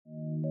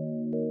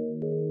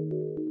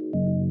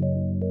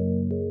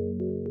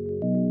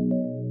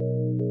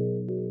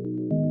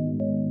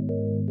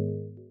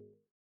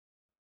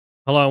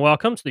Hello and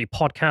welcome to the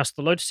podcast,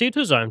 The Lotus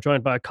Eaters. I'm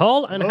joined by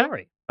Carl and Hello.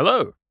 Harry.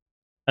 Hello.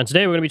 And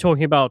today we're going to be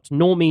talking about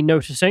normie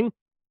noticing,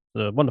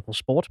 the wonderful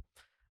sport.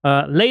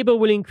 Labour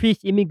will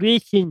increase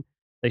immigration,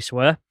 they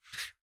swear.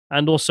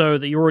 And also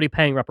that you're already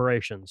paying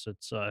reparations.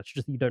 It's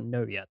just that you don't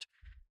know yet.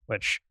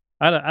 Which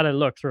I had a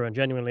look through and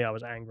genuinely I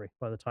was angry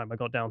by the time I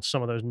got down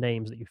some of those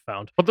names that you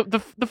found. But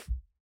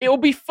it'll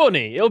be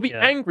funny. It'll be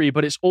Yeah. angry,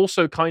 but it's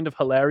also kind of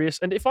hilarious.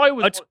 And if I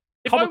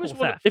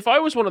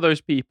was one of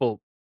those people,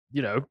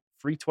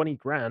 320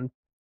 grand,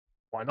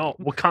 why not?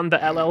 Wakanda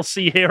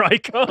LLC, here I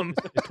come.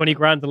 Is 20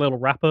 grand the little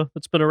rapper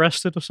that's been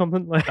arrested or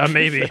something?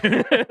 Maybe.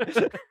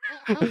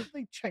 How do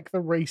they check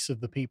the race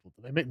of the people?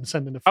 Do they make them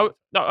send in a photo?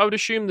 I would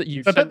assume that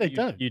you. I bet they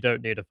don't. You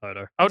don't need a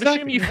photo. I would assume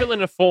Exactly. you fill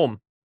in a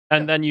form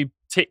and Yeah. then you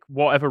tick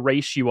whatever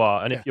race you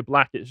are, and Yeah. if you're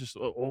black, it's just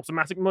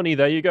automatic money.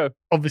 There you go.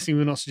 Obviously,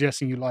 we're not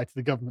suggesting you lie to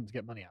the government to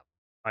get money out.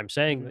 I'm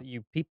saying that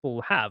you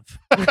people have.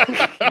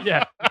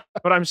 Yeah.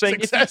 But I'm saying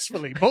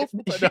Successfully,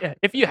 multiple times.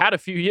 if you had a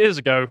few years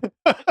ago,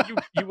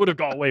 you would have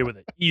got away with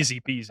it,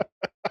 easy peasy.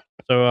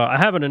 So I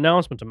have an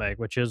announcement to make,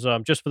 which is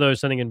just for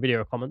those sending in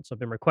video comments. I've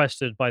been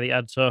requested by the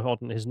editor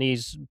on his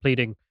knees,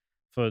 pleading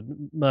for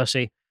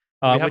mercy.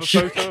 Do we have a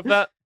photo of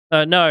that?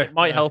 No, It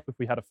might help if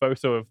we had a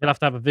photo of. You'll have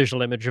to have a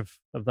visual image of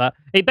that.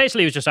 He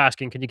basically was just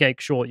asking, can you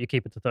make sure you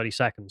keep it to 30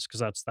 seconds? Because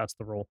that's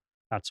the rule.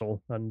 That's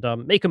all. And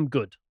make them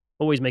good.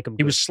 Always make them good.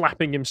 He was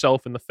slapping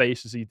himself in the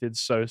face as he did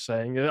so,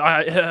 saying,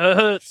 It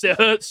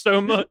hurts so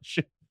much."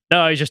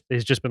 No,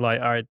 he's just been like,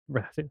 all right,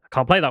 I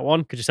can't play that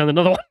one. Could you send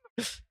another one?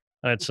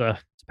 And it's a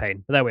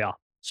pain. But there we are.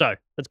 So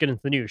let's get into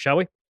the news, shall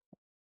we?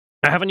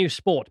 I have a new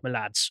sport, my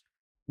lads.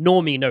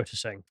 Normie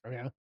noticing. Oh,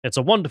 yeah. It's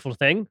a wonderful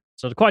thing.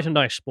 It's quite a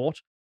nice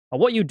sport.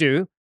 And what you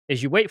do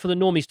is you wait for the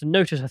normies to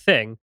notice a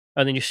thing,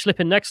 and then you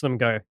slip in next to them and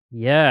go,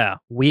 yeah,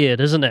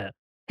 weird, isn't it?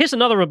 Here's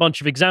another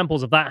bunch of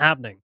examples of that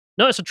happening.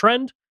 Notice a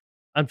trend?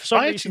 And for some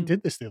I reason... actually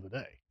did this the other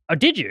day. Oh,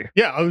 did you?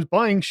 Yeah, I was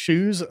buying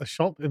shoes at a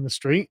shop in the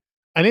street,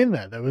 and in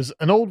there was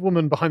an old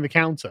woman behind the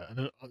counter and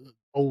an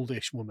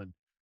oldish woman,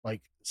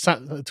 like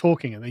sat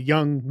talking, and a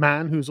young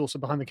man who was also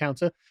behind the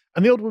counter.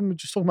 And the old woman was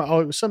just talking about,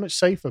 oh, it was so much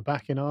safer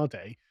back in our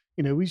day.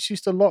 We just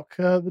used to lock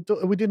the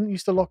door. We didn't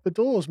used to lock the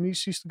doors. We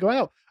used to go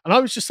out. And I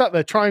was just sat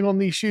there trying on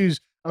these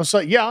shoes. I was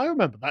like, yeah, I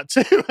remember that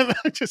too. And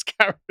I just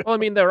carried on. Well, I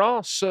mean, there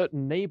are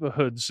certain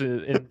neighborhoods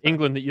in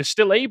England that you're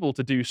still able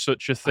to do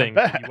such a thing.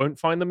 bet. You won't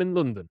find them in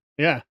London.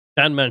 Yeah.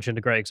 Dan mentioned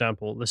a great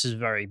example. This is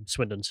very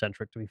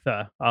Swindon-centric, to be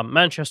fair.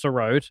 Manchester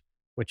Road,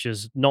 which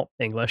is not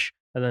English,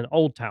 and then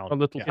Old Town. A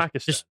little Yeah,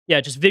 Pakistan.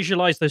 Just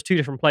visualize those two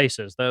different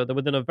places. They're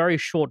within a very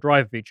short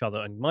drive of each other,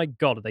 and my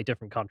God, are they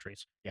different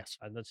countries. Yes.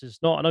 And this is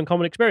not an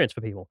uncommon experience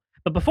for people.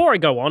 But before I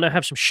go on, I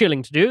have some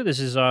shilling to do. This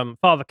is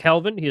Father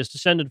Calvin. He has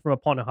descended from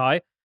upon high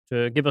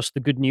to give us the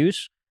good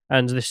news.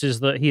 And this is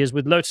that he is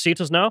with Lotus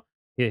Eaters now.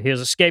 He has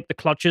escaped the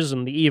clutches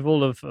and the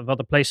evil of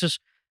other places,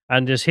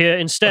 and is here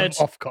instead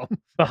Ofcom.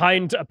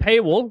 behind a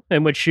paywall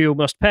in which you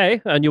must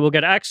pay, and you will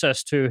get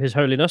access to His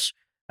Holiness,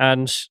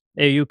 and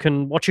you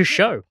can watch his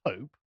show.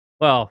 Pope.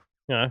 Well,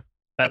 better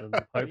than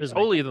the Pope, He's isn't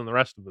he? holier than the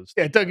rest of us.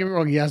 Yeah, don't get me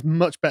wrong. He has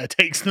much better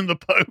takes than the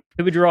Pope.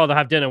 Who would you rather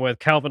have dinner with,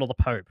 Calvin or the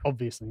Pope?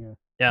 Obviously, yeah.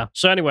 Yeah.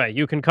 So anyway,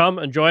 you can come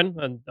and join,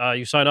 and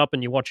you sign up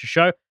and you watch his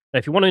show. And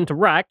if you want to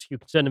interact, you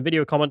can send in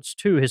video comments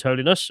to His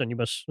Holiness, and you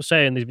must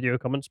say in these video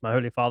comments, "My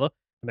Holy Father,"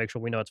 to make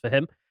sure we know it's for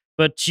him.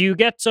 But you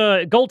get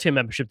a gold tier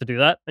membership to do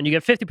that, and you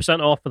get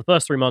 50% off for the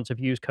first 3 months if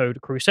you use code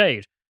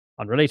Crusade.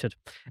 Unrelated.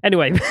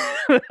 Anyway,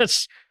 I think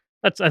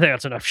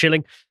that's enough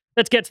shilling.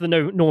 Let's get to the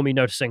normie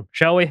noticing,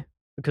 shall we?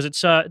 Because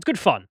it's good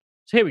fun.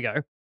 So here we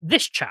go.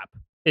 This chap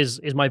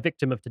is my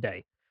victim of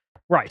today.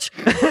 Right.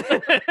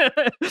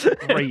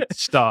 Great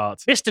start.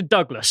 Mr.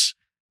 Douglas,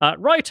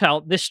 write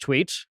out this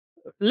tweet.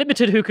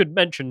 Limited who could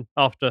mention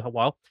after a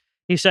while.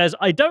 He says,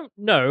 I don't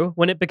know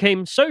when it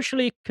became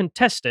socially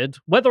contested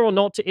whether or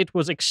not it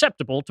was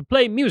acceptable to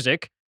play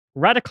music,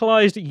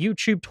 radicalized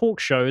YouTube talk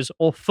shows,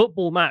 or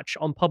football match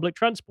on public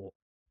transport.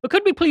 But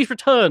could we please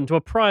return to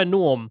a prior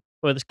norm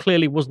where this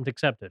clearly wasn't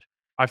accepted?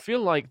 I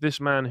feel like this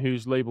man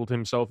who's labeled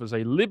himself as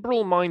a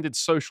liberal-minded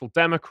social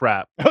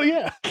democrat Oh,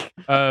 yeah.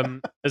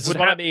 This is would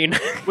what I have- mean.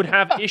 would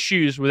have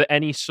issues with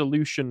any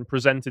solution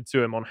presented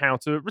to him on how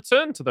to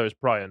return to those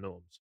prior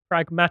norms.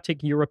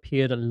 Pragmatic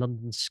European and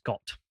London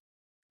Scot.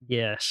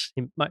 Yes,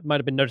 he might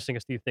have been noticing a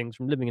few things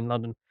from living in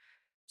London for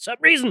some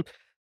reason.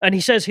 And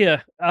he says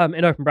here,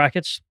 in open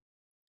brackets,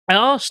 I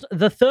asked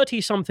the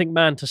 30-something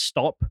man to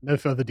stop. No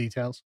further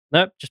details.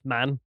 No, just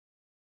man.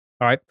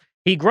 All right.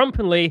 He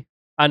grumpily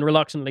and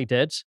reluctantly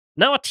did.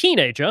 Now a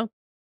teenager,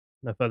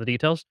 no further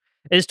details,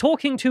 is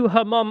talking to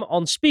her mum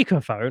on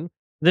speakerphone.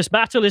 This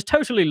battle is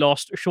totally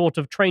lost short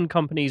of train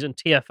companies and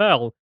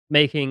TfL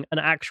making an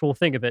actual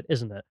thing of it,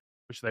 isn't it?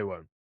 Which they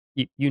won't.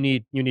 You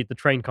need the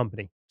train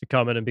company to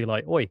come in and be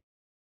like, oi,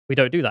 we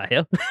don't do that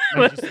here.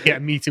 No, just to get a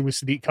meeting with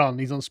Sadiq Khan.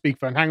 He's on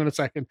speakerphone. Hang on a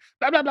second.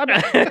 Blah, blah, blah,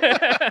 blah.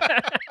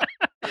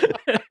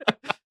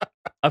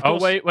 Of Oh,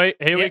 course, wait.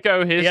 Here we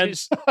go.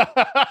 Here's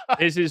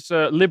his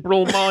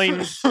liberal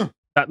mind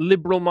that that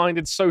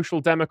liberal-minded social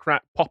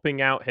democrat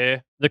popping out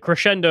here. The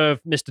crescendo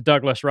of Mr.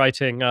 Douglas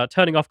writing,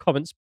 turning off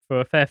comments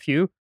for a fair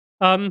few.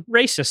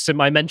 Racists in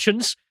my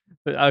mentions.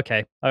 But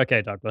okay,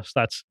 Douglas,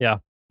 that's, yeah.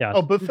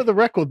 Oh, but for the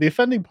record, the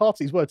offending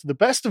parties were, to the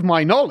best of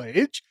my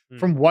knowledge,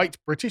 from white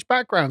British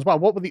backgrounds. Wow,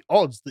 what were the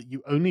odds that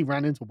you only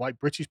ran into white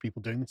British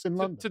people doing this in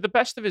London? To the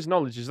best of his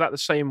knowledge, is that the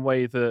same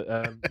way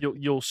that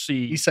you'll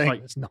see... He's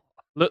saying it's not.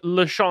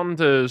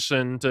 LaShondas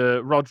and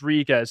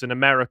Rodriguez in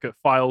America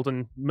filed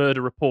in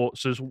murder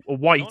reports as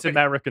white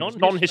Americans,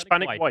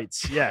 non-Hispanic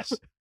whites. Yes.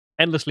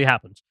 Endlessly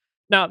happens.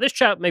 Now, this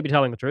chap may be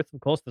telling the truth, of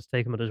course. Let's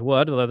take him at his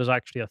word, although there's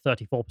actually a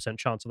 34%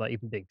 chance of that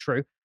even being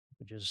true,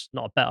 which is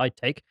not a bet I'd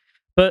take.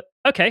 But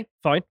okay,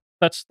 fine.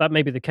 That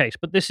may be the case.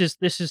 But this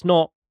is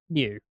not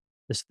new,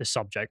 this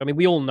subject. I mean,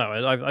 we all know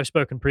it. I've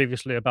spoken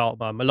previously about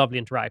my lovely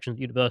interactions at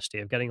university,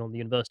 of getting on the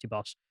university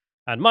bus.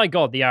 And my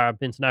God, the Arab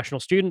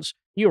international students,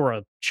 you were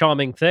a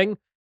charming thing.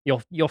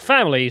 Your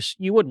families,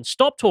 you wouldn't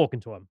stop talking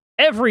to them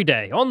every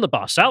day on the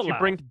bus, out loud. Did you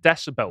bring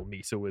decibel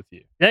meter with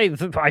you?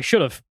 I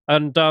should have.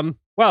 And,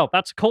 well,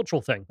 that's a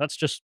cultural thing.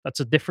 That's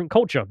a different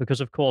culture because,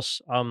 of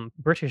course,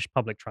 British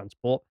public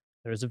transport,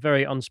 there is a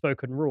very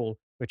unspoken rule,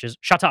 which is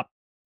shut up.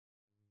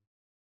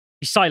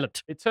 Be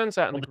silent. It turns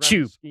out in the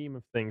grand scheme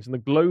of things, in the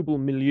global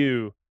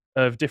milieu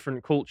of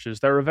different cultures,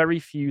 there are very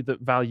few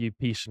that value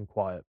peace and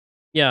quiet.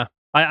 Yeah.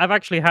 I've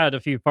actually had a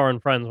few foreign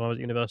friends when I was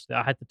at university.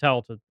 I had to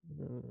tell to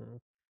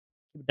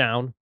keep it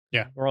down.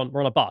 Yeah. We're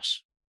on a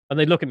bus. And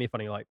they'd look at me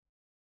funny like,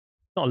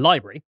 it's not a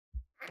library.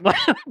 But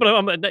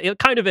it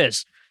kind of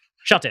is.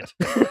 Shut it.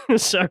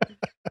 So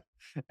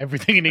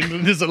everything in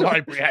England is a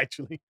library,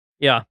 actually.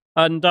 Yeah.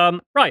 And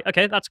right,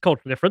 okay, that's a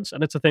cultural difference,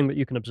 and it's a thing that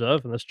you can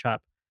observe, and this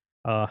chap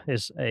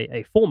is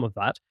a form of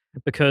that,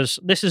 because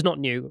this is not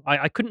new.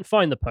 I couldn't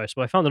find the post,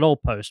 but I found an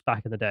old post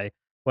back in the day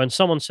when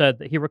someone said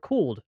that he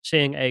recalled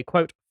seeing a,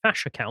 quote,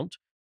 fash account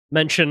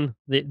mention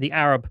the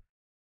Arab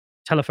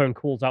telephone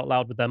calls out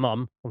loud with their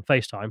mum on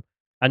FaceTime,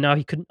 and now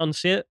he couldn't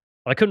unsee it.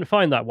 I couldn't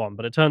find that one,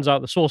 but it turns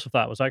out the source of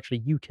that was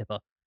actually UKIPper,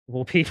 of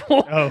all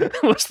people. Oh.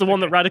 Was the one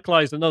that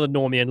radicalized another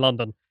normie in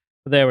London.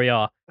 But there we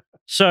are.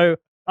 So,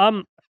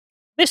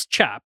 this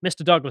chap,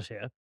 Mr. Douglas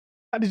here.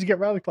 How did you get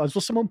radicalized?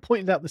 Well, someone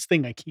pointed out this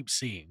thing I keep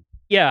seeing.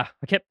 Yeah,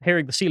 I kept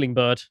hearing the ceiling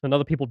bird, and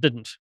other people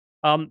didn't.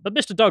 But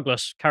Mr.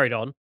 Douglas carried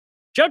on.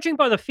 Judging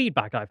by the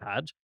feedback I've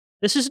had,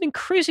 this is an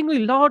increasingly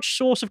large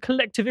source of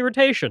collective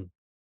irritation.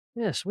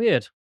 Yes,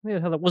 weird.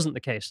 Weird how that wasn't the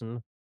case,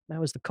 and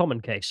now is the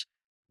common case.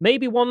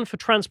 Maybe one for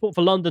Transport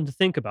for London to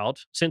think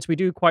about, since we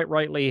do quite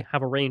rightly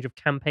have a range of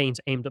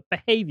campaigns aimed at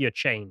behaviour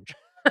change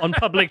on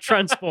public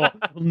transport.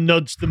 We'll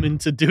nudge them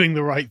into doing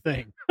the right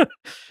thing.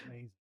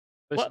 Amazing.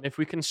 Listen, if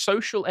we can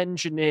social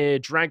engineer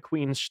Drag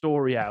Queen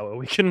Story Hour,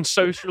 we can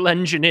social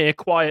engineer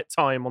quiet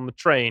time on the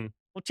train.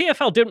 Well,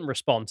 TfL didn't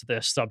respond to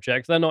this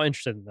subject. They're not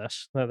interested in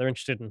this. They're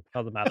interested in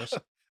other matters.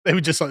 They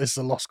were just like, this is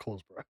a lost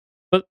cause, bro.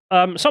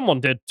 But someone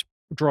did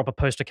draw up a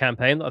poster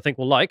campaign that I think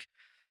we'll like.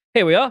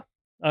 Here we are.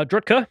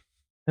 Drutka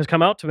has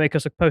come out to make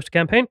us a poster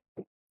campaign.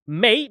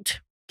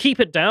 Mate, keep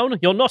it down.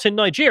 You're not in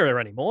Nigeria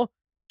anymore.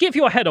 Give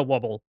your head a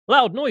wobble.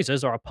 Loud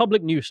noises are a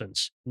public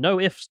nuisance. No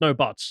ifs, no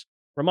buts.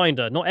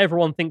 Reminder, not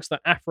everyone thinks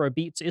that Afro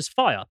beats is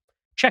fire.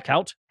 Check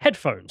out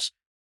headphones.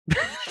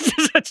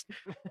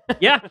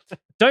 Yeah,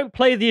 don't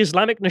play the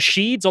Islamic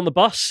nasheeds on the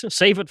bus.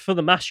 Save it for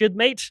the masjid,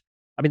 mate.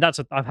 I mean,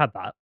 I've had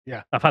that.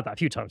 Yeah. I've had that a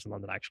few times in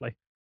London, actually.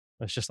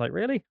 It's just like,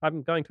 really?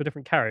 I'm going to a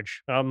different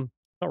carriage. Not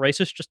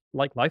racist, just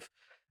like life.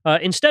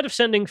 Instead of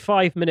sending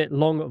 5-minute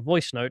long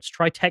voice notes,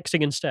 try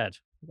texting instead.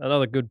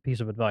 Another good piece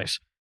of advice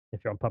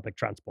if you're on public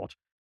transport.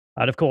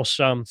 And of course...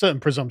 certain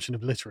presumption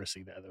of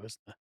literacy there, though,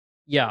 isn't there?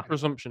 Yeah.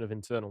 Presumption of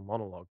internal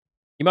monologue.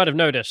 You might have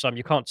noticed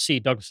you can't see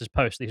Douglas's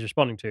post that he's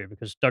responding to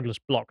because Douglas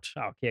blocked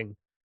our king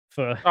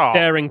for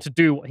daring to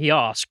do what he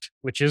asked,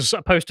 which is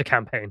a poster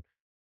campaign.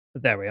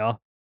 But there we are.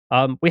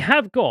 We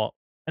have got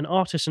an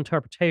artist's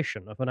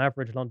interpretation of an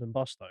average London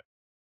bus, though.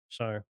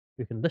 So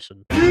we can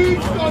listen.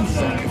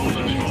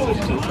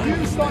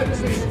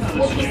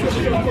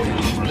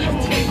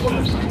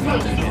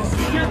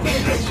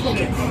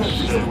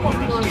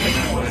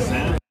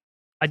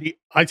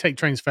 I take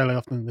trains fairly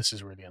often, and this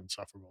is really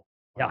unsufferable.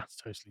 Yeah, it's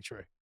totally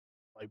true.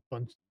 Like,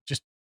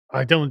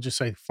 I don't want to just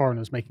say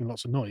foreigners making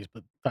lots of noise,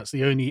 but that's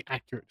the only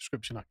accurate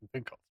description I can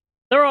think of.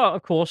 There are,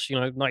 of course,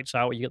 nights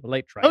out where you get the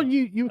late train. Oh,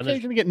 you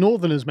occasionally get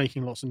northerners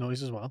making lots of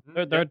noise as well.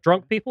 There are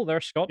drunk people. There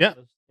are Scots. Yeah.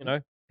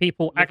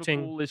 People Liverpool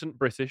acting isn't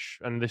British,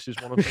 and this is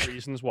one of the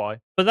reasons why.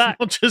 But that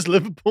not just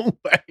Liverpool,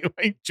 but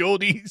anyway,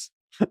 Geordies.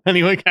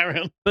 Anyway, carry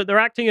on. But they're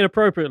acting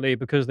inappropriately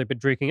because they've been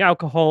drinking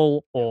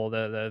alcohol, or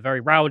they're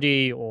very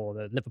rowdy, or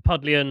they're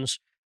Liverpudlians.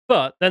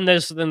 But then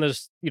there's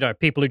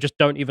people who just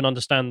don't even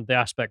understand the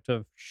aspect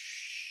of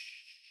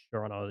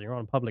you're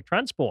on public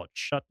transport.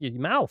 Shut your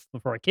mouth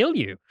before I kill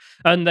you.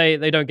 And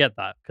they don't get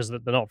that because they're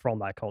not from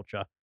that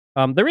culture.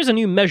 There is a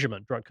new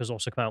measurement Drunk has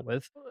also come out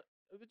with.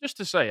 Just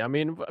to say, I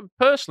mean,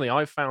 personally,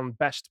 I've found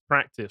best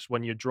practice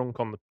when you're drunk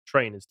on the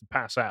train is to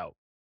pass out.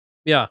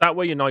 Yeah. That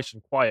way you're nice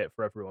and quiet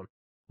for everyone.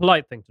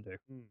 Polite thing to do.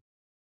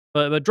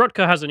 But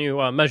Drudka has a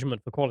new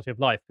measurement for quality of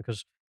life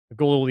because we've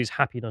got all these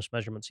happiness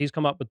measurements. He's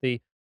come up with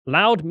the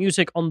loud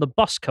music on the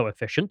bus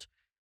coefficient.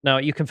 Now,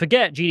 you can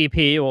forget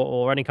GDP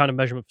or any kind of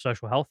measurement for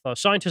social health.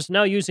 Scientists are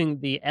now using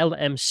the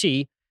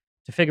LMC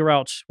to figure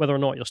out whether or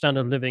not your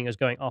standard of living is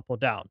going up or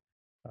down.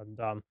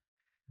 And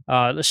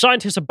the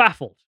scientists are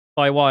baffled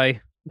by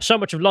why so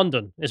much of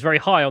London is very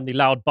high on the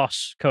loud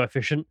bus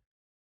coefficient,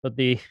 but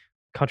the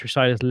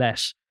countryside is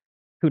less.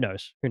 Who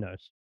knows? Who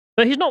knows?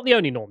 But he's not the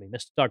only normie,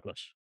 Mr.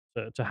 Douglas,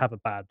 to have a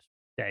bad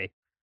day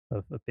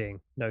of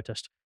being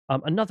noticed.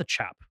 Another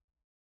chap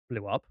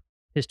blew up.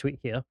 His tweet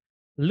here.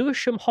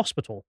 Lewisham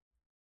Hospital.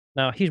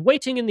 Now, he's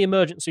waiting in the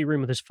emergency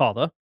room with his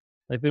father.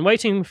 They've been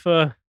waiting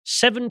for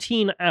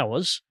 17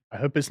 hours. I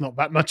hope it's not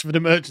that much of an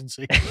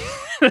emergency.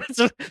 It's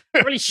a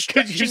really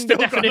stretching the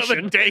definition. Got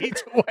another day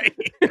to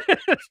wait.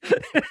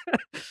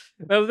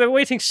 Well, they're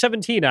waiting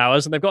 17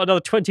 hours, and they've got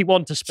another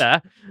 21 to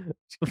spare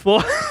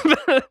before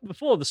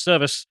before the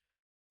service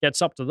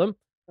gets up to them.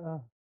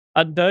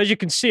 And as you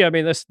can see, I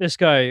mean, this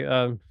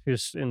guy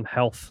who's in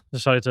health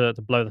decided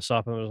to blow this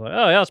up and was like,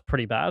 "Oh, yeah, that's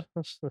pretty bad.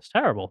 That's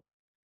terrible."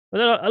 But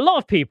then a lot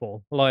of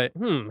people are like,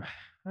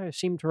 I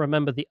seem to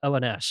remember the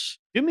ONS.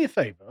 Do me a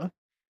favor,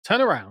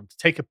 turn around,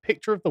 take a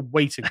picture of the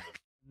waiting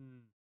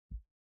room.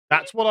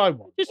 That's what I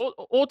want.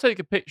 Or take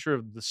a picture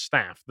of the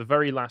staff. The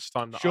very last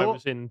time that I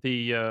was in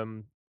the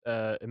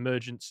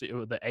emergency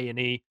or the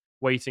A&E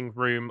waiting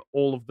room,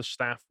 all of the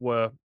staff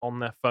were on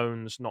their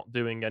phones, not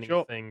doing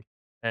anything.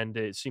 And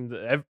it seemed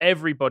that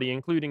everybody,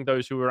 including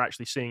those who were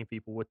actually seeing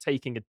people, were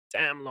taking a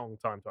damn long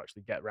time to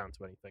actually get around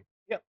to anything.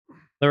 Yep.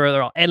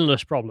 There are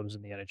endless problems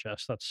in the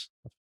NHS. That's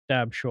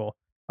damn sure.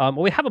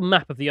 We have a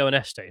map of the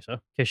ONS data, in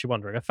case you're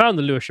wondering. I found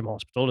the Lewisham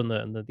Hospital in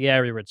the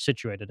area it's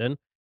situated in,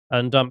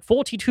 and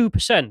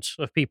 42%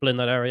 of people in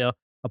that area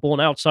are born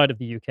outside of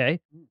the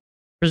UK.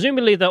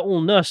 Presumably, they're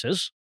all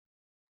nurses.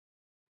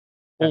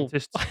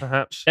 Dentists,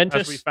 perhaps,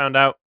 dentists, as we found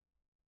out.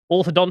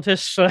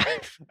 Orthodontists.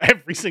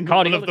 Every single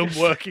one of them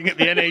working at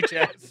the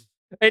NHS.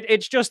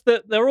 It's just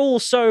that they're all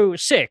so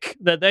sick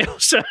that they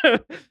also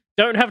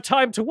don't have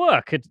time to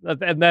work,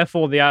 and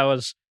therefore the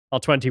hours are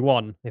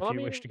 21 if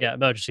you wish to get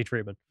emergency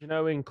treatment. You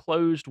know, in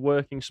closed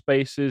working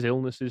spaces,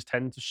 illnesses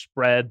tend to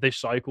spread. They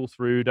cycle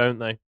through, don't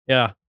they?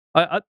 Yeah.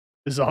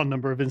 Bizarre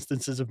number of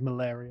instances of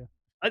malaria.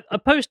 I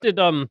posted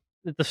the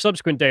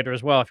subsequent data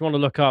as well. If you want to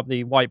look up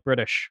the white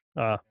British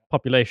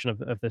population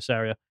of this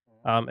area,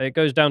 it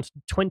goes down to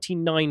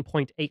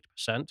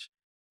 29.8%.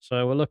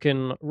 So we're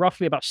looking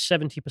roughly about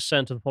 70%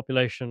 of the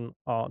population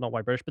are not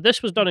white British. But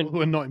this was done in...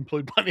 who are not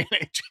employed by the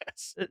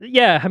NHS.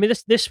 Yeah, I mean,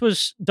 this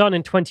was done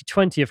in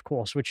 2020, of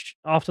course, which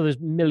after there's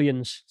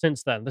millions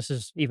since then, this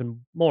is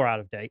even more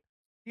out of date.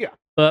 Yeah.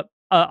 But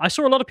I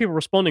saw a lot of people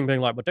responding being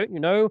like, well, don't you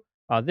know,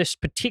 this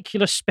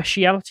particular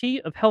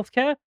speciality of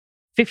healthcare,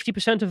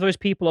 50% of those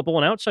people are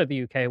born outside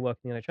the UK who work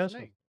in the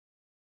NHS.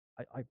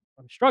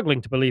 I'm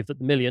struggling to believe that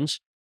the millions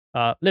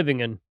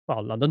living in,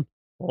 well, London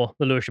or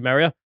the Lewisham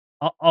area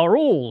are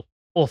all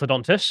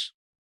orthodontists.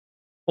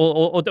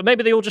 Or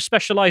maybe they all just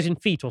specialize in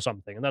feet or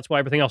something, and that's why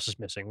everything else is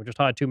missing. We just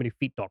hired too many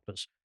feet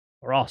doctors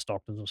or arse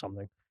doctors or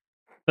something.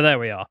 But there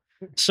we are.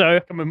 So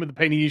come in with the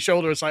pain in your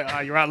shoulder. It's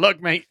like, you're out of luck,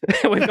 mate.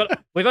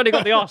 we've only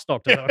got the arse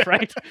doctors, I'm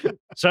afraid.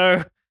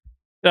 So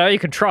you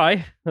can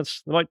try. That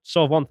might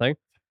solve one thing.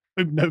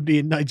 Nobody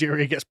in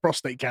Nigeria gets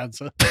prostate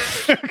cancer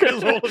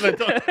because all of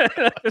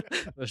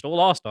it. Just all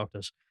arse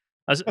doctors.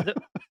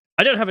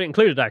 I don't have it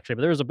included actually,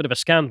 but there is a bit of a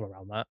scandal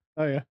around that.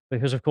 Oh yeah,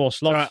 because of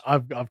course, lots.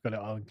 I've got it.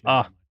 I'll include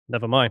it.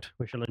 Never mind.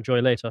 We shall enjoy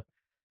later.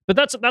 But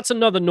that's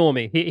another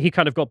normie. He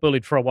kind of got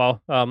bullied for a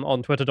while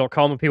on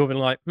Twitter.com, and people have been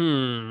like,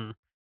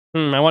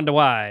 I wonder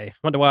why. I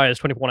wonder why it's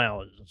 21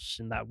 hours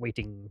in that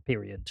waiting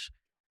period.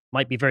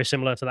 Might be very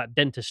similar to that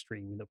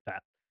dentistry we looked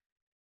at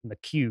in the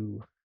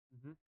queue.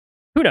 Mm-hmm.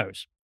 Who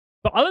knows?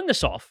 But I'll end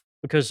this off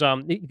because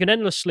you can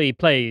endlessly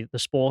play the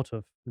sport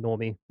of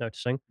normie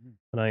noticing,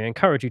 and I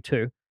encourage you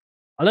to.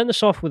 I'll end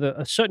this off with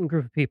a certain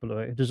group of people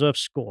who deserve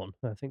scorn.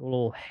 I think we'll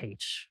all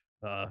hate,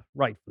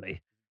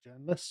 rightfully.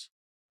 Journalists?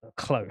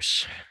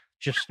 Close.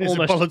 Just Is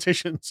almost it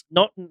politicians.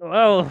 Not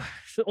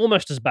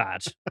almost as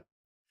bad.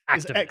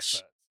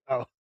 Activists.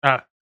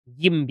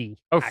 Yimby.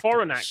 Oh, activists.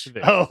 Foreign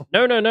activists. Oh.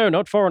 No,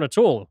 not foreign at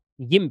all.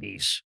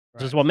 Yimbys.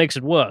 This is what makes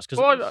it worse.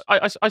 Well,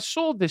 I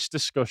saw this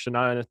discussion,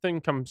 and I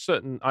think I'm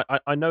certain.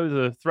 I know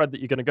the thread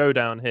that you're going to go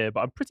down here,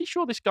 but I'm pretty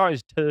sure this guy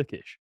is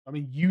Turkish. I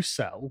mean,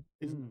 Yücel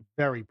is a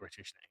very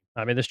British name.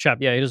 I mean, this chap,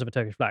 yeah, he does have a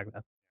Turkish flag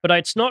there. But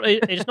it's not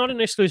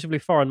an exclusively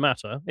foreign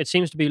matter. It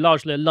seems to be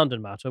largely a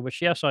London matter,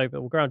 which, yes, I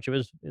will grant you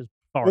is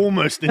foreign.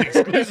 Almost an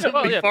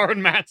exclusively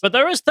foreign matter. But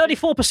there is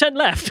 34%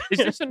 left. Is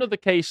this another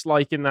case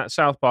like in that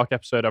South Park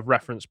episode I've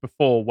referenced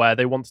before where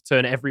they want to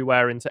turn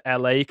everywhere into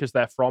LA because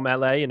they're from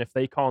LA, and if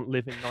they can't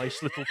live in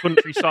nice little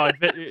countryside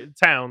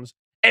towns,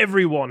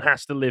 everyone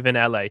has to live in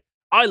LA.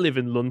 I live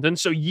in London,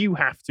 so you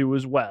have to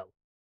as well.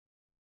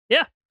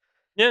 Yeah,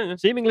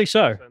 seemingly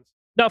so.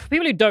 Now, for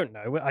people who don't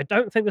know, I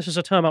don't think this is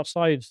a term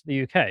outside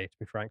the UK, to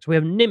be frank. So we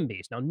have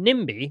NIMBYs. Now,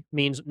 NIMBY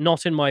means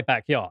not in my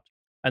backyard.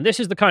 And this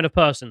is the kind of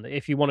person that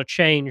if you want to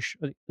change,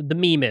 the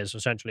meme is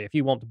essentially if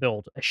you want to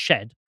build a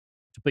shed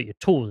to put your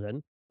tools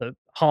in that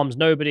harms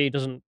nobody,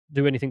 doesn't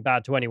do anything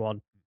bad to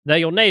anyone, they're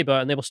your neighbor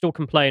and they will still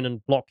complain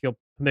and block your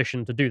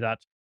permission to do that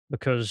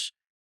because.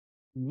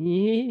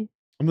 And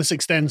this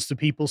extends to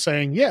people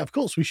saying, yeah, of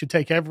course we should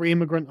take every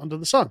immigrant under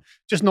the sun,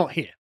 just not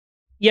here.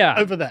 Yeah.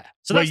 Over there,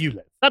 so where you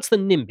live. That's the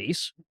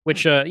NIMBYs,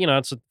 which,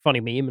 it's a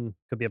funny meme and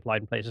could be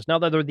applied in places. Now,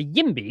 there are the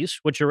YIMBYs,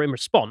 which are in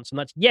response, and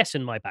that's yes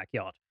in my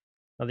backyard.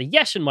 Now, the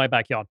yes in my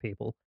backyard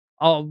people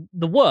are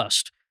the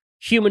worst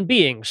human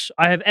beings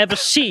I have ever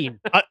seen.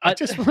 I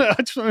just want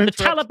to interrupt.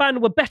 The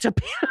Taliban were better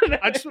people.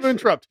 I just want to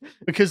interrupt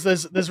because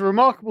there's a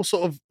remarkable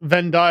sort of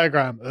Venn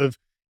diagram of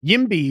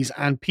YIMBYs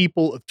and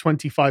people of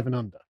 25 and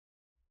under.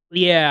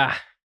 Yeah.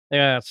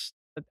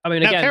 I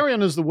mean, again, Carry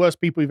On is the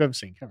worst people you've ever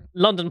seen. Carry On.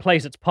 London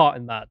plays its part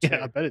in that.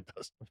 Yeah, I bet it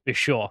does. To be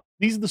sure.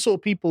 These are the sort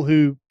of people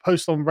who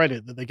post on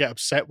Reddit that they get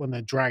upset when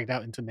they're dragged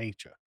out into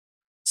nature.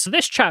 So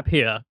this chap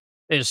here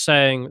is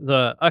saying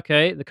that,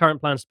 okay, the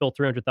current plan is to build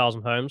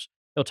 300,000 homes.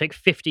 It'll take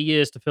 50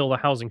 years to fill the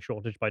housing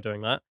shortage by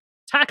doing that.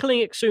 Tackling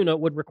it sooner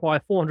would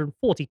require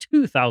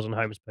 442,000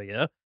 homes per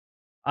year.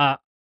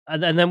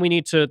 And then we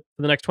need to,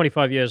 for the next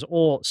 25 years,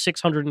 or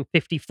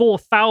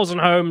 654,000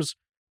 homes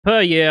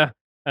per year,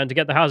 and to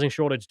get the housing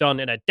shortage done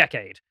in a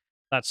decade.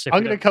 I'm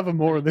going to cover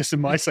more of this in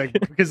my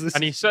segment because this.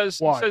 And he says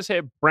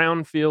here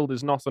brownfield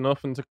is not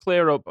enough, and to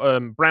clear up,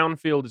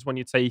 brownfield is when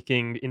you're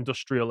taking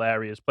industrial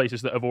areas,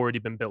 places that have already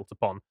been built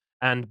upon,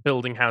 and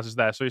building houses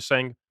there. So he's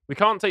saying we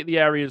can't take the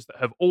areas that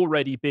have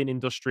already been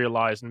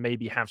industrialized and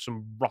maybe have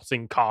some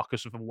rotting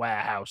carcass of a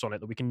warehouse on it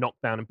that we can knock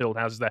down and build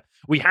houses there.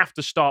 We have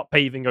to start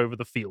paving over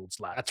the fields,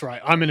 lad. That's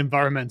right. I'm an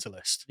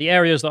environmentalist. The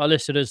areas that are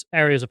listed as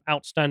areas of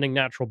outstanding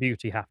natural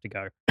beauty have to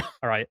go.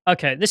 All right.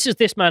 Okay. This is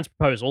this man's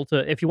proposal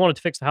to, if you wanted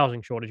to fix the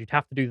housing shortage, you'd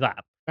have to do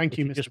that. Thank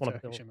you, Mr.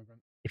 Turkish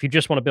immigrant. If you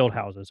just want to build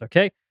houses,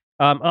 okay?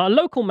 A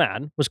local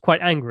man was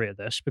quite angry at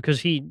this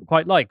because he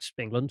quite likes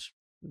England,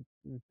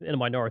 in a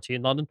minority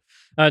in London.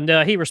 And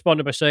he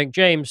responded by saying,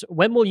 James,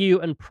 when will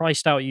you and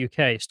Priced Out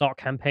UK start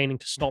campaigning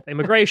to stop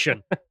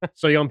immigration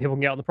so young people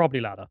can get on the property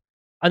ladder?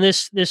 And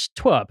this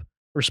twerp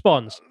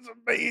responds, That's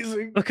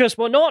amazing. Because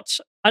we're not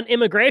an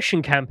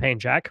immigration campaign,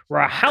 Jack. We're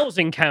a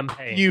housing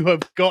campaign. You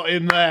have got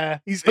him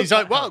there. He's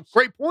like, well,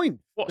 great point.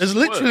 There's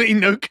literally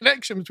no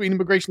connection between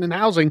immigration and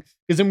housing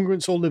because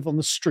immigrants all live on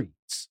the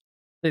streets.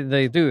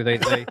 They do.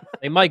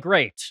 They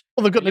migrate.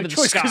 Well, they've got no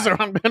choice because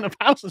there aren't enough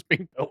houses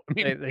being built. I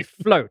mean, they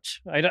float.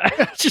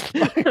 Just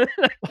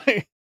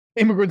like,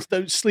 immigrants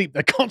don't sleep.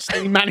 They're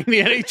constantly manning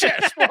the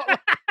NHS.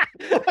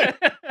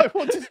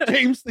 What does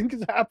James think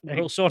is happening?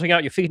 You're all sorting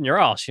out your feet and your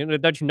ass.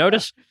 Don't you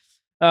notice?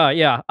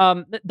 Yeah.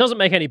 It doesn't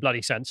make any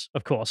bloody sense,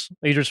 of course.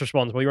 He just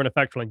responds, well, you're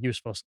ineffectual and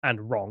useless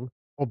and wrong.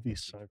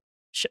 Obviously.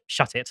 So,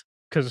 shut it,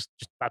 because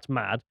that's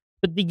mad.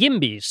 But the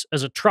Yimbys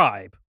as a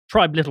tribe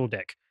Little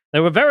Dick, they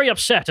were very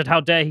upset at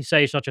how dare he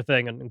say such a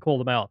thing and call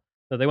them out.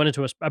 So they went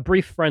into a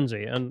brief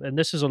frenzy, and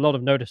this is a lot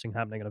of noticing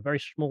happening in a very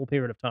small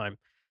period of time.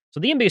 So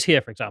the Yimbys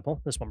here, for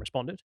example, this one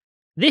responded,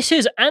 this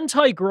is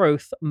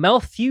anti-growth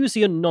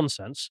Malthusian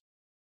nonsense.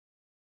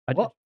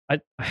 What?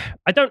 I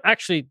don't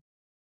actually,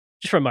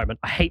 just for a moment,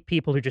 I hate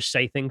people who just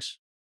say things.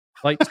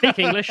 Like, speak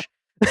English.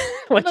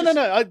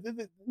 No.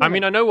 I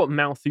mean, I know what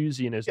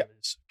Malthusianism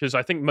is, because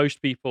I think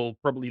most people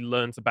probably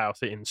learned about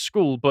it in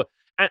school, but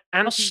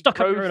stuck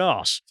up your own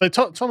arse. So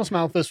Thomas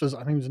Malthus was,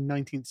 I think he was a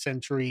 19th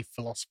century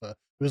philosopher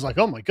who was like,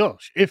 oh my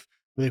gosh, if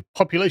the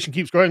population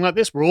keeps growing like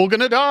this, we're all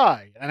going to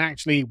die. And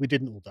actually, we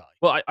didn't all die.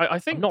 Well, I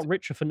think... I'm not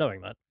richer for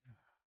knowing that.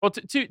 Well,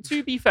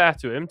 to be fair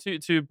to him,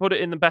 to put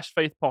it in the best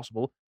faith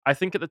possible, I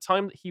think at the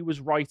time that he was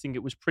writing,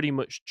 it was pretty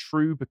much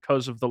true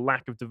because of the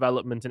lack of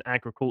development in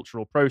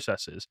agricultural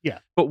processes. Yeah.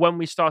 But when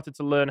we started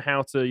to learn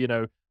how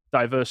to,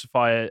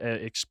 diversify,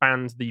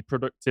 expand the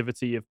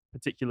productivity of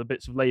particular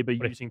bits of labor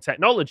using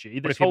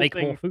technology, this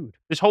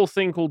whole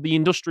thing called the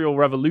Industrial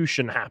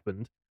Revolution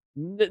happened.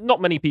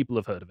 Not many people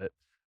have heard of it.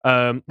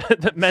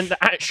 That meant that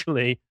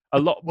actually a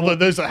lot. Well,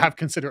 those that have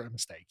considered it a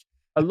mistake.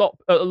 A lot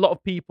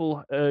of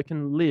people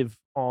can live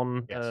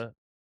on. Yes.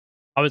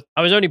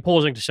 I was only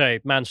pausing to say,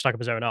 man stuck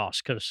up his own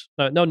ass, because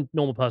no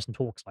normal person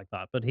talks like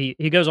that. But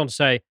he goes on to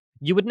say,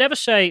 you would never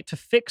say to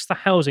fix the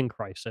housing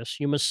crisis,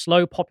 you must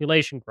slow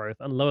population growth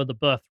and lower the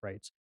birth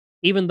rates,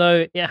 even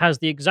though it has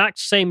the exact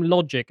same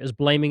logic as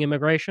blaming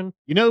immigration.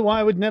 You know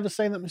why I would never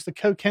say that, Mr.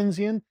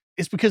 Kokensian?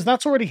 It's because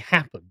that's already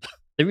happened.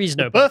 There is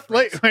no birth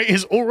rate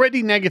is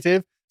already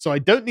negative, so I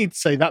don't need to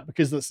say that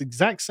because that's the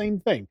exact same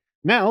thing.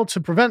 Now, to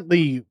prevent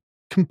the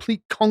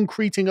complete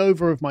concreting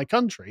over of my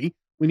country,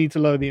 we need to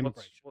lower the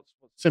immigration.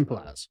 Simple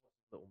as.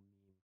 Little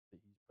meme that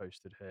he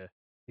posted here.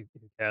 Who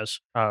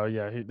cares? Oh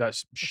yeah,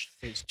 it's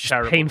just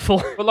terrible.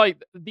 Painful. But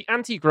like the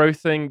anti-growth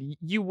thing,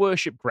 you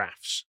worship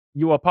graphs.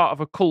 You are part of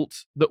a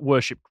cult that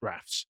worship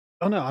graphs.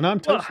 Oh no, and I'm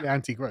totally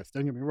anti-growth.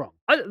 Don't get me wrong.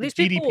 These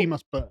GDP people,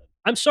 must burn.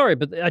 I'm sorry,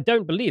 but I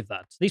don't believe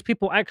that. These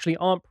people actually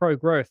aren't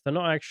pro-growth. They're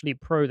not actually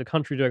pro the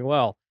country doing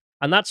well,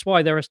 and that's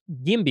why there are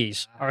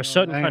Yimbys are a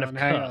certain kind of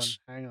curse.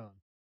 Hang on.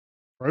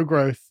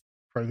 Pro-growth,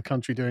 pro the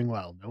country doing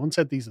well. No one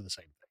said these are the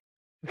same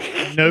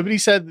thing. Nobody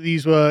said that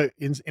these were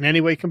in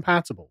any way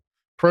compatible.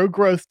 Pro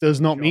growth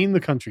does not mean the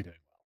country doing well.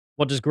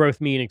 What does growth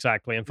mean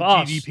exactly? And for The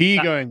us,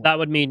 GDP going well. that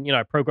would mean,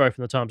 pro growth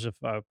in the terms of,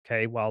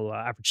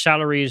 average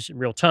salaries in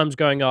real terms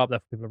going up,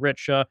 therefore people are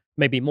richer,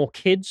 maybe more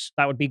kids,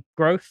 that would be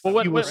growth.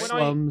 Well, fewer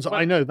slums.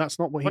 I know that's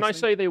not what When I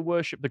say they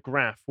worship the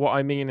graph, what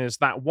I mean is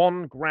that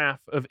one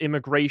graph of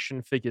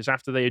immigration figures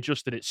after they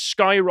adjusted it,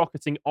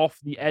 skyrocketing off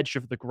the edge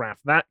of the graph,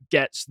 that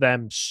gets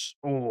them,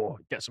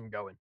 gets them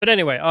going. But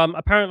anyway,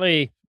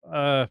 apparently,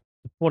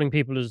 reporting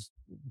people as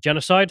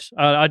genocide.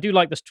 I do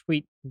like this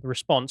tweet, the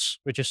response,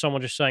 which is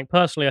someone just saying,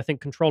 personally, I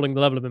think controlling the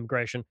level of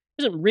immigration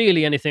isn't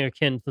really anything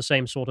akin to the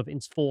same sort of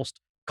enforced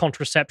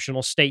contraception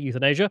or state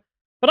euthanasia,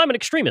 but I'm an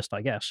extremist,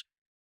 I guess.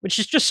 Which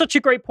is just such a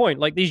great point.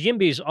 Like, these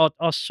yimbys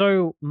are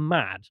so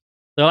mad.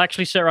 They'll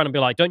actually sit around and be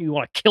like, don't you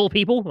want to kill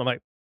people? And I'm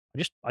like,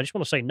 I just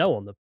want to say no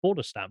on the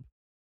border stamp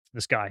to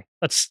this guy.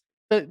 I'm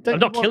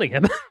not killing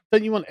him.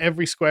 Don't you want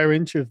every square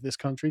inch of this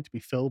country to be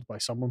filled by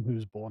someone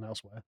who's born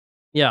elsewhere?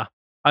 Yeah.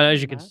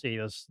 As you can see,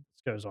 this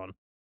goes on.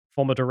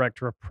 Former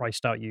director of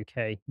Priced Out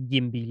UK,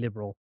 Yimby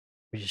liberal.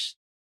 Which is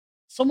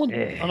someone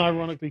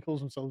unironically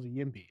calls themselves a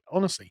Yimby.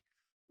 Honestly,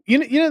 you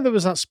know there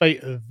was that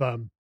spate of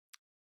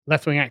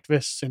left-wing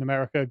activists in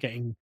America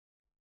getting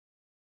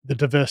the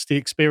diversity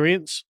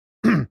experience.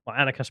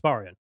 Anna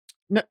Kasparian.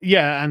 No,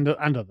 yeah, and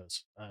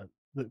others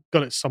that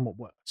got it somewhat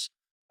worse.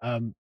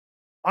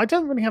 I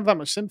don't really have that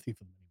much sympathy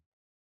for them.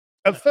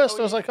 At first,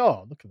 I was like,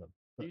 "Oh, look at them."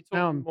 But you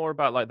talking more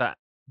about like that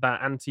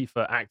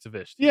Antifa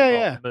activist who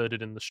got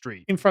murdered in the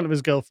street in front of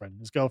his girlfriend.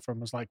 His girlfriend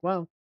was like,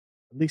 "Well,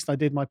 at least I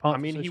did my part." I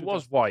mean, he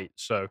was white,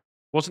 so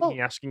wasn't he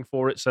asking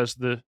for it? Says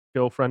the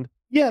girlfriend.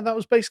 Yeah, that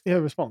was basically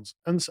her response.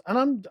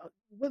 And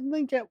when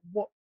they get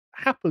what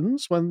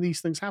happens when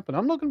these things happen,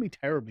 I'm not going to be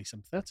terribly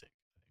sympathetic.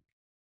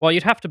 Well,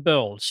 you'd have to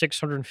build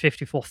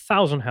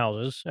 654,000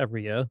 houses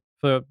every year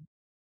for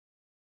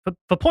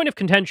point of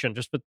contention.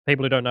 Just for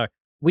people who don't know,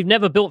 we've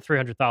never built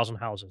 300,000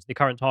 houses. The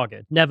current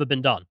target never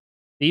been done.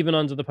 Even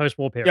under the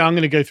post-war period. Yeah, I'm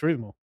going to go through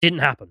them all. Didn't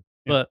happen.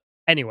 Yeah. But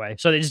anyway,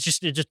 so it's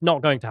just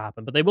not going to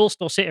happen. But they will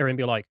still sit here and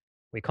be like,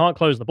 we can't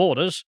close the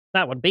borders.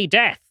 That would be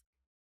death.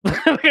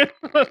 Britain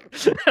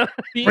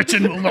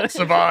will not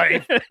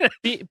survive.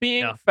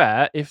 Being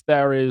fair, if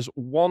there is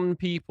one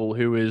people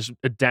who is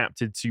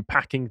adapted to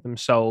packing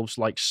themselves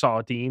like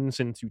sardines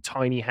into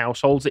tiny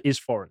households, it is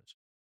foreigners.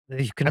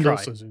 You can try.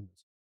 Also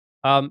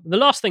Zoomers. The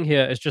last thing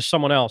here is just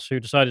someone else who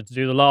decided to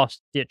do the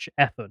last-ditch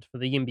effort for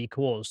the Yimby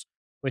cause,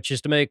 which is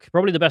to make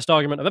probably the best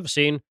argument I've ever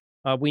seen.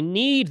 We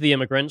need the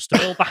immigrants to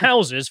build the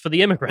houses for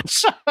the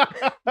immigrants.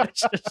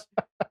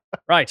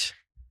 Right.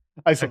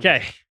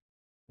 Okay.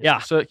 Yeah.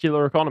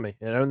 Circular economy.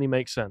 It only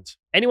makes sense.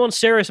 Anyone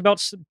serious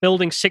about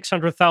building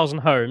 600,000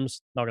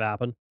 homes? Not going to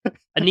happen.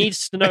 It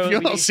needs to know. If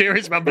you're not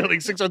serious about building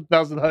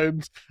 600,000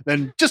 homes,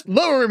 then just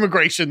lower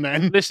immigration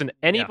then. Listen,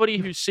 anybody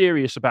who's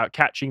serious about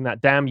catching that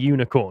damn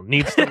unicorn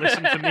needs to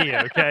listen to me,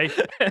 okay?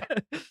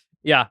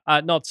 Yeah,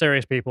 not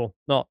serious people.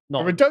 Not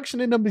a reduction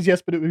in numbers,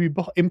 yes, but it would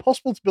be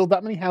impossible to build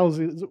that many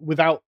houses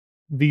without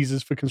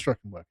visas for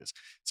construction workers.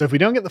 So if we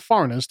don't get the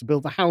foreigners to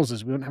build the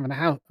houses, we won't have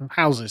enough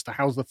houses to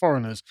house the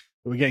foreigners.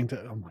 But we're getting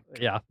to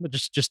yeah,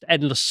 just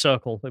endless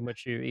circle in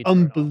which you eat.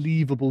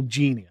 Unbelievable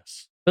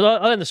genius. But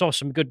I think there's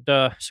also some good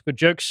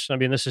jokes. I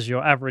mean, this is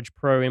your average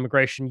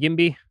pro-immigration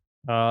Yimby.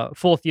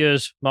 4th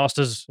year's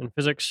masters in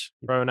physics.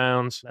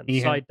 Pronouns.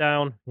 Side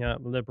down. Yeah,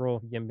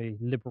 liberal Yimby,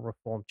 liberal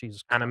reform.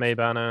 Jesus Christ. Anime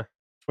banner.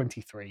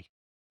 23.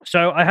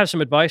 So I have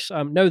some advice.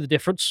 Know the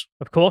difference,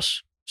 of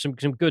course. Some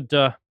good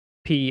PER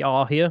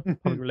here,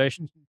 public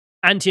relations.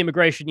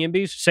 Anti-immigration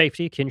Yimbys,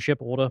 safety, kinship,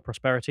 order,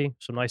 prosperity.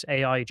 Some nice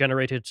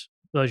AI-generated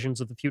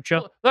versions of the future.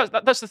 Well,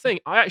 that's the thing.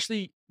 I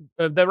actually,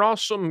 there are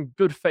some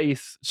good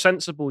faith,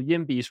 sensible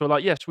Yimbys who are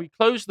like, yes, we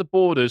close the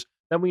borders,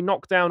 then we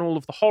knock down all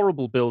of the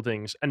horrible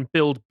buildings and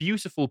build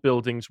beautiful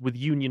buildings with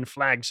Union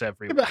flags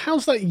everywhere. Yeah, but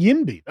how's that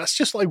Yimby? That's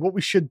just like what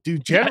we should do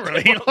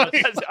generally.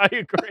 I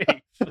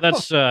agree.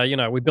 That's,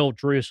 we build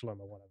Jerusalem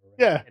or whatever.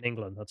 Yeah. In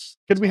England. That's.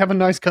 Could we have a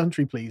nice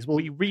country, please?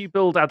 We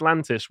rebuild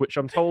Atlantis, which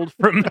I'm told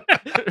from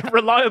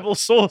reliable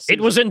sources. It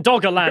was in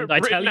Doggerland, I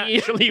tell you. It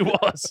actually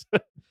was.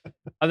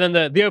 And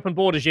then the open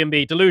borders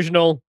Yimby,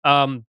 delusional,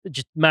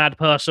 just mad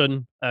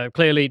person,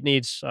 clearly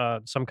needs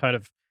some kind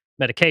of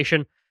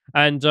medication,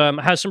 and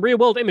has some real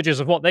world images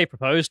of what they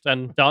proposed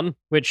and done,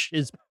 which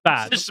is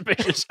bad.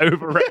 Suspicious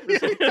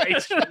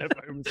overrepresentation of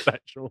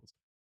homosexuals.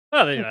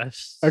 Oh,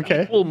 yes.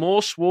 Okay. Equal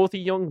more swarthy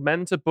young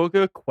men to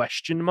booger? ?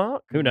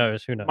 Who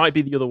knows? Might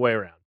be the other way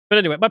around. But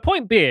anyway, my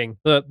point being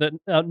that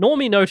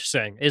normie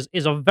noticing is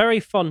a very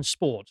fun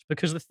sport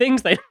because the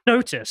things they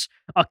notice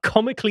are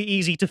comically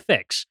easy to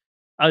fix.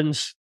 And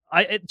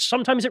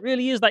sometimes it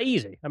really is that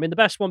easy. I mean, the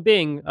best one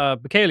being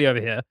Bukele over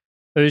here,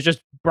 who's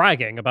just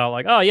bragging about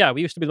like, oh yeah,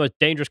 we used to be the most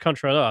dangerous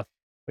country on earth.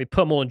 We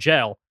put them all in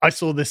jail. I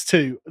saw this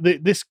too.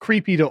 This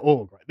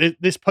creepy.org, right?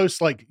 This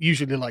posts like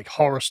usually like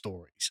horror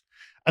stories.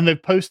 And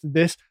they've posted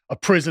this, a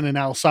prison in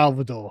El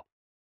Salvador.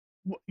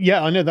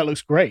 Yeah, I know that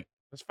looks great.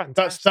 That's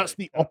fantastic. That's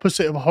the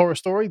opposite of a horror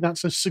story.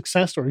 That's a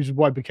success story, which is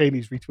why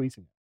Bukele's retweeting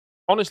it.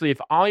 Honestly, if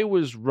I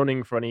was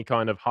running for any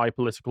kind of high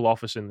political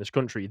office in this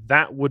country,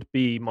 that would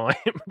be my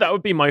that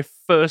would be my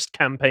first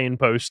campaign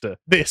poster.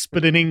 This,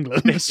 but in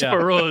England. This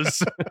for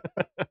us.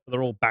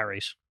 They're all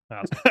Barrys.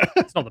 No,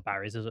 it's not the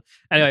Barrys, is it?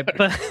 Anyway,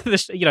 but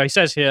this, he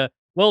says here,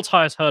 world's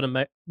highest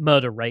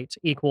murder rate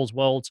equals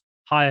world's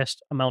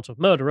highest amount of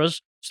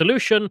murderers.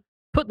 Solution,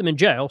 put them in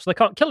jail so they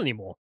can't kill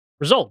anymore.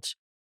 Result,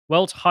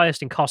 world's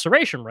highest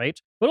incarceration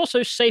rate, but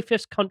also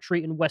safest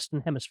country in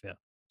Western Hemisphere.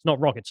 It's not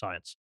rocket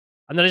science.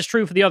 And that is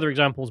true for the other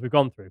examples we've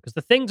gone through, because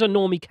the things a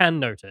normie can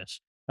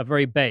notice are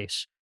very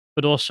base,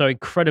 but also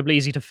incredibly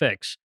easy to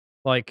fix.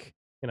 Like,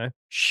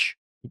 shh,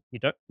 you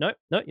don't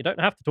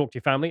have to talk to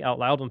your family out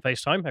loud on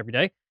FaceTime every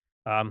day.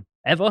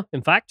 Ever,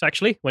 in fact,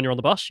 actually, when you're on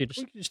the bus, you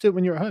just do it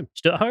when you're at home.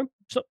 Just do it at home.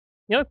 So,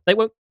 they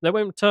won't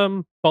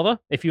bother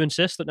if you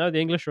insist that no, the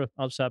English are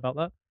upset about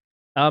that.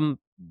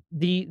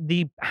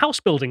 The house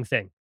building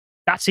thing,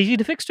 that's easy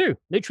to fix too.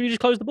 Literally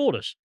just close the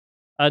borders.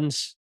 And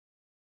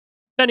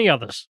many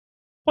others.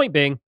 Point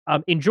being,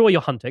 enjoy your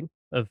hunting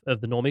of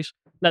the normies.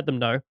 Let them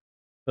know.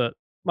 But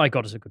my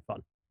God, is it good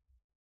fun.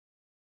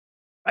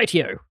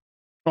 Rightio.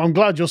 Well, I'm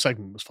glad your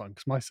segment was fun,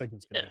 because my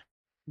segment's going to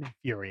be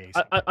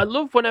infuriating. I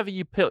love whenever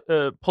you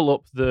pull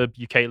up the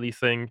Bukele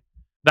thing,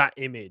 that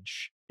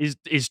image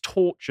is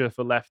torture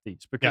for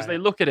lefties, because they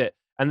look at it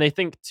and they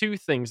think two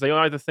things. They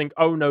either think,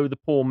 oh no, the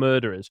poor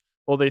murderers,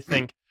 or they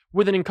think,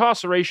 with an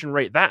incarceration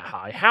rate that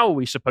high, how are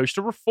we supposed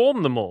to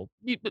reform them all?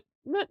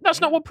 That's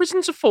not what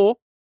prisons are for.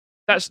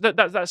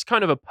 That's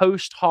kind of a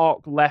post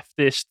hoc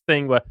leftist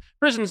thing where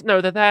prisons,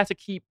 no, they're there to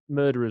keep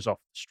murderers off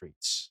the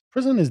streets.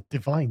 Prison is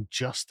divine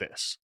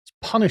justice. It's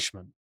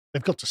punishment.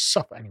 They've got to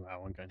suffer. Anyway, I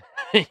won't go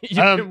into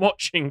You've been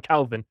watching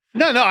Calvin.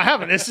 No, I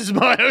haven't. This is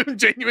my own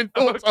genuine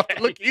thoughts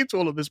after looking into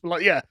all of this.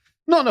 But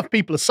not enough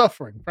people are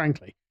suffering,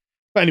 frankly.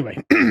 But anyway,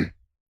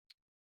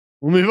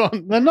 we'll move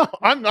on. They're not.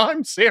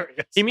 I'm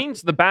serious. He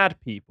means the bad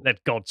people.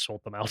 Let God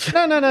sort them out.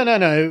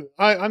 No.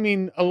 I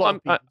mean, a lot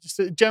of people. Just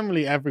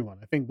generally everyone.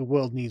 I think the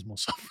world needs more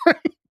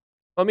suffering.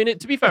 I mean,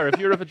 to be fair, if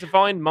you're of a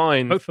divine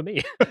mind... Vote for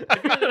me.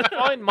 If you're of a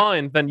divine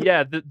mind, then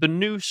the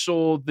noose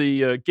or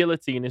the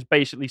guillotine is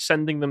basically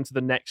sending them to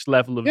the next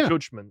level of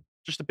judgment,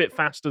 just a bit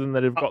faster than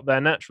they'd have got there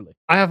naturally.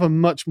 I have a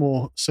much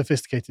more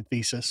sophisticated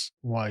thesis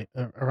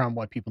around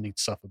why people need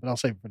to suffer, but I'll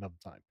save it for another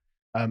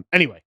time.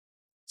 Anyway,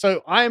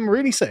 so I am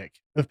really sick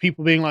of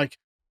people being like,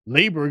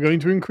 Labour are going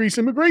to increase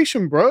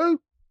immigration, bro.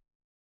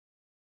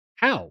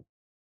 How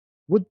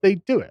would they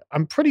do it?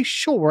 I'm pretty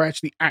sure we're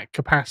actually at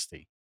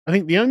capacity. I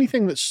think the only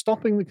thing that's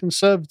stopping the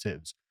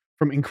Conservatives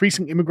from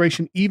increasing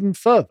immigration even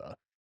further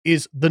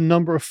is the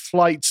number of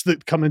flights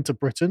that come into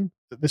Britain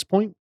at this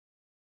point.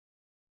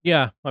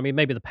 Yeah, I mean,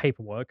 maybe the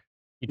paperwork.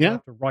 You do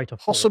have to write a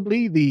form.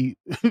 Possibly the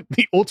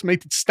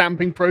automated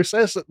stamping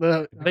process at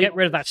the... They get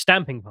rid of that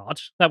stamping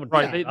part. That would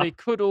They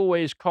could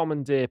always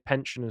commandeer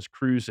pensioners'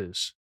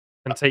 cruises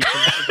and take them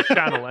to the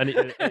channel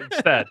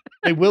instead.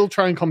 They will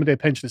try and commandeer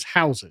pensioners'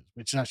 houses,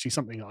 which is actually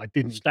something I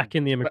didn't... Stack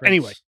in the immigrants.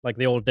 Anyway. Like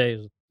the old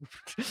days.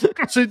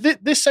 So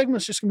this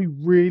segment's just going to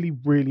be really,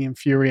 really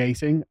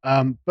infuriating.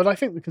 But I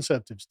think the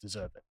Conservatives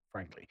deserve it,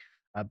 frankly.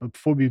 But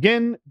before we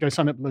begin, go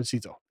sign up at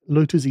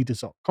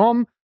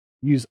lotuseaters.com.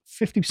 Use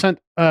 50%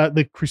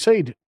 the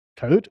Crusade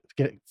code to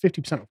get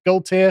 50% off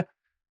gold tier.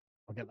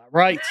 I'll get that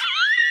right.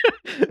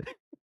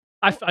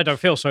 I don't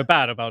feel so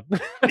bad about...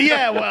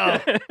 Yeah,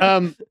 well...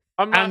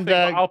 I'm laughing,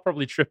 but I'll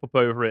probably trip up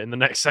over it in the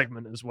next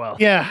segment as well.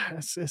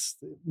 Yeah,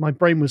 my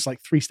brain was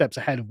like 3 steps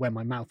ahead of where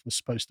my mouth was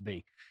supposed to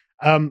be.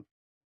 I've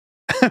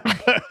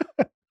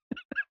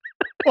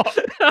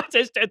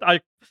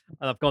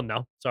gone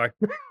now. Sorry.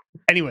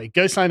 Anyway,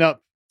 go sign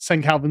up.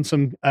 Send Calvin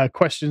some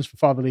questions for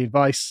fatherly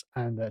advice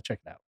and check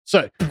it out.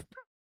 So,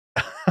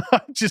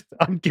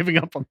 I'm giving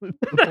up on the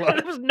plug.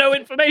 There was no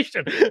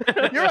information.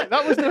 You're right.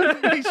 That was no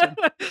information.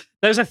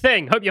 There's a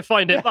thing. Hope you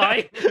find it.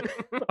 Bye.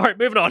 All right,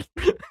 moving on.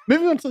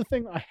 Moving on to the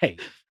thing that I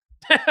hate.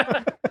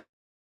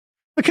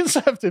 The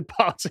Conservative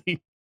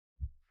Party.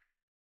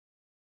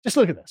 Just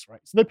look at this,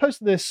 right? So they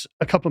posted this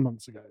a couple of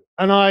months ago,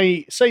 and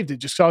I saved it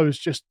just so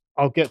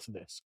I'll get to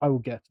this. I will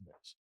get to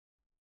this.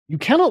 You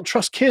cannot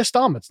trust Keir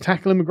Starmer to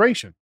tackle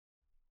immigration.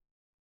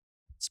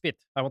 Spit.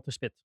 I want to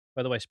spit.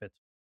 By the way, spit.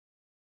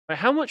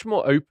 How much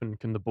more open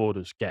can the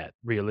borders get,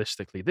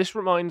 realistically? This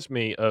reminds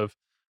me of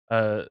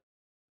the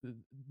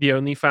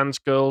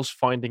OnlyFans girls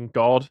finding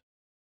God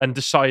and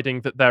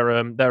deciding that they're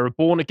a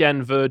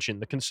born-again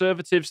virgin. The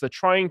Conservatives, they're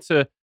trying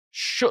to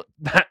shut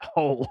that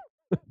hole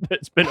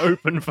that's been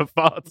open for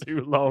far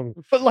too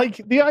long. But like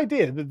the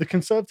idea that the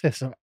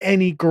Conservatives have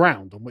any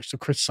ground on which to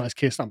criticize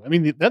Keir Starmer. I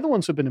mean, they're the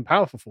ones who've been in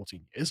power for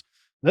 14 years.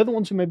 They're the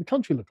ones who made the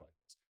country look like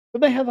this.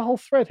 But they have a whole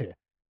thread here.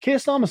 Keir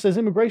Starmer says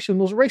immigration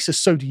laws are racist.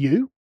 So do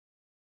you.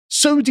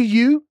 So do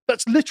you.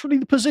 That's literally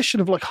the position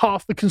of like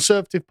half the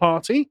Conservative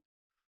Party.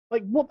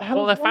 Like, what the hell?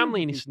 Well, their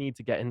families need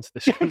to get into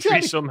this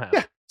country somehow.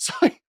 Yeah.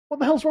 Sorry, what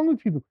the hell's wrong with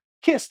people?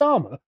 Keir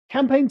Starmer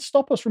campaigned to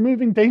stop us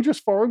removing dangerous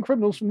foreign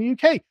criminals from the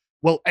UK.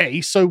 Well,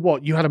 A, so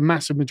what? You had a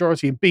massive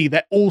majority, and B,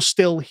 they're all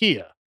still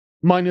here,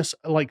 minus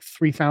like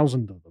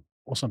 3,000 of them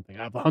or something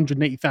out of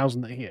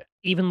 180,000 that are here.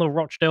 Even the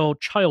Rochdale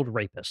child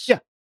rapists. Yeah.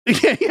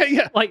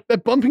 Yeah. Like, they're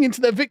bumping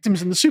into their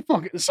victims in the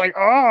supermarket. It's like,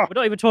 ah. We're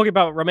not even talking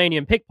about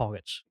Romanian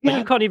pickpockets. But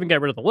you can't even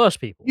get rid of the worst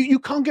people. You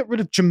can't get rid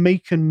of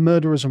Jamaican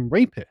murderers and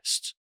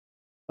rapists.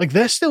 Like,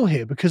 they're still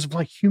here because of,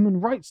 like, human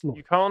rights law.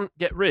 You can't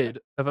get rid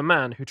of a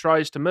man who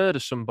tries to murder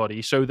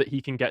somebody so that he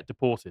can get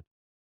deported.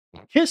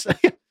 Yes.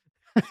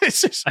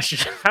 It's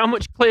just, how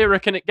much clearer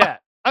can it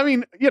get? I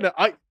mean,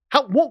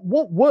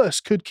 what worse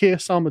could Keir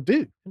Starmer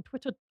do? Can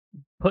Twitter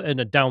put in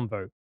a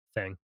downvote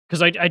thing?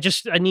 Because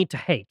I need to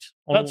hate.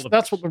 That's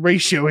what the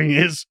ratioing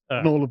is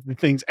and all of the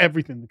things.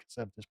 Everything the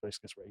Conservatives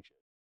post gets ratioed.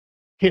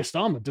 Keir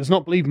Starmer does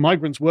not believe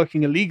migrants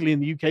working illegally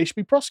in the UK should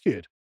be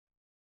prosecuted.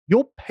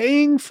 You're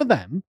paying for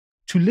them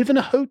to live in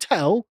a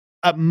hotel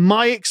at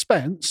my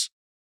expense,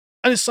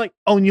 and it's like,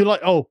 oh, and you're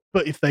like, oh,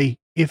 but if they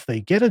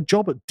get a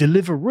job at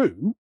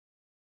Deliveroo,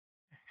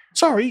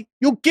 sorry,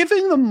 you're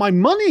giving them my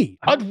money.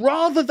 I'd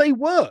rather they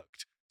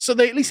worked, so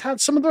they at least had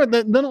some of their.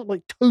 They're not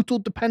like total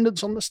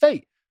dependence on the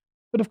state.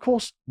 But of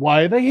course,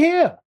 why are they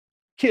here?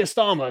 Keir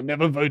Starmer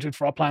never voted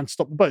for our plan to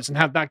stop the boats, and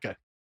how'd that go?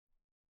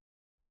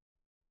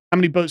 How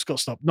many boats got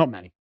stopped? Not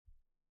many.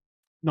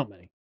 Not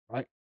many,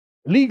 right?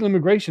 Illegal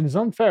immigration is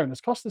unfair and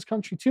has cost this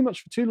country too much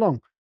for too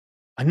long.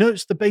 I know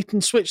it's the bait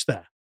and switch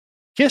there.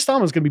 Keir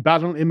Starmer's going to be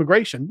bad on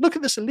immigration. Look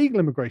at this illegal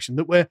immigration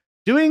that we're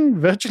doing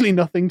virtually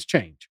nothing to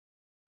change.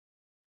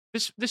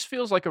 This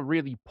feels like a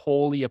really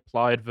poorly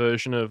applied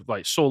version of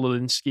like Saul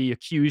Alinsky,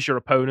 accuse your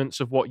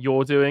opponents of what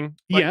you're doing.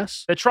 Like,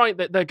 yes.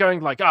 They're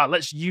going like,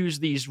 let's use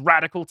these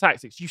radical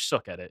tactics. You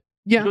suck at it.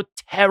 Yeah. You're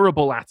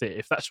terrible at it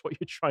if that's what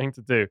you're trying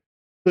to do.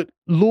 But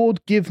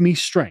Lord give me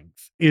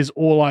strength is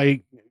all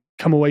I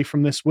come away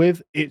from this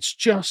with. It's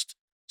just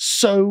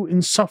so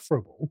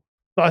insufferable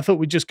that I thought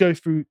we'd just go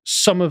through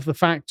some of the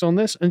facts on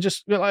this and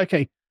just be like,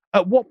 okay,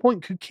 at what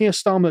point could Keir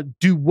Starmer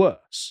do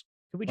worse?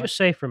 Could we just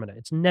say for a minute,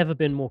 it's never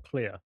been more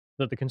clear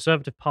that the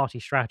Conservative Party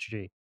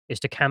strategy is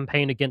to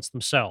campaign against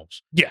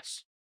themselves.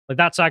 Yes. Like,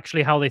 that's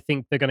actually how they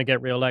think they're going to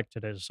get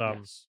re-elected is,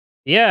 Yes.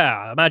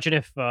 yeah, imagine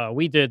if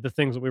we did the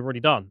things that we've already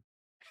done.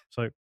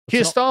 So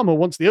Keir Starmer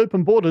wants the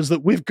open borders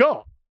that we've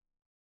got.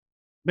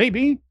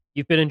 Maybe.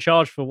 You've been in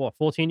charge for what,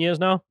 14 years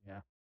now? Yeah.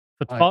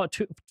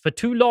 For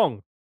too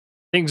long,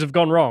 things have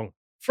gone wrong.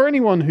 For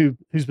anyone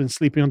who's been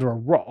sleeping under a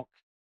rock,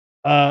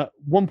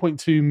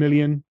 1.2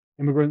 million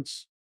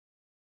immigrants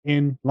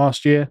in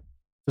last year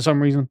for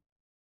some reason.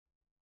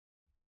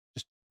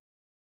 Just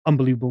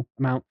unbelievable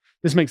amount.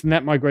 This makes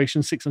net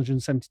migration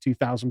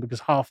 672,000 because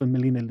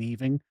 500,000 are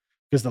leaving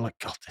because they're like,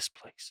 God, this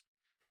place.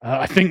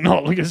 I think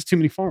not. Look, there's too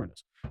many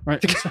foreigners.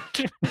 Right?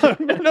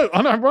 No,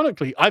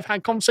 unironically, I've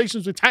had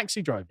conversations with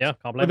taxi drivers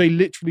where they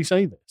literally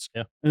say this.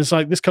 Yeah. And it's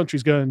like, this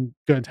country's going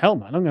to hell,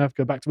 man. I'm going to have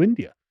to go back to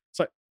India. It's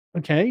like,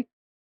 okay.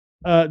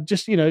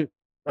 Just, I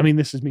mean,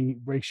 this is me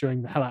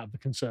ratioing the hell out of the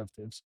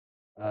Conservatives.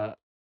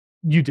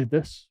 You did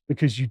this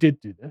because you did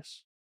do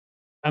this.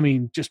 I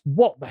mean, just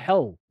what the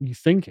hell are you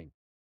thinking?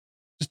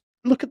 Just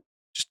look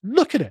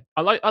at it.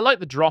 I like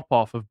the drop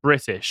off of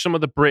British. Some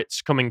of the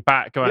Brits coming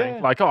back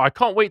going like, oh, I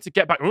can't wait to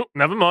get back. Oh,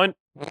 never mind.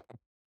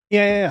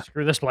 Yeah.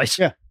 Screw this place.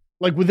 Yeah.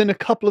 Like within a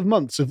couple of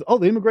months of,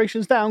 the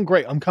immigration's down.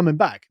 Great. I'm coming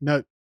back.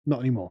 No, not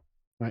anymore.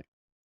 Right.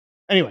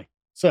 Anyway,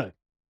 so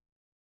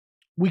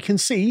we can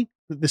see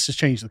that this has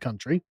changed the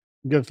country.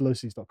 Go to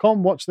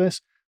lotus.com, watch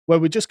this, where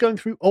we're just going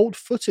through old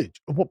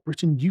footage of what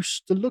Britain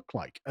used to look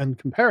like and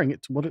comparing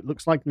it to what it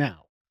looks like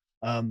now.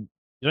 You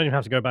don't even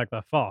have to go back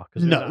that far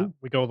because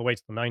we go all the way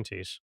to the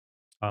 90s.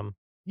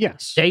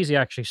 Yes. Daisy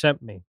actually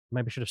sent me.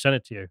 Maybe I should have sent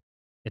it to you.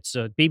 It's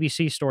a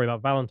BBC story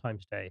about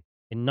Valentine's Day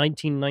in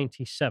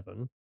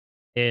 1997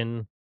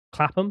 in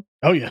Clapham.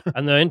 Oh, yeah.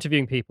 And they're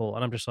interviewing people,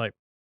 and I'm just like,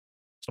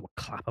 that's not what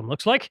Clapham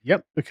looks like.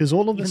 Yep, because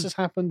all of this has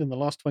happened in the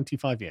last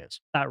 25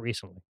 years. That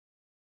recently.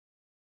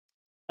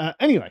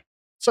 Anyway,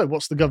 so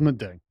what's the government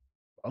doing?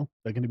 Well,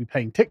 they're going to be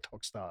paying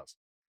TikTok stars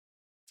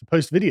to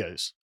post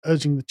videos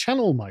urging the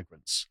channel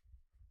migrants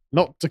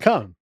not to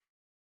come.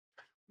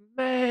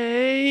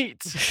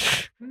 Mate.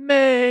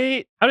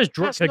 How does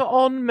That's not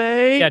on,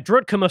 mate. Yeah,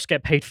 Drudka must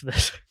get paid for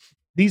this.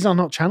 These are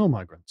not channel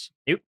migrants.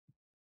 Nope.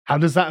 How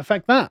does that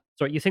affect that?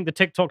 So you think the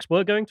TikToks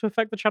were going to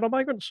affect the channel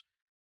migrants?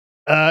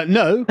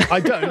 No, I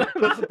don't.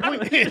 But the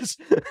point is,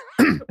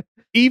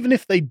 even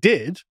if they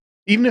did,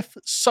 even if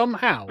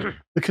somehow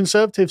the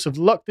Conservatives have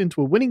lucked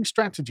into a winning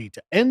strategy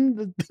to end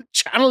the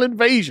channel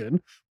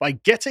invasion by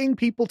getting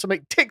people to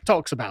make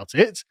TikToks about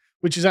it,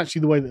 which is actually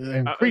the way that they're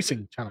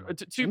increasing channel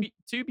invasion.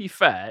 To be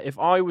fair, if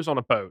I was on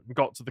a boat and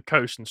got to the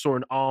coast and saw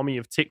an army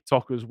of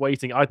TikTokers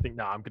waiting, I'd think,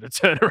 I'm going to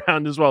turn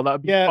around as well. That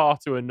would be far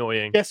too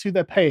annoying. Guess who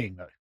they're paying,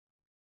 though?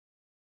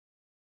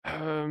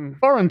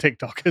 Foreign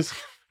TikTokers.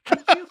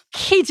 Are you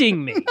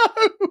kidding me?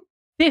 No.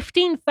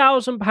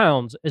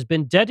 £15,000 has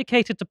been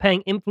dedicated to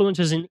paying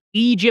influencers in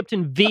Egypt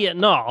and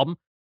Vietnam.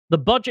 The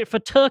budget for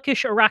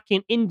Turkish, Iraqi,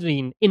 and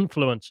Indian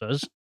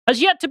influencers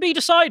has yet to be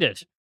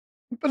decided.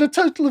 But a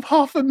total of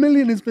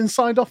 500,000 has been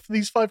signed off for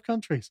these 5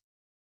 countries.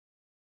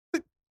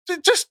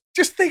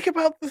 just think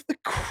about the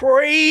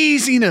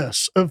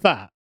craziness of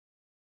that.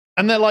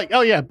 And they're like,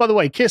 oh yeah, by the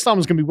way, Keir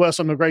Starmer's going to be worse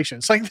on immigration.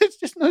 It's like, there's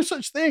just no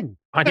such thing.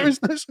 There is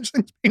no such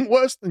thing as being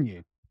worse than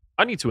you.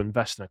 I need to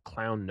invest in a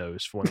clown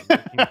nose for when I'm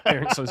making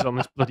appearances on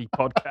this bloody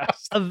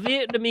podcast. A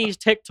Vietnamese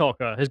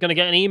TikToker is going to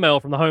get an email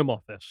from the Home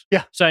Office,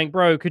 saying,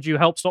 "Bro, could you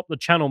help stop the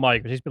channel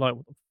migrants?" He's be like,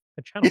 "What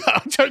the channel?" Yeah,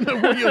 I don't know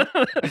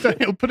what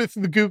you'll put it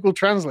through the Google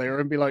Translator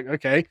and be like,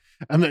 okay,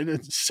 and then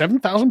it's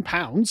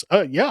 £7,000.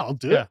 Yeah, I'll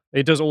do it.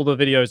 He does all the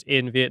videos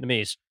in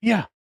Vietnamese.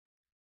 Yeah,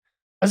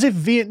 as if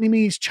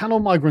Vietnamese channel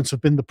migrants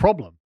have been the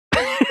problem.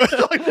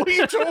 Like, what are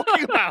you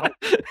talking about?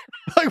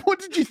 Like, what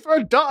did you throw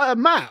at a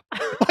map?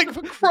 Like,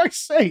 for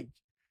Christ's sake.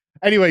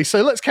 Anyway,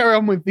 so let's carry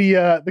on with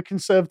the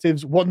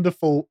Conservatives'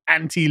 wonderful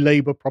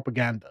anti-Labour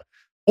propaganda.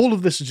 All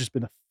of this has just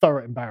been a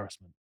thorough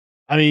embarrassment.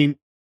 I mean,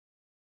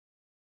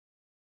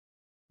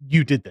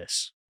 you did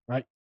this,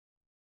 right?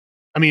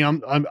 I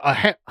mean,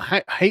 I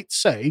hate to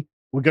say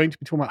we're going to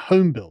be talking about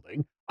home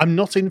building. I'm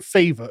not in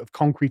favour of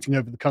concreting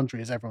over the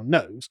country, as everyone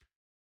knows,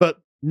 but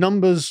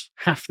numbers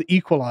have to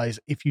equalize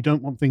if you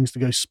don't want things to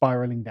go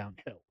spiraling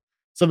downhill.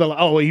 So they're like,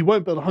 oh, well, he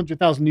won't build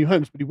 100,000 new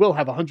homes, but he will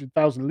have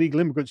 100,000 illegal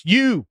immigrants.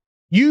 You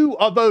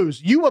are those.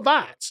 You are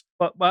that.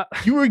 But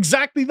you were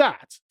exactly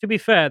that. To be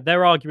fair,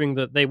 they're arguing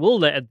that they will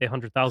let in the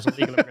 100,000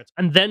 legal immigrants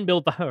and then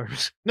build the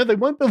homes. No, they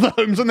won't build the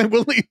homes and they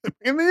will let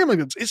in the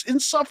immigrants. It's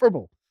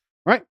insufferable,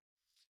 right?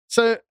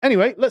 So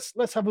anyway, let's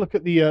have a look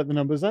at the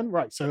numbers then.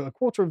 Right, so a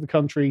quarter of the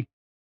country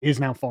is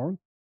now foreign,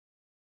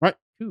 right?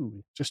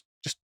 Ooh, just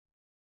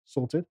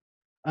sorted.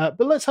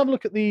 But let's have a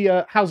look at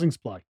the housing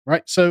supply,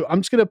 right? So I'm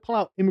just going to pull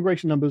out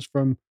immigration numbers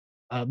from,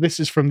 this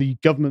is from the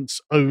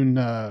government's own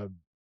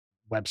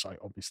website,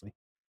 obviously.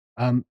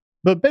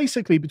 But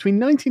basically, between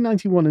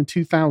 1991 and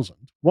 2000,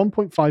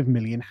 1.5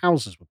 million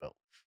houses were built.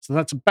 So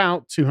that's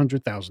about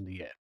 200,000 a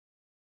year.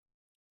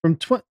 From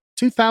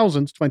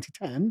 2000 to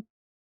 2010,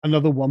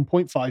 another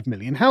 1.5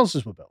 million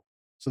houses were built.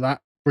 So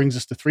that brings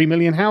us to 3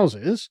 million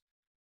houses.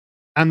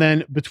 And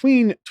then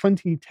between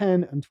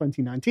 2010 and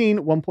 2019,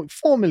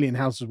 1.4 million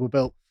houses were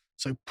built.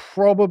 So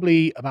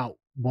probably about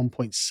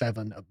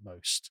 1.7 at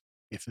most.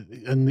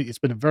 And it's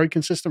been a very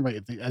consistent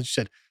rate. As you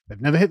said, they've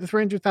never hit the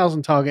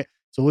 300,000 target.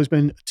 It's always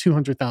been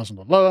 200,000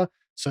 or lower.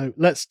 So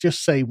let's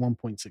just say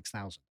 1.6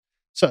 thousand.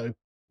 So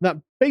that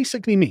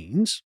basically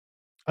means,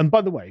 and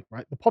by the way,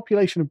 right, the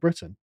population of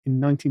Britain in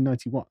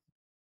 1991,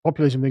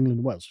 population of England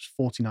and Wales was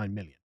 49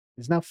 million.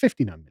 It's now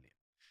 59 million.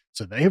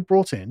 So they have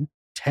brought in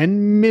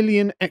 10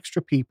 million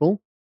extra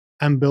people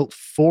and built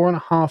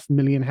 4.5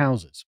 million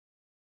houses.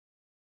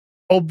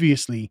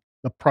 Obviously,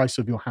 the price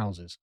of your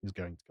houses is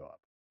going to go up,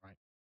 right?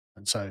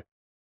 And so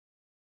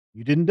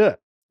you didn't do it.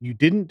 You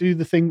didn't do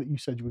the thing that you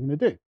said you were going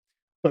to do.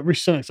 But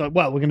Rishi Sunak's like,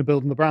 well, we're going to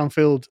build in the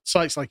brownfield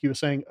sites like you were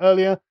saying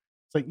earlier.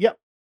 It's like, yep,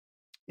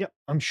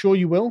 I'm sure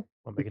you will.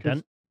 I'll make a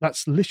dent.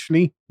 That's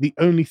literally the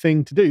only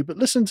thing to do. But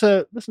listen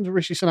to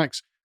Rishi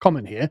Sunak's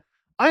comment here.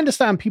 I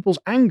understand people's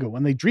anger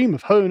when the dream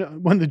of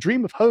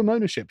home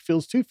ownership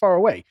feels too far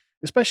away,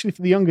 especially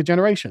for the younger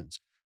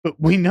generations. But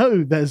we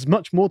know there's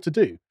much more to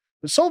do.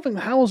 But solving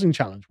the housing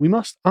challenge, we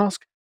must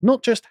ask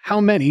not just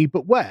how many,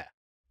 but where.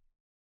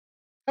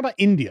 How about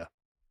India?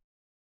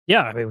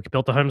 Yeah, I mean, we could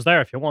build the homes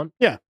there if you want.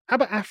 Yeah. How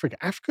about Africa?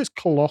 Africa's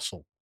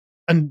colossal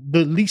and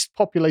the least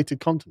populated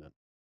continent.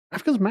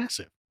 Africa's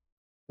massive.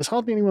 There's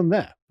hardly anyone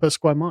there per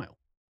square mile.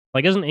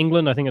 Like, isn't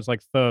England, I think it's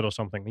like third or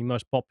something, the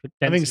most popular?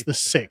 I think it's the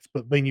sixth,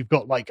 but then you've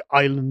got like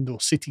island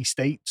or city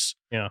states.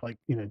 Yeah. Like,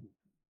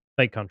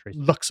 state countries.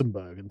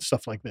 Luxembourg and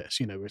stuff like this,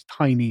 it's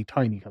tiny,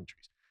 tiny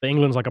countries. But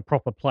England's like a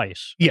proper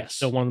place. Yes. It's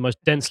still one of the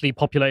most densely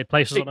populated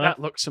places on Earth.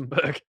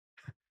 Luxembourg.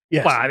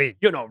 Yes. Well, I mean,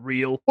 you're not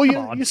real.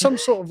 Well, you're some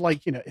sort of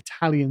like,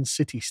 Italian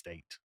city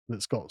state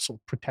that's got sort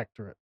of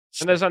protectorate.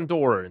 And there's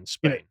Andorra in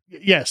Spain.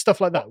 Yeah, stuff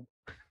like that. No.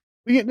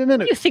 What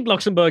do you think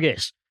Luxembourg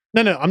is?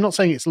 No, I'm not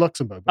saying it's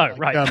Luxembourg. But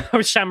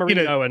right. San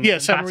Marino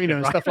and San Marino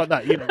and stuff like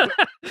that.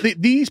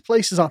 These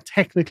places are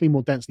technically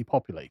more densely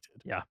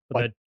populated. Yeah,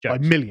 by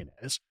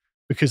millionaires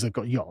because they've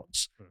got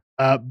yachts.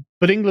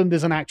 But England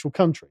is an actual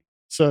country.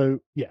 So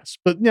yes,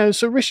 but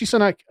so Rishi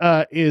Sunak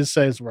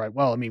says, right,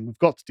 well, I mean, we've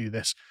got to do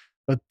this,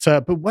 but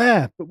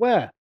where?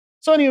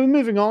 So anyway,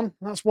 moving on.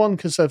 That's one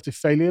Conservative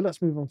failure. Let's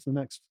move on to the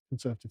next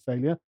Conservative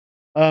failure.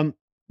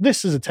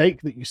 This is a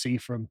take that you see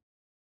from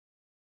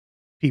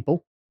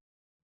people.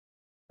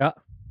 Yeah.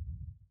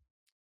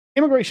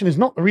 Immigration is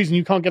not the reason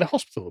you can't get a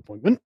hospital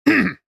appointment.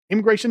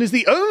 Immigration is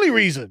the only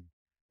reason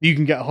you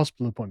can get a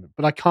hospital appointment,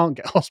 but I can't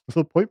get a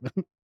hospital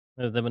appointment.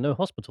 There were no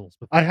hospitals.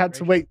 I had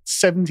to wait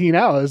 17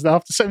 hours. And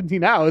after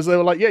 17 hours, they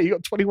were like, yeah, you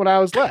got 21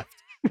 hours left.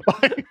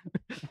 Like,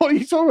 what are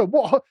you talking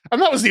about? What?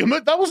 And that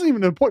wasn't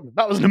even an appointment.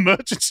 That was an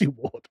emergency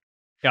ward.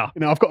 Yeah.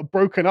 I've got a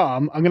broken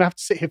arm. I'm going to have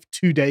to sit here for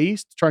 2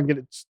 days to try and get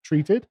it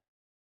treated.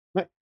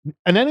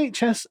 An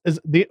NHS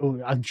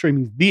I'm sure he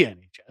means the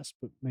NHS,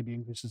 but maybe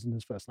English isn't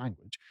his first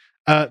language.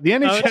 The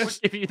NHS I would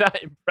give you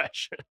that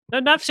impression. No,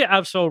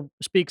 Navsir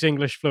speaks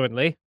English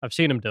fluently. I've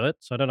seen him do it,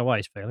 so I don't know why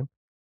he's failing.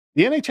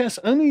 The NHS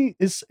only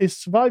is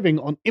surviving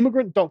on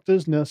immigrant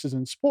doctors, nurses,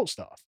 and support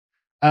staff.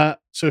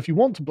 So if you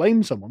want to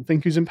blame someone,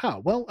 think who's in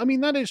power. Well, I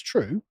mean, that is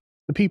true.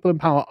 The people in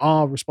power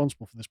are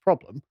responsible for this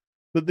problem,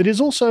 but that is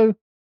also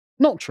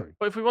not true.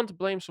 But if we want to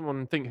blame someone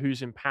and think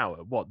who's in power,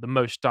 what, the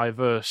most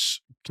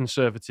diverse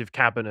Conservative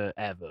cabinet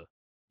ever?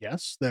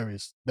 Yes,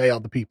 they are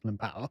the people in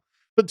power.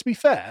 But to be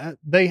fair,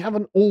 they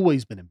haven't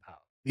always been in power.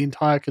 The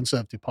entire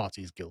Conservative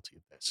Party is guilty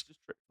of this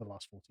for the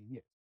last 14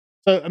 years.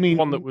 So, I mean,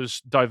 One that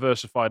was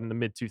diversified in the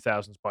mid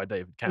 2000s by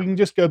David we Cameron. can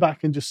just go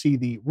back and just see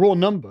the raw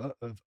number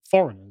of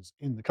foreigners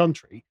in the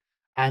country.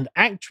 And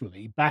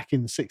actually, back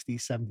in the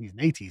 60s, 70s, and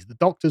 80s, the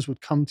doctors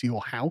would come to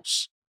your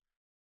house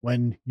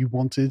when you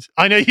wanted.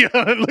 I know you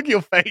look at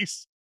your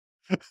face.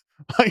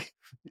 Like,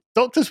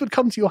 doctors would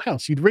come to your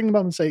house. You'd ring them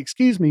up and say,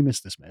 "Excuse me,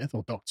 Mr. Smith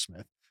or Dr.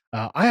 Smith,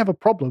 I have a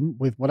problem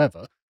with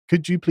whatever.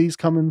 Could you please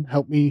come and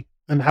help me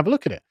and have a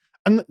look at it?"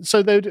 And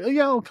so they'd,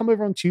 "Yeah, I'll come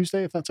over on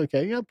Tuesday if that's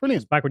okay." Yeah,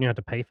 brilliant. It's back when you had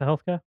to pay for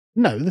healthcare?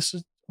 No, this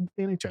is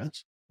the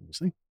NHS,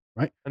 obviously,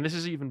 right? And this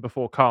is even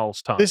before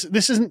Carl's time. This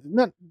isn't.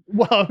 No,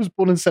 well, I was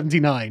born in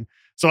 '79,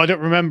 so I don't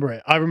remember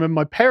it. I remember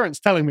my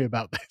parents telling me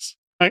about this.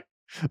 Right?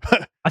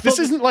 But this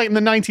isn't like in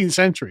the 19th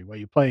century where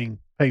you're paying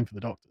for the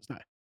doctors. No,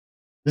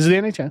 this is the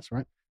NHS,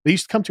 right? They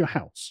used to come to your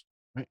house,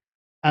 right?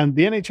 And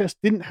the NHS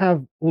didn't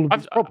have all of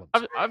these problems.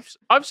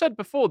 I've said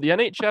before, the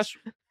NHS,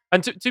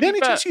 and to the be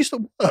NHS fair, used to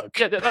work.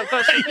 yeah,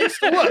 It used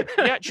to work.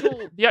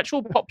 the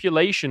actual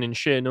population in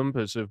sheer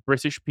numbers of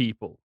British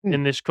people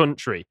in this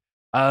country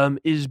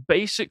is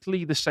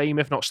basically the same,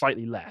 if not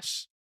slightly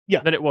less,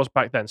 than it was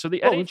back then. So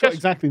the We've got NHS,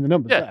 exactly the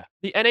numbers there.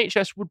 the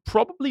NHS would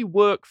probably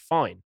work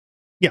fine,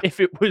 if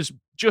it was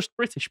just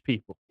British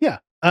people. Yeah,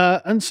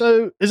 and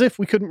so as if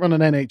we couldn't run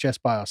an NHS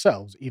by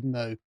ourselves, even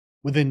though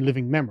within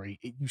living memory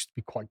it used to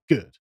be quite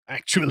good,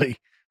 actually.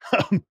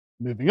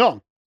 Moving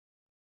on.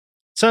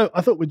 So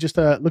I thought we'd just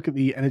look at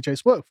the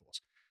NHS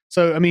workforce.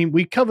 So, I mean,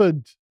 we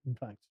covered, in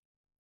fact,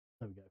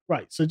 there we go.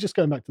 Right, so just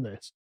going back to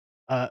this,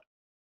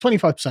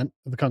 25%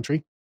 of the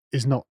country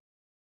is not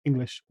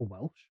English or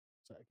Welsh.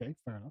 So, okay,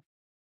 fair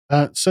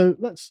enough. So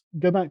let's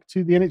go back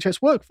to the NHS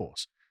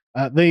workforce.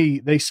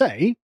 They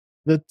say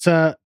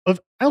that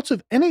out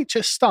of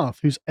NHS staff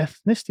whose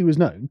ethnicity was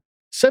known,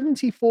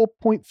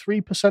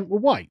 74.3% were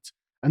white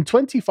and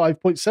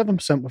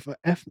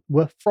 25.7%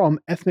 were from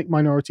ethnic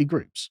minority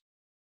groups.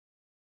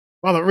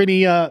 Well, that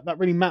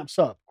really maps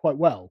up quite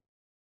well,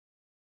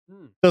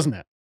 doesn't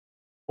it?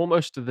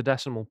 Almost to the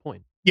decimal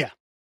point. Yeah.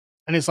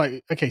 And it's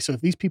like, okay, so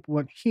if these people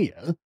weren't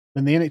here,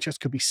 then the NHS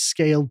could be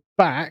scaled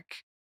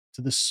back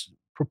to this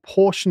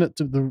proportionate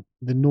to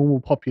the normal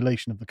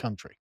population of the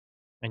country.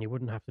 And you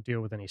wouldn't have to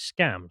deal with any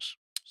scams.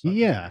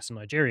 Yeah. It's a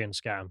Nigerian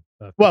scam.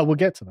 Well, we'll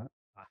get to that.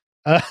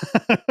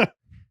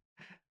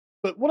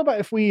 But what about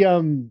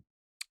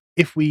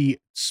if we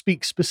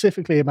speak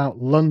specifically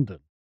about London?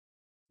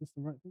 Is this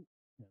the right thing?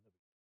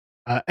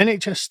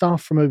 NHS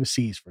staff from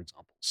overseas, for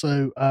example.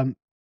 So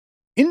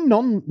in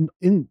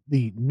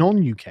the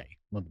non-UK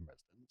London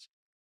residents,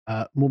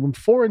 more than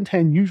 4 in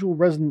 10 usual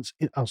residents.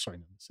 This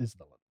is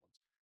the London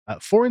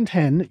ones. 4 in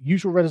 10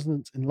 usual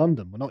residents in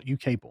London were not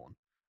UK born,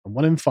 and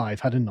 1 in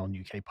 5 had a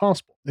non-UK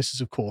passport. This is,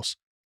 of course,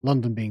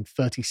 London being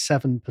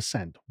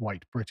 37%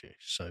 white British,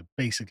 so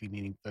basically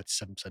meaning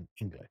 37%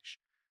 English,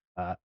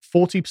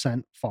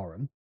 40%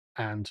 foreign,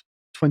 and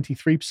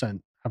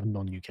 23% have a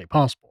non-UK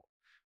passport.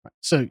 Right.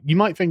 So you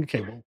might think,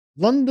 okay, well,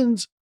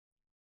 London's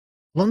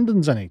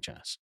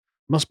NHS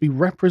must be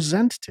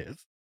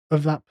representative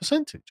of that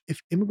percentage.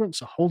 If immigrants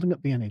are holding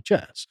up the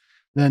NHS,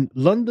 then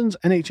London's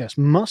NHS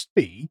must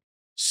be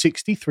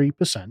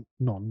 63%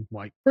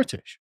 non-white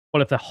British.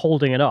 Well, if they're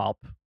holding it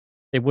up,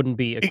 it wouldn't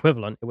be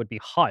equivalent. It would be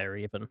higher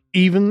even.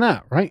 Even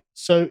that, right?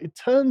 So it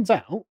turns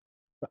out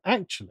that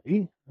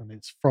actually, and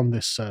it's from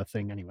this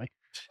thing anyway,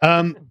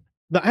 that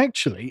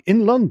actually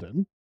in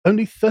London,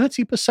 only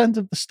 30%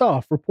 of the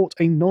staff report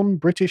a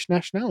non-British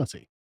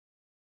nationality.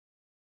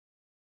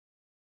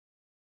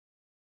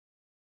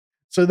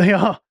 So they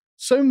are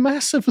so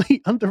massively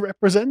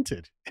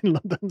underrepresented in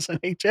London's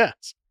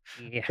NHS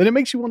that it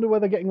makes you wonder where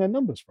they're getting their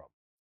numbers from.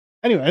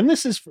 Anyway, and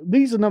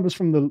these are numbers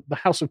from the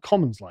House of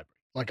Commons library.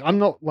 Like, I'm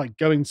not like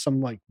going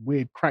some like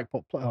weird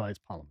crackpot. It's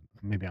Parliament.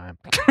 Maybe I am.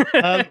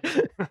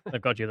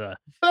 They've got you there.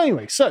 But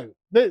anyway, so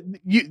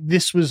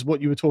this was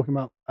what you were talking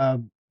about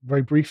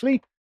very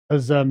briefly,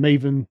 as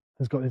Maven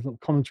has got his little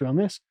commentary on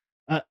this.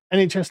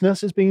 NHS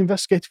nurses being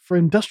investigated for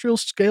industrial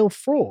scale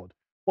fraud.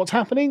 What's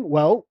happening?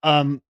 Well,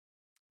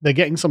 they're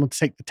getting someone to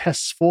take the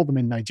tests for them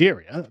in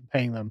Nigeria,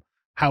 paying them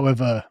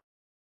however,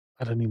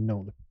 I don't even know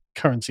what the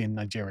currency in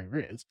Nigeria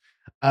is,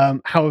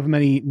 however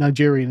many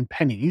Nigerian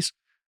pennies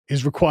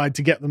is required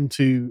to get them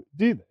to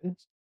do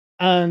this.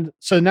 And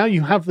so now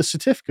you have the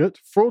certificate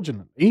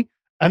fraudulently,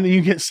 and then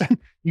you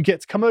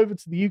get to come over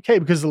to the UK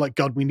because they're like,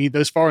 God, we need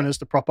those foreigners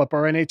to prop up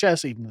our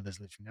NHS, even though there's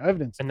literally no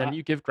evidence. And then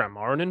you give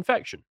grandma an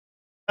infection.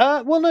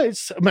 Well, no,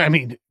 I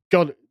mean,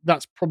 God,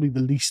 that's probably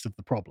the least of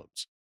the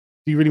problems.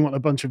 Do you really want a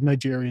bunch of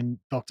Nigerian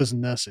doctors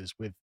and nurses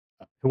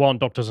who aren't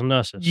doctors and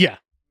nurses? Yeah.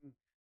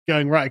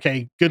 Going, right,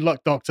 okay, good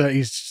luck, doctor.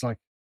 He's just like,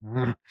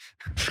 You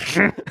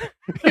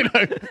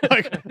know,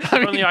 like, If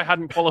only I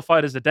hadn't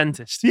qualified as a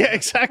dentist. yeah,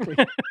 exactly.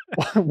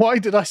 Why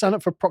did I sign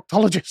up for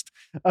proctologist?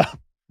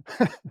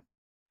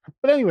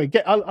 But anyway,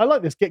 I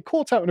like this. Get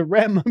caught out in a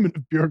rare moment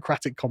of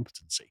bureaucratic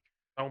competency.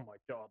 Oh my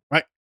god.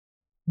 Right.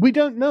 We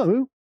don't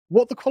know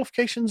what the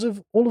qualifications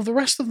of all of the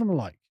rest of them are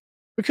like.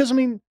 Because, I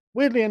mean,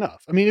 weirdly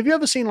enough, I mean, have you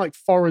ever seen like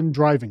foreign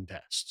driving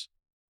tests?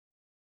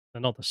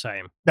 They're not the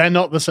same. They're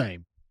not the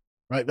same.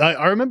 Right.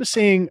 I remember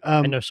seeing.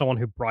 I know someone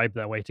who bribed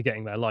their way to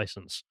getting their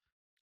license.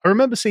 I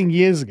remember seeing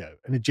years ago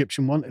an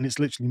Egyptian one, and it's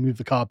literally moved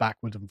the car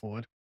backward and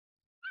forward.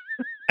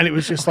 And it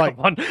was just like,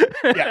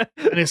 yeah.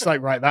 And it's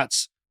like, right,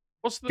 that's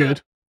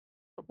good.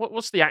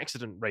 What's the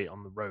accident rate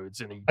on the roads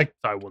in Egypt?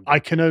 I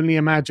can only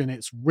imagine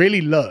it's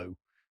really low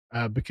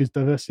because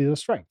diversity is a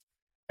strength.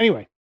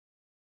 Anyway,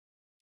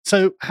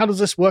 so how does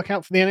this work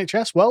out for the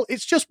NHS? Well,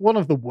 it's just one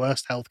of the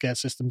worst healthcare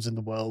systems in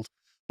the world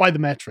by the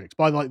metrics,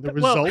 by like the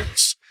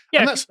results.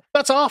 Yeah, and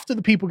that's after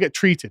the people get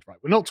treated, right?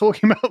 We're not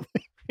talking about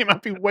the amount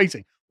of people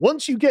waiting.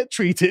 Once you get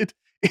treated,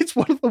 it's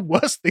one of the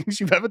worst things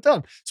you've ever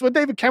done. So when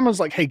David Cameron's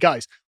like, hey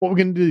guys, what we're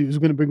going to do is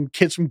we're going to bring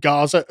kids from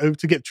Gaza over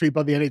to get treated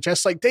by the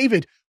NHS. Like,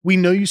 David, we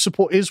know you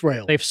support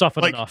Israel. They've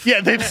suffered enough.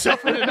 Yeah, they've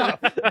suffered enough.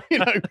 You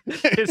know,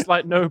 it's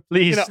like, no,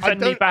 please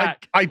send me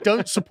back. I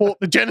don't support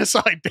the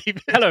genocide,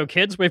 David. Hello,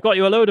 kids. We've got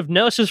you a load of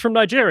nurses from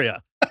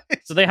Nigeria.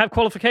 Do they have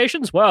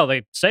qualifications? Well,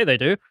 they say they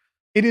do.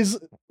 It is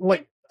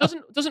like...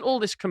 Doesn't all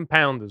this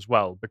compound as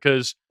well?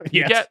 Because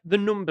you get the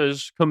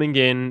numbers coming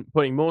in,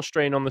 putting more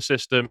strain on the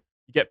system.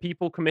 You get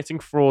people committing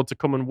fraud to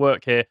come and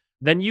work here.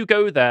 Then you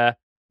go there.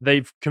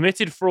 They've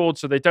committed fraud,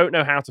 so they don't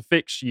know how to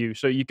fix you.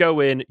 So you go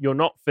in, you're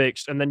not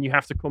fixed, and then you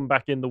have to come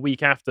back in the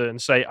week after and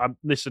say,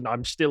 listen,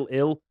 I'm still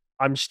ill.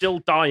 I'm still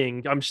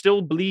dying. I'm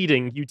still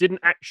bleeding. You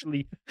didn't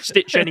actually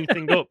stitch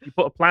anything up. You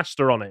put a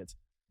plaster on it.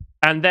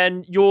 And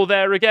then you're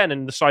there again,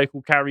 and the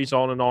cycle carries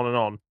on and on and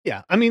on.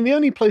 Yeah, I mean, the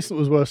only place that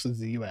was worse is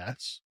the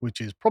US,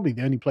 which is probably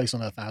the only place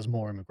on earth that has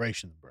more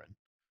immigration than Britain,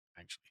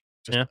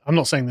 actually. I'm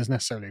not saying there's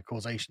necessarily a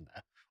causation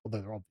there,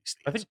 although there obviously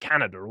is. I think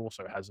Canada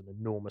also has an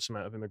enormous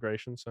amount of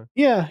immigration. So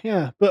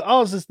Yeah, but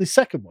ours is the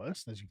second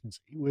worst, as you can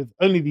see, with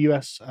only the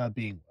US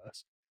being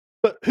worse.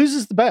 But whose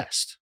is the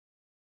best?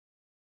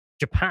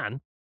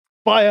 Japan?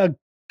 By a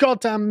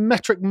goddamn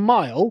metric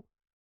mile.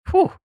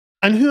 Whew.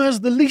 And who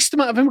has the least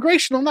amount of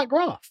immigration on that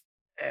graph?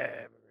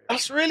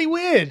 That's really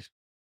weird.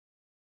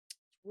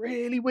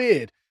 Really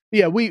weird. But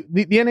yeah,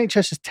 the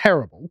NHS is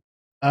terrible.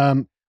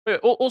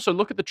 Also,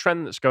 look at the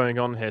trend that's going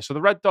on here. So the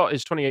red dot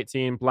is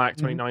 2018, black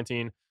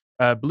 2019,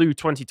 blue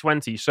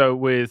 2020. So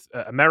with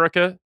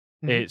America,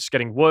 it's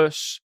getting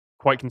worse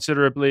quite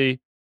considerably.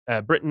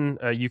 Britain,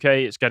 UK,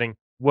 it's getting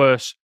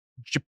worse.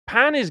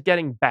 Japan is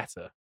getting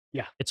better.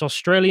 Yeah. It's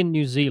Australia,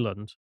 New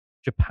Zealand,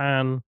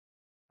 Japan,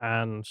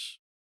 and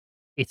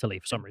Italy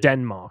for some reason.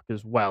 Denmark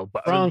as well.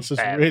 But France has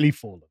really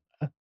fallen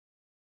there.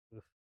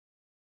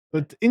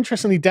 But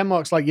interestingly,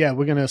 Denmark's like, yeah,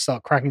 we're going to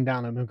start cracking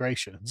down on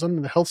immigration. And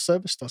suddenly the health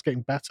service starts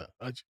getting better.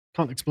 I just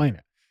can't explain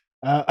it.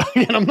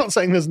 And I'm not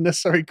saying there's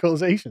necessary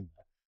causation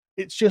there.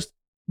 It's just,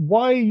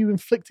 why are you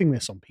inflicting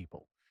this on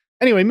people?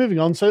 Anyway, moving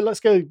on. So let's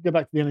go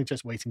back to the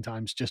NHS waiting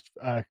times, just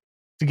to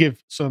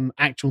give some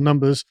actual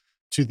numbers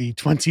to the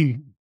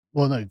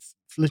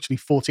literally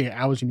 48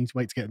 hours you need to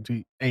wait to get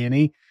into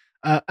A&E.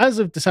 As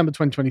of December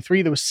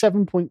 2023, there were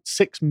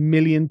 7.6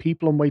 million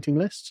people on waiting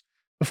lists.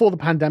 Before the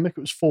pandemic,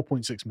 it was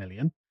 4.6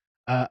 million.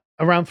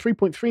 Around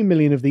 3.3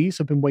 million of these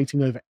have been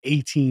waiting over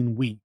 18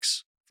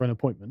 weeks for an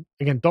appointment.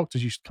 Again,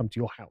 doctors used to come to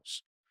your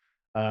house.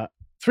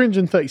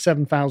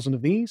 337,000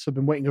 of these have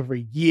been waiting over a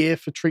year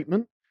for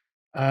treatment.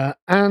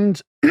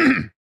 And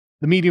the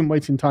median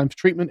waiting time for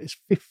treatment is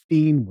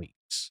 15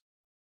 weeks.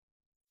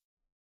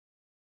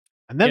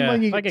 And then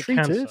when you get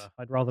treated... cancer,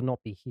 I'd rather not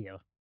be here.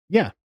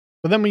 Yeah.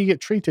 But then when you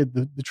get treated,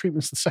 the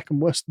treatment's the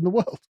second worst in the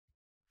world.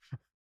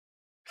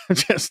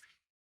 Just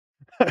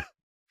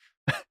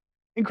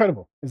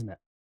incredible, isn't it?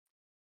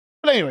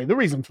 But anyway, the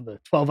reason for the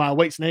 12-hour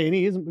waits in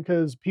A&E isn't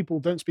because people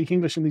don't speak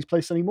English in these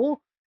places anymore.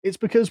 It's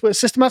because we're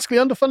systematically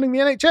underfunding the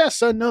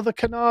NHS. Another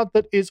canard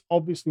that is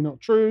obviously not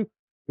true,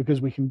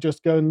 because we can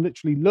just go and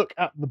literally look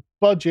at the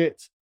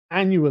budget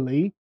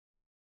annually.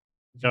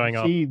 Going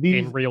up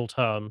in real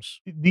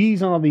terms.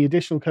 These are the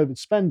additional COVID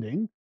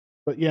spending.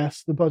 But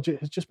yes, the budget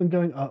has just been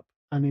going up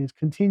and is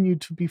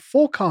continued to be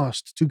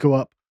forecast to go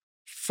up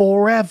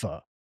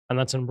forever. And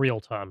that's in real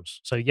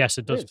terms. So yes,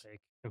 it does take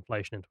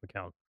inflation into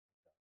account.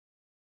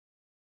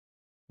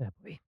 Yeah,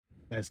 boy.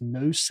 There's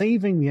no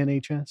saving the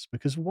NHS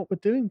because of what we're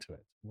doing to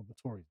it, what the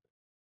Tories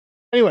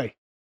do. Anyway,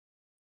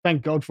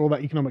 thank God for all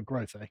that economic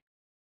growth, eh?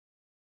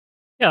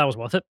 Yeah, that was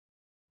worth it.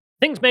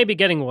 Things may be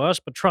getting worse,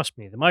 but trust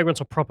me, the migrants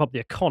will prop up the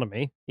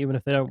economy, even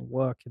if they don't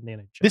work in the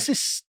NHS. This is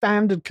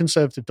standard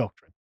conservative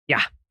doctrine.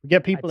 Yeah. We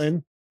get people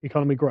in,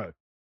 economy grow.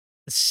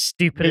 The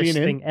stupidest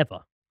thing ever.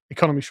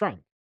 Economy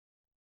shrank.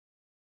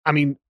 I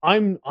mean,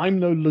 I'm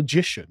no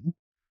logician,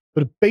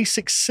 but a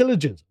basic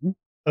syllogism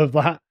of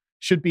that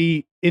should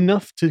be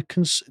enough to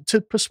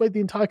persuade the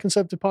entire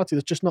Conservative Party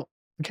that's just not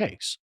the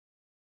case.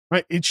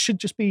 Right? It should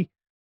just be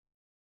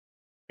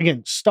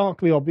Again,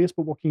 starkly obvious,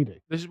 but what can you do?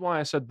 This is why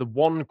I said the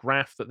one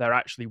graph that they're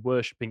actually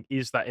worshipping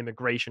is that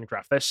immigration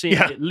graph. They're seeing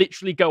Yeah. it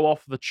literally go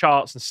off the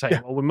charts and saying,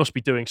 Yeah. well, we must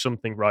be doing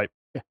something right.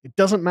 Yeah, it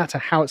doesn't matter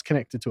how it's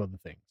connected to other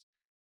things.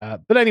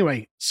 But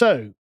anyway,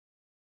 so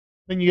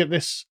then you get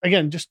this,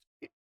 again, just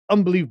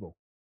unbelievable.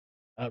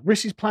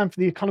 Rishi's plan for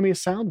the economy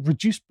is sound: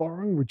 reduce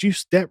borrowing,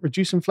 reduce debt,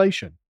 reduce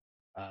inflation.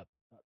 That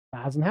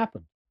hasn't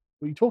happened.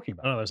 What are you talking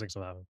about? None of those things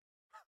have happened.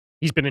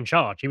 He's been in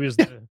charge. He was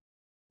the,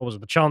 what was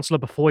it, the Chancellor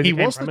before he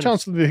became was the Prime Minister?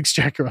 Chancellor of the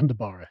Exchequer under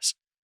Boris.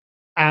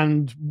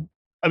 And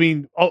I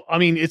mean,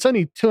 it's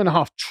only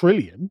 2.5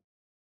 trillion.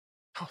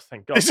 Oh,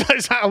 thank God. Is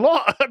that a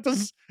lot?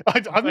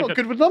 I'm not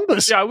good with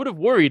numbers. Yeah, I would have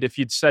worried if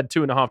you'd said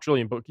 2.5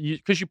 trillion, but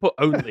because you put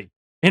only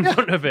in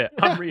front of it,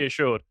 I'm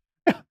reassured.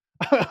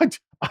 I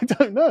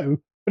don't know,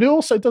 but it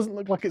also doesn't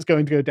look like it's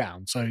going to go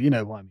down. So you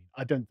know what I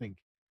mean.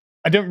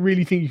 I don't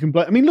really think you can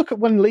blame. I mean, look at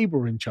when Labour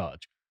were in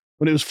charge,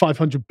 when it was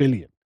 500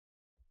 billion.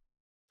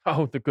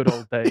 Oh, the good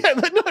old days. Yeah,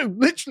 no,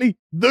 literally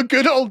the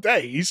good old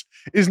days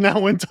is now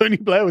when Tony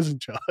Blair was in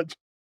charge.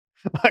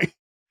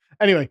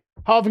 Anyway,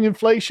 halving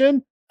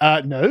inflation.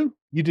 No,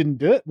 you didn't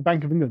do it. The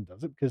Bank of England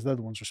does it because they're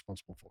the ones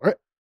responsible for it.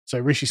 So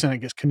Rishi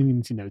Sunak gets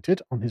community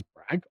noted on his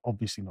brag.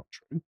 Obviously not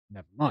true.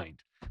 Never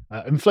mind.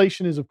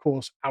 Inflation is, of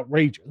course,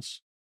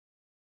 outrageous.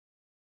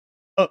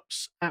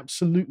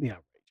 Absolutely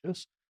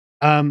outrageous.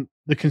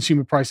 The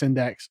consumer price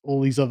index,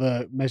 all these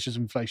other measures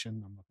of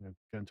inflation. I'm not going to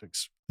go into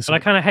But I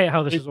kind of hate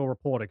how this is all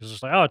reported because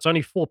it's like, oh, it's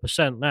only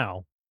 4%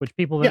 now, which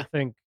people then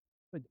think,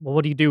 well,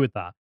 what do you do with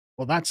that?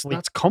 Well, that's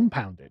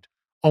compounded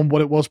on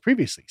what it was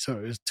previously. So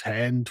it was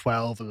 10,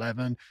 12,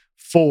 11,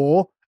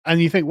 4.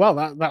 And you think,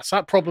 well, that's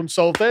that problem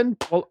solved then.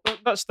 Well,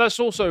 that's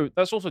also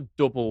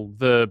double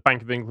the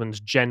Bank of England's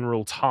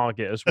general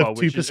target as well,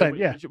 which is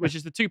 2%, which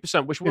is the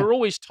 2%, which we're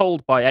always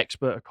told by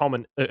expert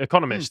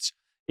economists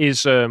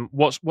is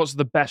what's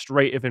the best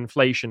rate of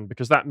inflation,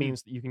 because that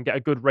means that you can get a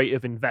good rate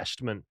of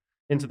investment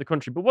into the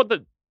country. But what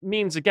that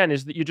means again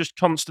is that you're just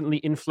constantly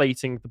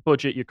inflating the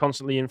budget, you're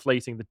constantly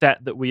inflating the debt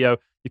that we owe,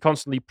 you're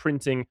constantly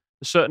printing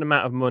a certain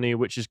amount of money,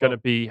 which is going to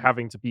be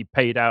having to be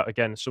paid out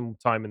again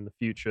sometime in the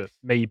future,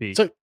 maybe.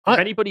 So if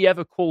anybody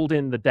ever called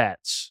in the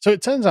debts. So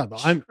it turns out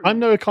that I'm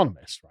no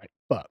economist, right?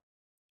 But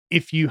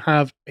if you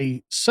have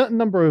a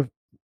certain amount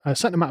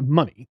of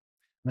money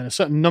and then a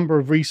certain number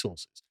of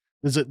resources,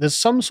 there's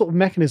some sort of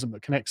mechanism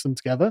that connects them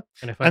together.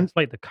 And if I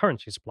inflate the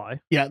currency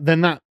supply,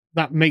 then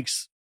that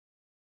makes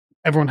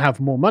everyone have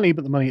more money,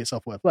 but the money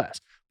itself worth less.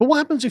 But what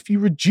happens if you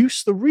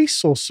reduce the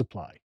resource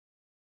supply?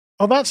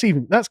 Oh, that's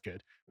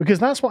good, because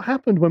that's what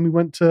happened when we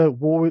went to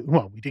war.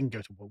 Well, we didn't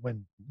go to war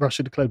when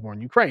Russia declared war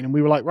on Ukraine, and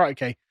we were like, right,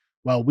 okay,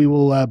 well, we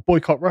will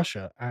boycott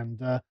Russia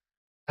and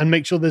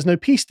make sure there's no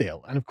peace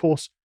deal. And of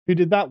course, who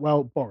did that?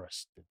 Well,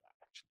 Boris did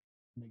that,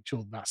 actually. Make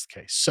sure that's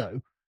the case.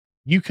 So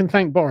you can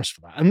thank Boris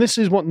for that. And this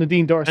is what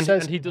Nadine Dorris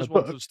says. And he does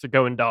want us to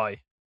go and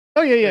die.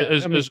 Oh, yeah.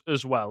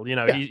 As well. You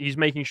know, he's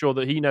making sure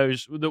that he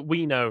knows, that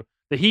we know,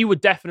 that he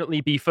would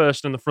definitely be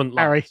first in the front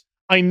line. Harry,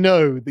 I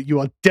know that you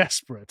are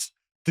desperate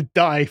to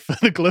die for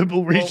the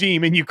global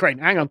regime in Ukraine.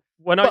 Hang on.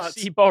 When I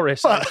see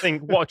Boris, I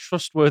think, what a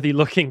trustworthy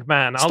looking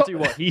man. I'll do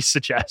what he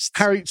suggests.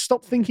 Harry,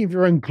 stop thinking of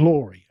your own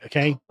glory,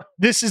 okay?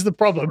 This is the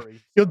problem.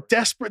 You're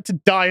desperate to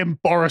die in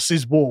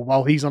Boris's war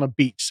while he's on a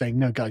beach saying,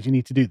 no, guys, you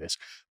need to do this.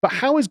 But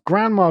how is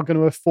grandma going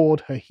to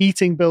afford her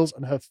heating bills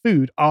and her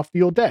food after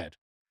you're dead?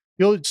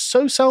 You're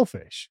so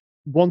selfish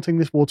wanting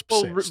this war to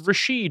persist. Well,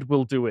 Rashid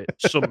will do it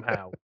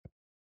somehow,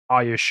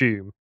 I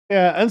assume.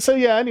 Yeah, and so,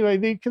 anyway,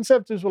 the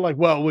Conservatives were like,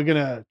 well, we're going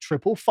to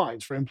triple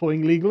fines for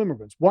employing illegal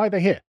immigrants. Why are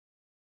they here?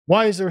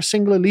 Why is there a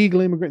single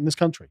illegal immigrant in this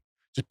country?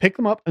 Just pick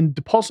them up and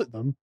deposit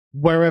them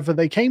wherever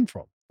they came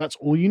from. That's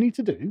all you need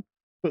to do.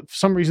 But for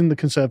some reason, the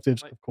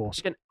Conservatives, of course,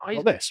 again,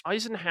 this.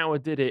 Eisenhower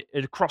did it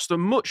across a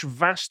much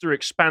vaster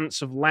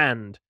expanse of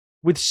land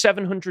with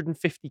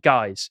 750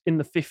 guys in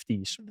the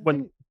 50s.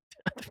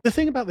 The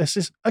thing about this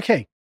is,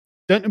 okay,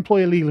 don't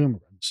employ illegal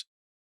immigrants.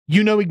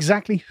 You know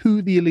exactly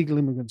who the illegal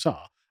immigrants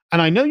are.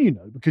 And I know you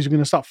know because you're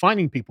going to start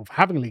finding people for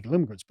having illegal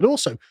immigrants, but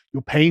also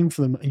you're paying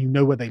for them and you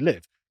know where they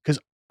live. Because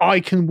I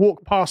can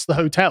walk past the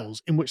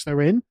hotels in which they're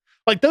in.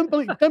 Like, don't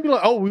be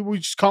like, oh, we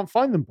just can't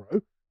find them,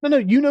 bro. No,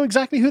 you know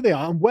exactly who they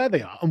are and where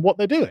they are and what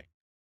they're doing.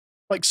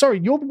 Like,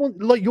 sorry, you're the one,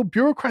 like, your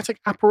bureaucratic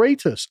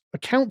apparatus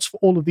accounts for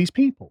all of these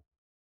people.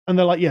 And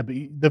they're like, yeah, but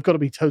they've got to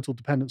be total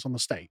dependence on the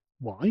state.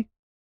 Why?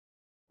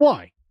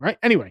 Right?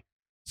 Anyway,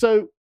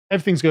 so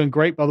everything's going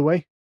great, by the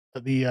way,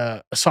 at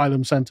the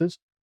asylum centers,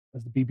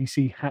 as the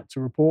BBC had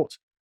to report.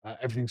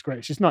 Everything's great.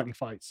 It's just nightly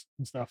fights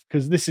and stuff,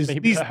 because this is...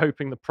 Maybe they're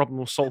hoping the problem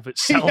will solve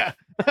itself.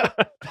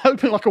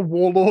 Hoping like a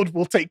warlord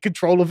will take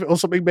control of it or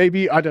something,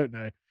 maybe. I don't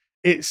know.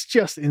 It's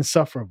just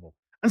insufferable.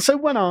 And so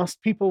when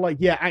asked, people are like,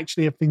 yeah,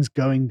 actually everything's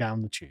going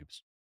down the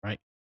tubes, right?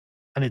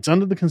 And it's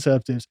under the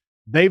Conservatives.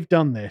 They've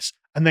done this,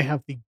 and they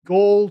have the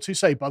gall to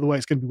say, by the way,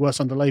 it's going to be worse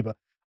under Labour.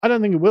 I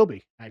don't think it will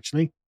be,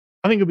 actually.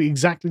 I think it'll be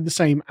exactly the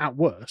same at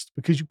worst,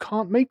 because you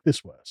can't make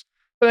this worse.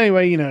 But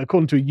anyway,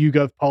 according to a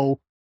YouGov poll,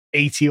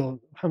 80 or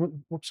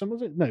what percent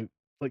was it? No,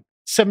 like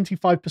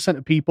 75%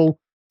 of people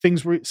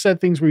things were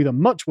either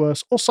much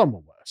worse or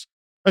somewhat worse.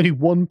 Only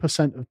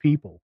 1% of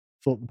people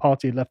thought the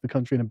party had left the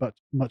country in a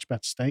much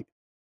better state.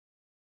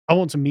 I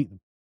want to meet them.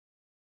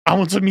 I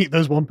want to meet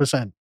those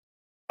 1%.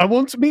 I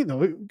want to meet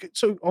them.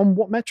 So on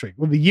what metric?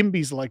 Well, the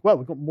Yimbys are like, well,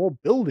 we've got more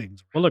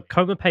buildings. Well, look,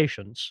 coma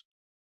patients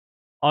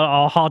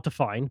are hard to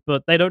find,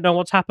 but they don't know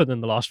what's happened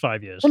in the last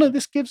 5 years. Well, no,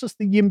 this gives us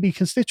the Yimby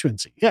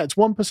constituency. Yeah, it's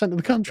 1% of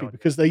the country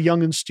because they're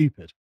young and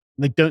stupid.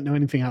 And they don't know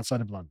anything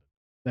outside of London.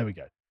 There we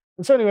go.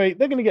 And so anyway,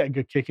 they're going to get a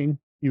good kicking.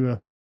 You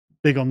were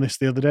big on this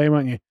the other day,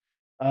 weren't you?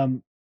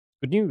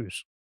 Good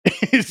news.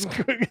 It's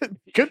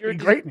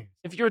great news.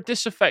 If you're a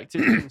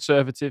disaffected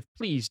conservative,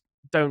 please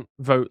don't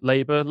vote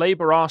Labour.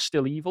 Labour are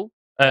still evil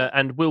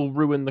and will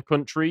ruin the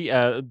country,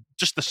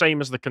 just the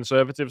same as the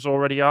Conservatives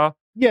already are.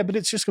 Yeah, but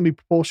it's just going to be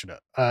proportionate.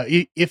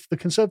 If the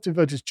Conservative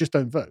voters just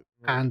don't vote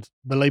and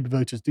the Labour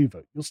voters do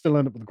vote, you'll still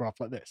end up with a graph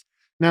like this.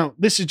 Now,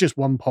 this is just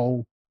one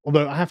poll,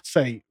 although I have to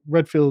say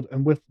Redfield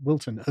and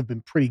Wilton have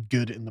been pretty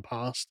good in the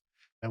past.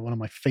 They're one of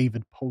my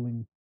favoured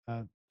polling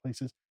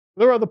places.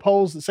 There are other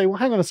polls that say, well,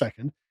 hang on a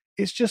second,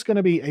 it's just going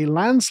to be a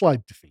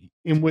landslide defeat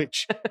in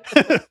which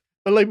the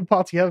Labour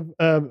Party have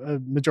a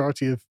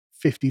majority of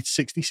 50 to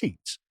 60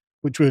 seats,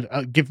 which would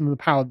give them the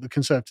power that the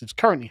Conservatives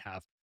currently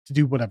have to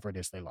do whatever it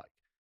is they like.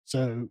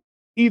 So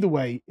either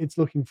way, it's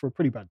looking for a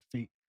pretty bad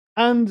defeat.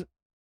 And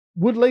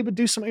would Labour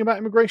do something about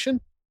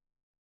immigration?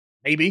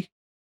 Maybe.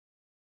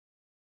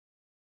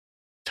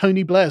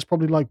 Tony Blair's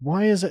probably like,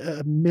 why is it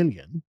at 1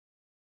 million?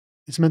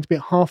 It's meant to be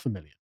at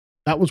 500,000.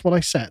 That was what I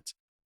set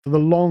for the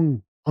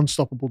long,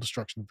 unstoppable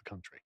destruction of the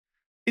country.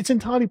 It's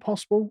entirely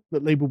possible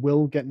that Labour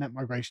will get net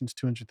migration to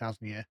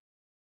 200,000 a year,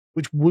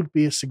 which would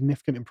be a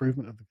significant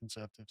improvement of the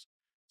Conservatives.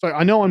 So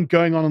I know I'm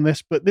going on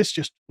this, but this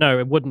just... No,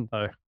 it wouldn't,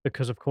 though,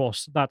 because, of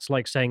course, that's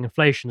like saying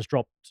inflation's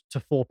dropped to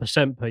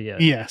 4% per year.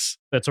 Yes.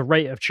 That's a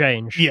rate of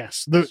change.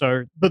 Yes. But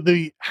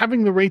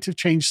having the rate of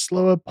change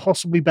slower,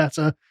 possibly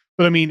better,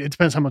 but I mean, it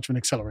depends how much of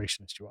an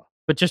accelerationist you are.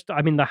 But just,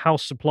 I mean, the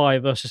house supply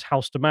versus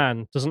house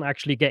demand doesn't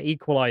actually get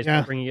equalized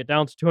by bringing it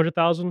down to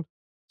 200,000.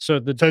 So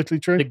totally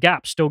true. The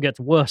gap still gets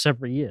worse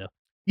every year.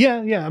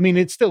 Yeah. I mean,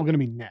 it's still going to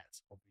be net,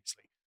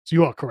 obviously. So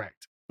you are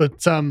correct.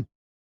 But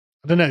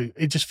I don't know.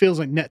 It just feels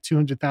like net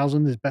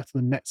 200,000 is better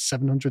than net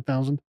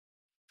 700,000.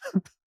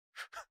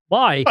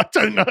 Why? I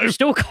don't know. You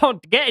still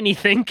can't get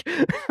anything.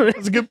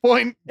 That's a good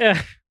point.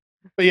 Yeah.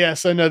 But yeah,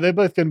 so no, they're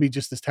both going to be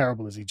just as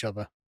terrible as each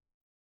other.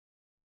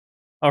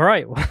 All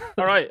right.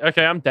 All right.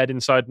 Okay, I'm dead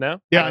inside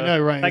now. Yeah, I know,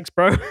 right? Thanks,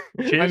 bro.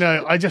 Cheers. I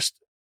know.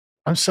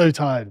 I'm so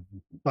tired of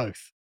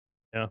both.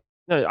 Yeah.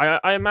 No,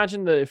 I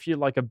imagine that if you're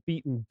like a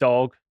beaten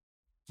dog,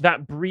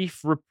 that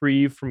brief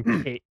reprieve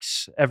from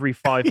kicks every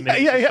 5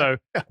 minutes or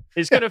so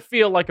is going to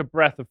feel like a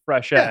breath of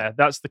fresh air.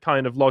 That's the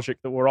kind of logic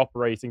that we're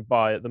operating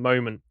by at the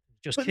moment.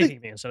 Just kicking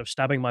me instead of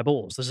stabbing my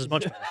balls. This is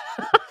much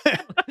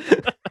better.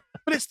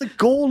 But it's the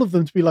gall of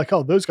them to be like,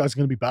 oh, those guys are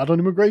going to be bad on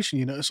immigration.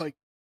 You know, it's like,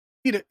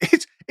 you know,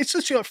 it's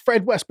such like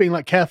Fred West being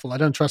like, careful, I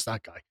don't trust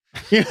that guy.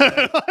 You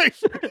know,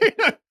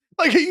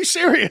 like, are you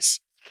serious?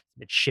 It's a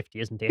bit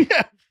shifty, isn't it?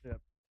 Yeah.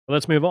 Well,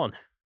 let's move on.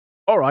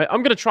 All right,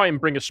 I'm going to try and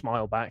bring a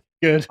smile back.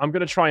 Good. I'm going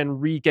to try and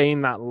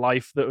regain that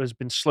life that has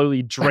been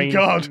slowly drained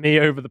from me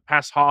over the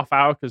past half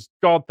hour, because,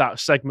 God, that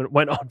segment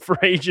went on for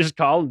ages,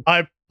 Carl.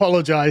 I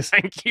apologize.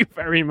 Thank you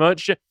very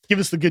much. Give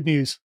us the good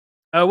news.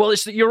 Well,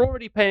 it's that you're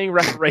already paying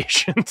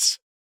reparations.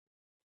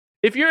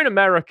 If you're in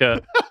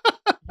America,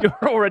 you're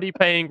already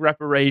paying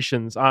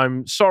reparations.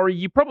 I'm sorry,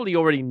 you probably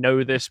already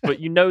know this, but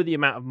you know the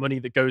amount of money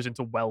that goes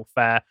into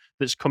welfare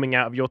that's coming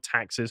out of your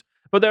taxes.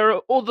 But there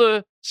are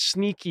other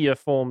sneakier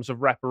forms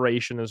of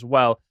reparation as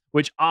well,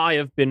 which I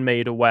have been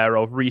made aware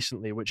of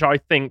recently, which I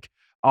think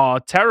are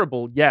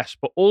terrible, yes,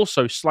 but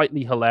also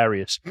slightly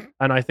hilarious.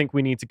 And I think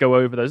we need to go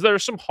over those. There are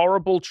some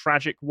horrible,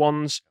 tragic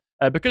ones,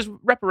 because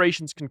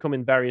reparations can come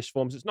in various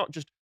forms. It's not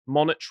just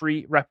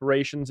monetary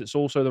reparations, it's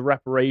also the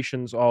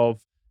reparations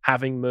of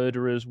having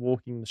murderers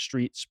walking the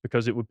streets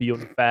because it would be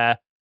unfair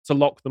to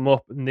lock them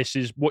up, and this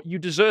is what you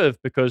deserve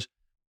because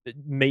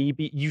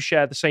maybe you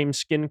share the same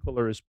skin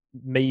color as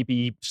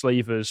maybe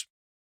slavers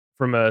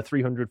from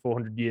 300,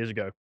 400 years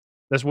ago.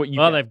 That's what you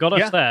get. They've got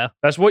us there.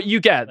 That's what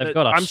you get. They've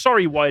got us. I'm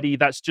sorry, Whitey,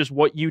 that's just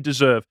what you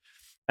deserve.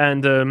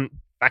 And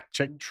fact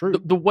check true.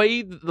 The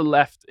way that the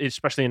left,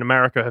 especially in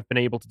America, have been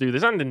able to do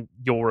this, and in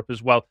Europe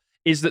as well,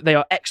 is that they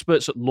are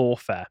experts at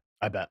lawfare.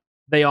 I bet.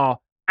 They are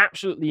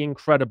absolutely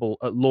incredible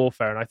at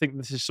lawfare, and I think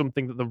this is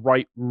something that the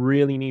right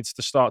really needs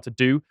to start to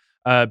do,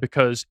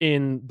 because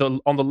on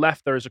the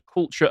left there is a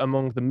culture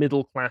among the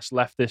middle class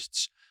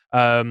leftists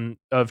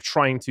of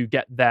trying to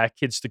get their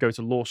kids to go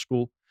to law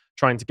school,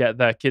 trying to get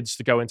their kids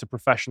to go into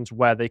professions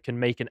where they can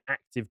make an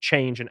active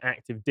change, an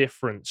active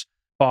difference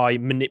by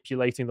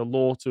manipulating the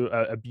law to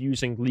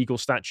abusing legal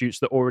statutes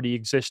that already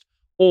exist.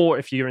 Or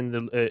if you're in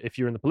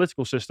the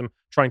political system,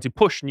 trying to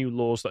push new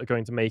laws that are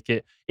going to make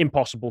it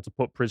impossible to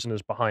put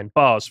prisoners behind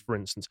bars, for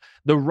instance.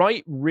 The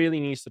right really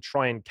needs to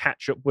try and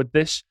catch up with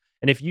this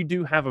And if you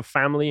do have a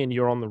family and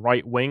you're on the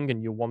right wing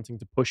and you're wanting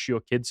to push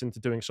your kids into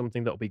doing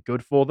something that'll be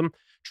good for them,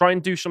 try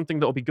and do something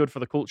that'll be good for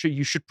the culture.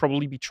 You should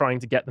probably be trying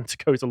to get them to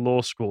go to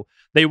law school.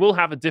 They will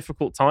have a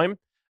difficult time.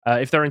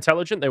 If they're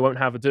intelligent, they won't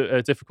have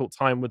a difficult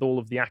time with all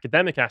of the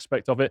academic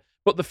aspect of it.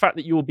 But the fact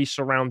that you will be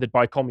surrounded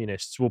by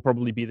communists will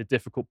probably be the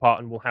difficult part,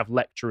 and we'll have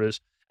lecturers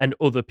and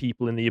other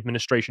people in the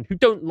administration who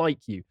don't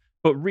like you.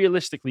 But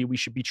realistically, we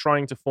should be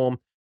trying to form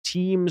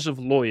teams of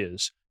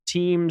lawyers,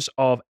 teams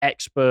of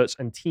experts,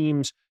 and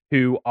teams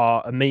who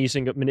are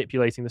amazing at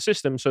manipulating the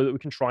system so that we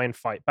can try and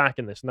fight back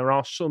in this. And there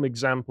are some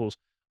examples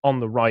on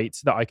the right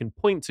that I can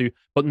point to,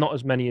 but not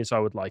as many as I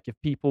would like. If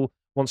people,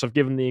 once I've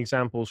given the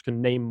examples,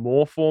 can name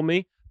more for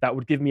me, that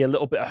would give me a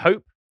little bit of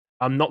hope.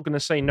 I'm not going to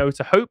say no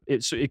to hope.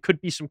 It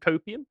could be some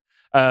copium,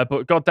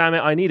 but God damn it,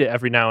 I need it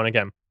every now and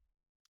again.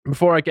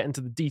 Before I get into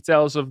the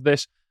details of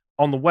this,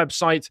 on the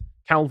website,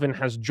 Calvin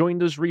has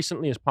joined us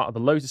recently as part of the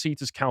Lotus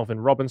Eaters. Calvin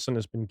Robinson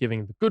has been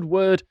giving the good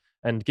word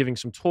and giving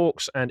some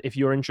talks. And if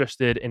you're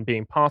interested in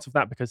being part of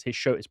that, because his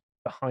show is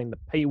behind the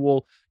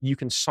paywall, you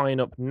can sign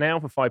up now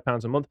for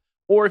 £5 a month.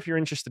 Or if you're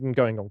interested in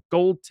going on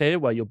gold tier,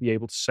 where you'll be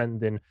able to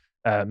send in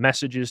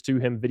messages to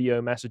him,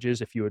 video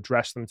messages, if you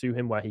address them to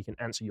him, where he can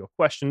answer your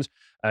questions,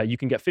 you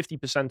can get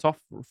 50% off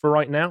for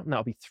right now. And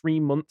that'll be 3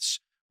 months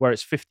where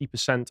it's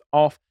 50%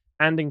 off,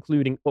 and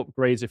including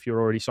upgrades if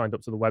you're already signed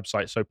up to the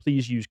website. So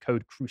please use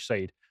code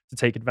CRUSADE to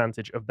take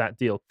advantage of that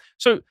deal.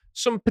 So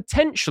some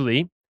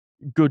potentially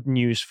good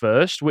news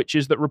first, which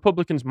is that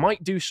Republicans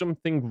might do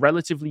something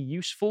relatively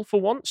useful for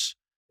once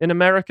in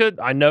America.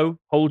 I know,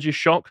 hold your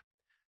shock.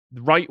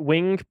 The right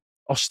wing,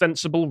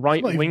 ostensible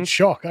right wing.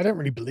 Shock. I don't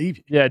really believe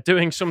you. Yeah,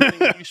 doing something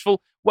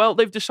useful. Well,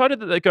 they've decided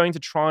that they're going to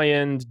try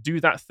and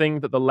do that thing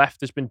that the left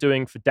has been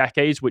doing for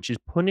decades, which is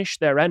punish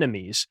their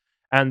enemies.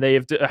 And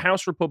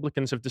House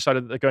Republicans have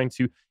decided that they're going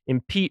to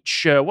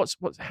impeach.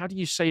 How do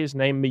you say his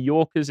name?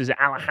 Mayorkas? Is it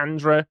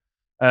Alejandro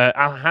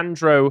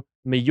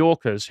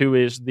Mayorkas, who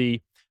is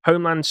the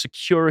Homeland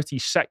Security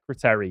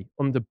Secretary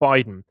under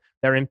Biden.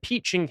 They're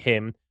impeaching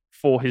him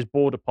for his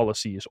border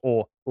policies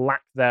or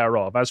lack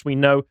thereof. As we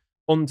know,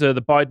 under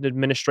the Biden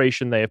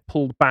administration, they have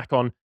pulled back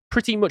on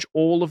pretty much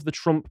all of the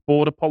Trump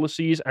border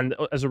policies, and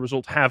as a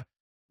result have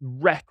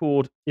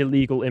record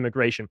illegal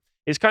immigration.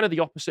 It's kind of the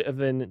opposite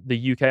of in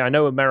the UK. I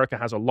know America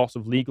has a lot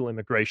of legal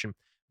immigration,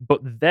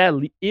 but their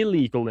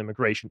illegal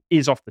immigration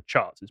is off the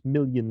charts. It's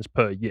millions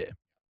per year.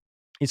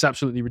 It's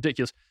absolutely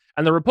ridiculous.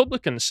 And the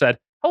Republicans said,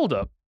 hold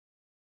up,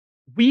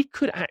 we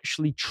could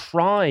actually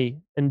try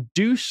and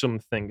do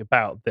something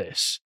about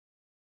this.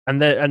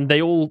 And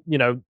they all,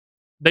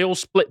 they all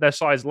split their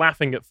sides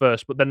laughing at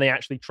first, but then they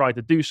actually tried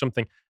to do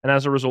something. And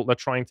as a result, they're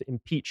trying to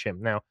impeach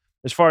him. Now,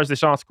 as far as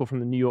this article from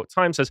the New York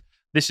Times says,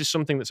 this is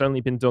something that's only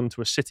been done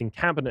to a sitting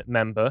cabinet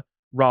member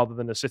rather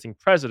than a sitting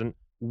president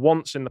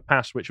once in the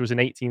past, which was in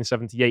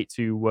 1878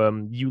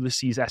 to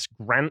Ulysses S.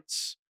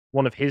 Grant's,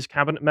 one of his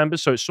cabinet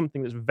members. So it's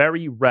something that's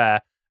very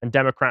rare, and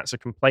Democrats are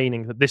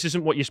complaining that this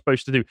isn't what you're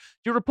supposed to do.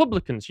 You're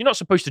Republicans. You're not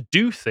supposed to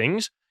do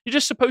things. You're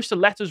just supposed to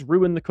let us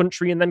ruin the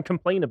country and then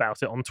complain about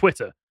it on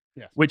Twitter.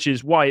 Yes. Which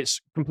is why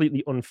it's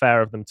completely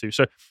unfair of them to.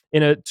 So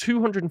in a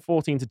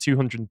 214 to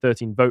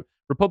 213 vote,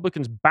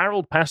 Republicans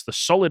barreled past the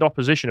solid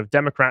opposition of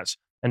Democrats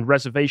and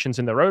reservations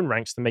in their own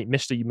ranks to make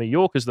Mr.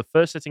 Mayorkas the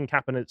first sitting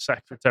cabinet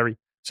secretary.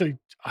 So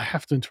I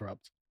have to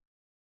interrupt.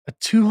 A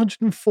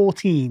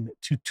 214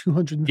 to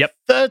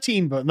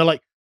 213 vote. And they're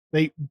like,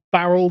 they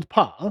barreled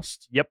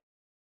past? Yep.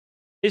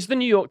 It's the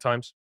New York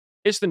Times.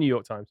 It's the New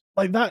York Times.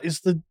 Like, that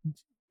is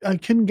I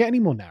couldn't get any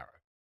more narrow.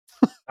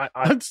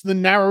 That's the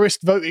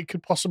narrowest vote it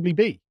could possibly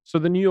be. So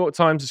the New York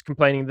Times is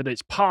complaining that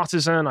it's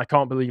partisan. I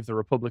can't believe the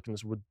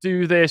Republicans would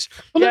do this.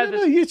 Well, yeah,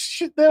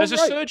 there's a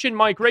surge in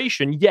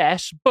migration,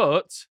 yes,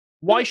 but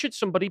why should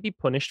somebody be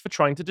punished for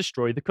trying to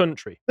destroy the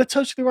country? They're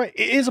totally right.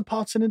 It is a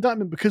partisan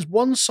indictment because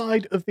one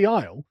side of the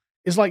aisle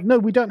is like, no,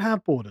 we don't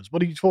have borders.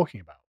 What are you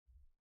talking about?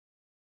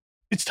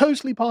 It's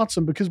totally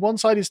partisan because one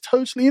side is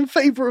totally in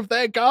favor of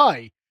their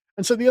guy.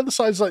 And so the other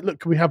side is like, look,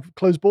 can we have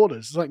closed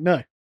borders? It's like,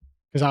 no.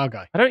 Because our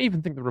guy. I don't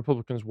even think the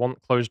Republicans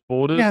want closed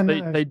borders. Yeah,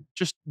 they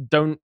just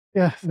don't.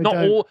 Yeah,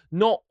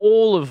 not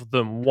all of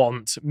them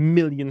want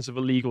millions of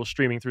illegals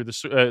streaming through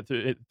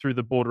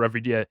the border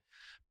every year.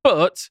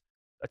 But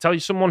I tell you,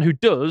 someone who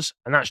does,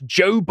 and that's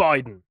Joe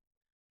Biden,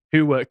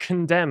 who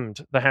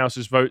condemned the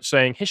House's vote,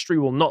 saying history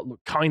will not look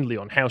kindly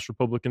on House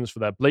Republicans for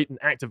their blatant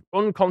act of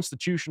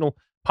unconstitutional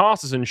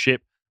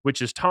partisanship, which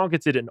has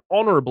targeted an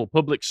honorable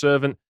public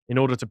servant in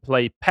order to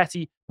play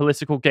petty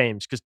political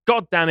games. Because,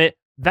 God damn it,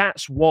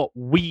 that's what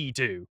we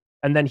do.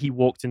 And then he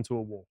walked into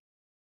a wall.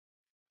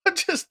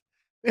 I've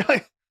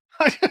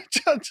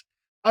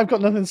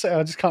got nothing to say.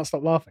 I just can't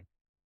stop laughing.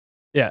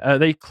 Yeah,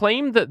 they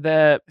claim that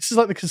this is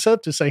like the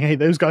Conservatives saying, hey,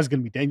 those guys are going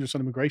to be dangerous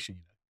on immigration.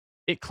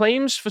 It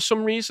claims for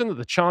some reason that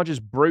the charges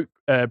break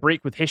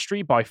with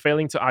history by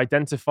failing to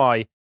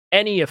identify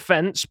any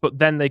offense, but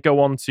then they go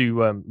on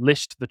to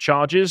list the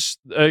charges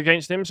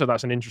against him. So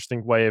that's an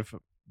interesting way of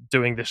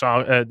doing this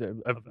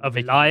of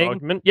lying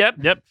argument.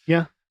 Yep.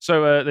 Yeah.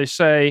 So they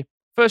say,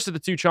 first of the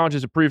two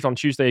charges approved on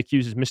Tuesday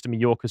accuses Mr.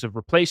 Mayorkas of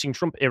replacing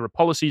Trump-era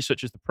policies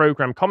such as the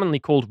program commonly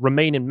called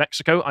Remain in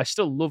Mexico. I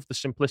still love the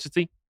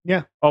simplicity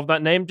of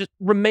that name. Just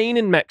remain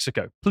in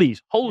Mexico.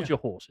 Please, hold your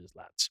horses,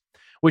 lads.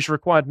 Which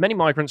required many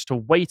migrants to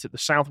wait at the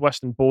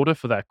southwestern border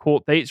for their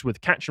court dates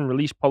with catch and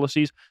release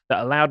policies that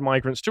allowed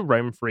migrants to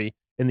roam free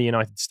in the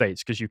United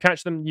States. Because you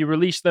catch them, you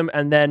release them,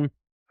 and then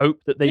hope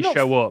that they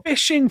show up.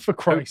 Fishing, for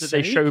Christ's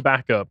sake. Hope that they show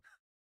back up.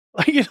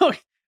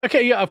 Like,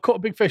 okay, yeah, I've caught a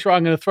big fish, right,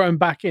 I'm going to throw him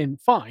back in.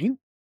 Fine.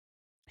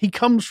 He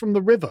comes from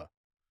the river.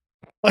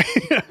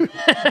 It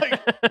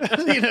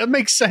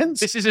makes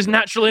sense. This is his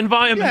natural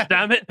environment,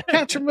 damn it.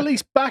 Catch and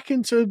release back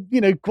into,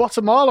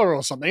 Guatemala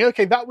or something.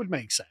 Okay, that would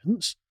make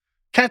sense.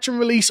 Catch and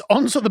release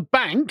onto the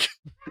bank.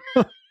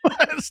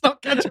 It's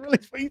not catch and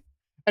release.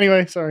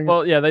 Anyway, sorry.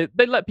 Well, yeah,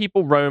 they let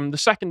people roam. The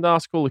second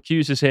article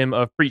accuses him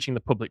of breaching the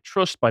public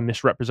trust by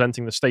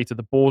misrepresenting the state of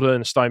the border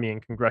and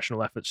stymieing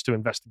congressional efforts to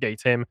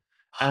investigate him.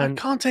 And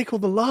I can't take all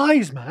the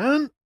lies,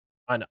 man.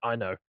 I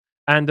know.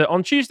 And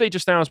on Tuesday,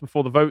 just hours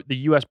before the vote, the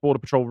U.S. Border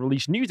Patrol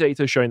released new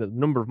data showing that the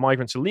number of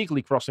migrants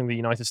illegally crossing the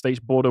United States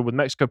border with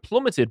Mexico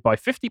plummeted by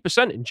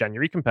 50% in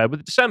January compared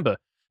with December.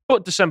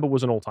 But December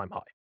was an all-time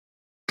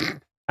high.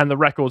 And the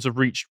records have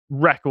reached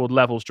record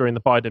levels during the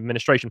Biden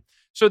administration.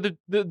 So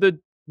the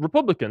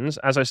Republicans,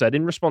 as I said,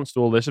 in response to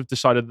all this, have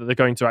decided that they're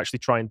going to actually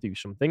try and do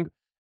something.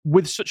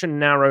 With such a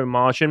narrow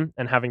margin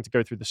and having to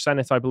go through the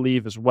Senate, I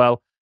believe, as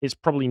well, it's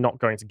probably not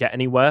going to get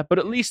anywhere. But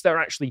at least they're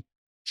actually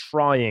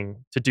trying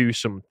to do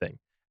something.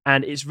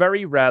 And it's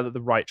very rare that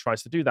the right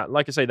tries to do that.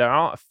 Like I say, there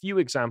are a few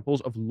examples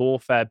of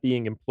lawfare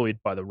being employed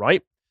by the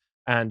right.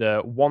 And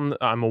one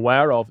that I'm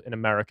aware of in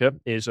America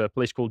is a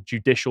place called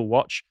Judicial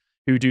Watch,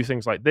 who do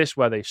things like this,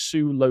 where they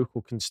sue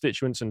local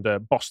constituents.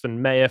 And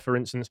Boston mayor, for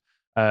instance,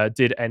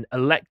 did an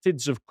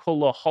electeds of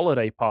color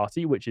holiday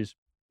party, which is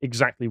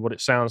exactly what it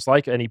sounds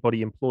like.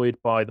 Anybody employed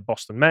by the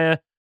Boston mayor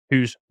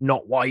who's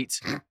not white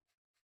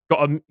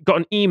got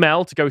an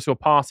email to go to a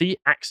party,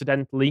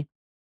 accidentally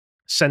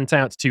sent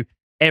out to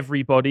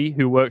everybody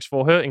who works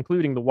for her,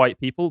 including the white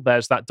people.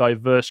 There's that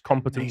diverse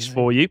competence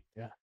for you.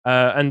 Yeah.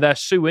 And they're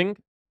suing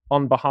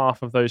on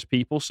behalf of those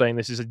people, saying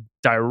this is a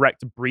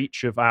direct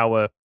breach of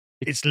our...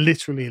 It's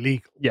literally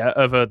illegal. Yeah,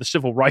 of the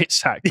Civil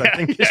Rights Act, I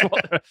think is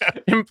what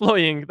they're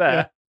employing there.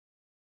 Yeah.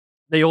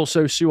 They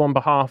also sue on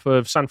behalf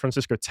of San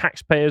Francisco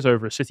taxpayers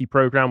over a city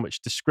program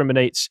which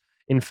discriminates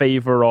in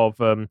favor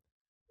of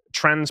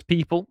trans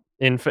people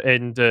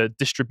in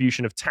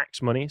distribution of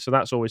tax money. So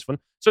that's always fun.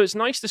 So it's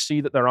nice to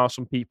see that there are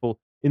some people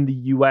in the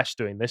US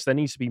doing this. There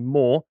needs to be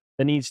more.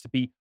 There needs to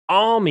be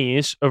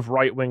armies of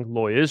right-wing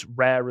lawyers,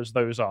 rare as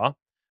those are.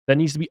 There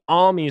needs to be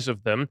armies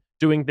of them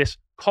doing this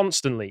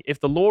constantly. If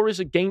the law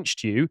is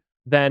against you,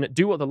 then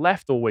do what the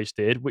left always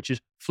did, which is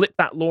flip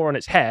that law on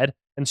its head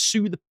and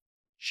sue the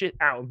shit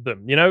out of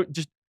them.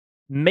 Just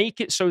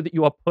make it so that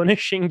you are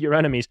punishing your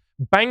enemies,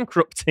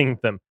 bankrupting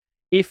them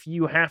if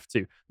you have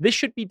to. This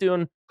should be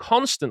done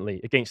constantly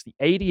against the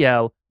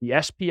ADL, the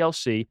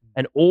SPLC,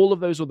 and all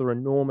of those other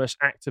enormous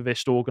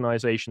activist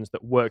organizations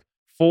that work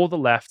for the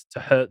left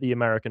to hurt the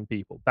American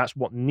people. That's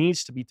what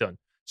needs to be done.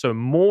 So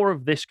more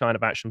of this kind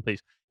of action,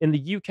 please. In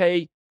the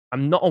UK,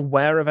 I'm not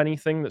aware of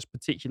anything that's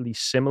particularly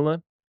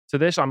similar to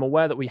this. I'm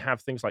aware that we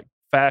have things like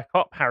Fair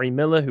Cop, Harry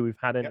Miller, who we've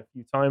had in a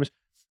few times.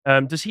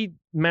 Does he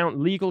mount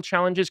legal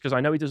challenges? Because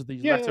I know he does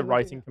these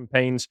letter-writing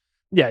campaigns.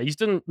 Yeah, he's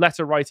done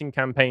letter-writing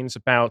campaigns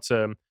about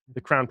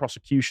the Crown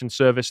Prosecution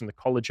Service and the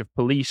College of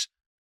Police,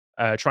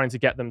 trying to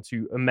get them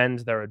to amend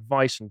their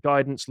advice and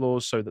guidance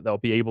laws so that they'll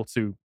be able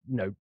to,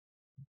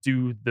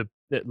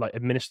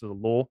 administer the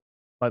law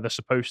like they're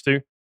supposed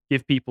to,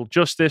 give people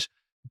justice.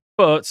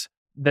 But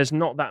there's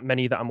not that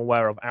many that I'm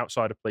aware of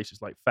outside of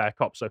places like Fair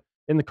Cop. So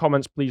in the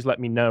comments, please let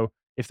me know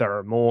if there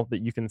are more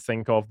that you can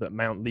think of that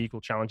mount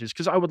legal challenges,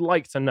 because I would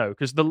like to know,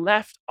 because the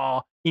left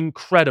are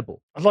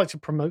incredible. I'd like to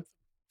promote.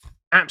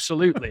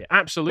 Absolutely.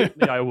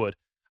 Absolutely, I would.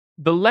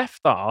 The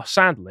left are,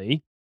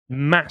 sadly,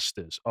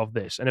 masters of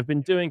this and have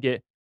been doing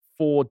it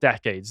for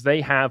decades.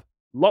 They have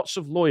lots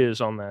of lawyers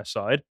on their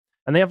side,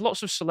 and they have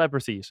lots of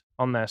celebrities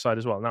on their side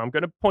as well. Now, I'm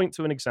going to point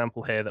to an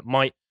example here that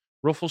might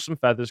ruffle some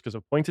feathers because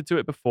I've pointed to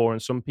it before,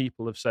 and some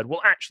people have said,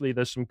 well, actually,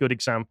 there's some good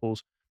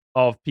examples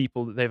of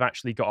people that they've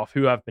actually got off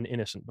who have been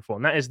innocent before,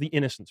 and that is the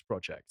Innocence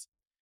Project,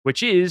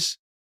 which is,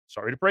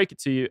 sorry to break it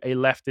to you, a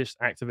leftist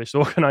activist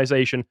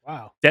organization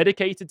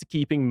dedicated to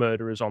keeping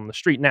murderers on the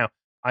street. Now,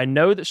 I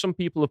know that some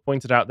people have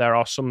pointed out there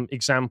are some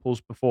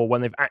examples before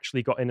when they've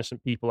actually got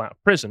innocent people out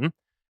of prison,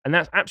 and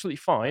that's absolutely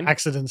fine.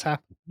 Accidents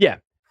happen. Yeah,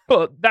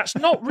 but that's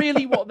not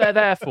really what they're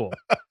there for.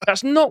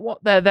 That's not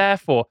what they're there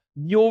for.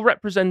 You're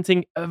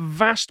representing a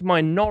vast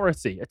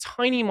minority, a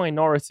tiny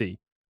minority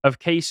of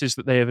cases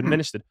that they have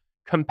administered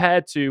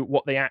compared to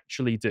what they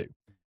actually do.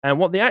 And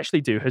what they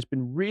actually do has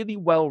been really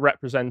well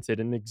represented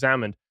and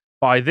examined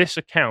by this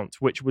account,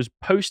 which was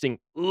posting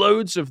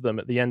loads of them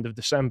at the end of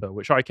December,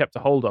 which I kept a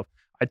hold of.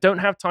 I don't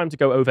have time to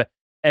go over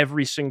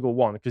every single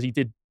one because he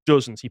did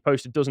dozens. He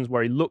posted dozens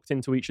where he looked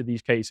into each of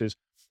these cases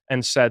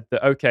and said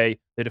that, okay,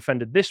 they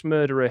defended this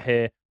murderer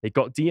here. They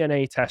got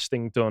DNA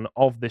testing done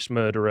of this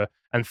murderer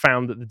and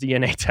found that the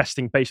DNA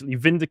testing basically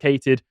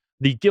vindicated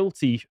the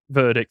guilty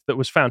verdict that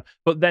was found,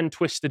 but then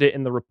twisted it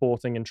in the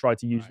reporting and tried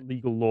to use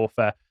legal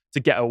lawfare to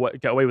get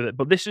away with it.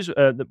 But this is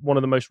one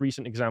of the most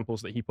recent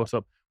examples that he put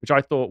up, which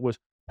I thought was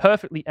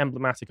perfectly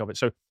emblematic of it.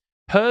 So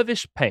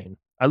Purvis Payne,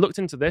 I looked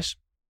into this,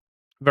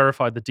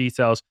 verified the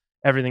details,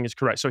 everything is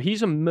correct. So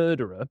he's a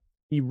murderer.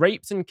 He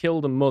raped and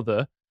killed a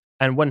mother,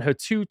 and when her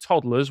 2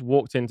 toddlers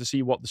walked in to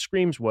see what the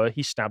screams were,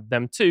 he stabbed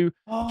them too,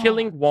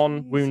 killing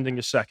one, wounding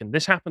a second.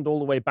 This happened all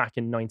the way back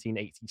in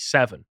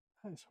 1987.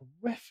 That's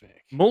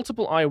horrific.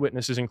 Multiple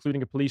eyewitnesses,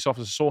 including a police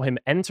officer, saw him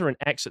enter and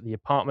exit the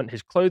apartment.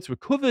 His clothes were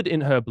covered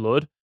in her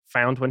blood,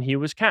 found when he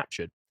was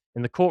captured.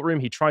 In the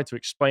courtroom, he tried to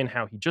explain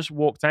how he just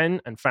walked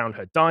in and found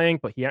her dying,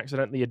 but he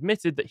accidentally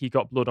admitted that he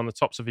got blood on the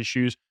tops of his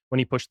shoes when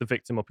he pushed the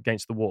victim up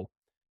against the wall.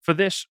 For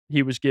this,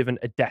 he was given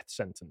a death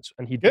sentence,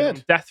 and he'd been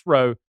on death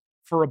row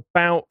for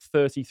about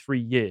 33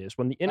 years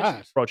when the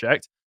Innocence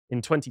Project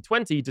in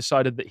 2020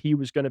 decided that he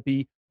was going to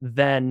be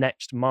their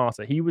next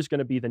martyr. He was going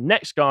to be the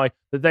next guy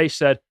that they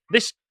said,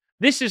 this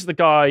is the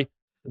guy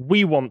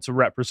we want to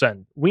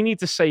represent. We need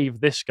to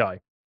save this guy.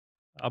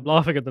 I'm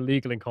laughing at the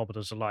legal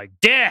incompetence of like,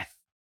 death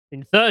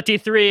in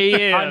 33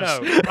 years. I know.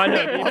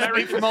 The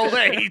American from old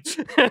age.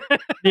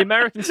 The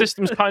American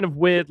system's kind of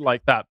weird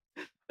like that.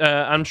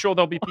 I'm sure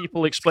there'll be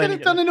people explaining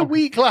Get it done in a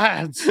week,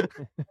 lads.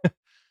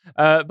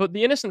 But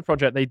the Innocent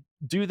Project, they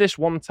do this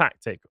one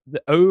tactic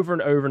over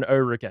and over and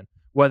over again,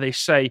 where they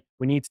say,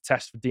 we need to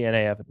test for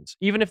DNA evidence.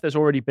 Even if there's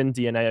already been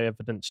DNA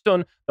evidence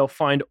done, they'll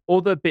find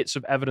other bits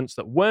of evidence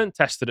that weren't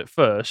tested at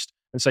first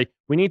and say,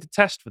 we need to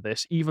test for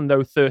this, even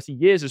though 30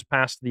 years has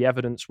passed, the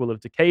evidence will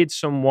have decayed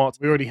somewhat.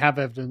 We already have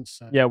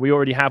evidence. Yeah, we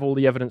already have all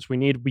the evidence we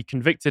need. We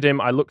convicted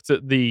him. I looked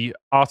at the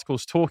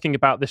articles talking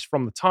about this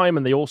from the time,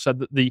 and they all said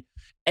that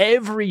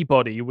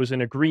everybody was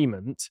in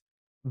agreement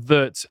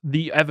that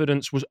the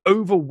evidence was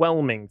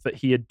overwhelming that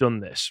he had done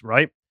this,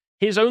 right?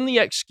 His only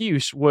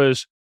excuse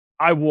was,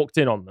 I walked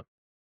in on them.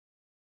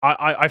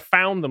 I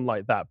found them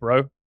like that,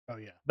 bro. Oh,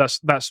 yeah.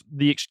 That's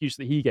the excuse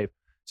that he gave.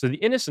 So the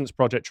Innocence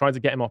Project tried to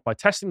get him off by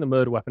testing the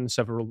murder weapon and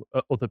several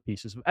other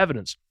pieces of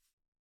evidence.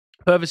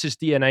 Purvis's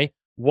DNA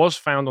was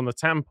found on the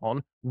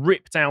tampon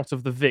ripped out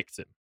of the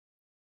victim.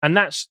 And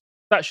that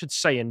should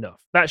say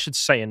enough. That should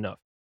say enough.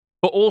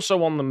 But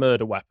also on the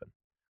murder weapon.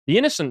 The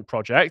Innocent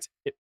Project,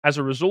 as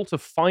a result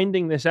of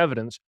finding this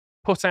evidence,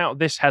 put out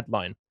this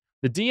headline.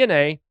 The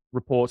DNA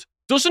report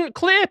doesn't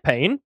clear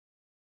Payne.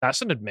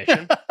 That's an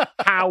admission.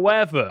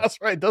 However... That's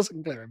right, it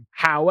doesn't clear him.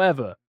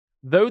 However,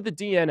 though the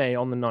DNA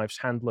on the knife's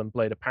handle and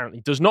blade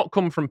apparently does not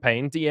come from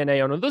Payne,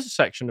 DNA on another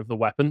section of the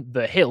weapon,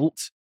 the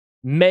hilt,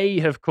 may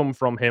have come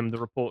from him, the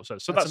report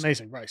says. So that's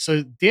amazing, right?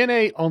 So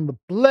DNA on the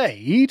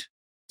blade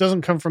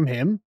doesn't come from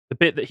him. The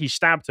bit that he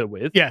stabbed her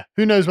with. Yeah,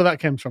 who knows where that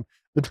comes from?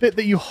 The bit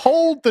that you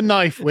hold the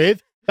knife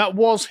with, that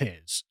was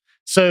his.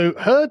 So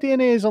her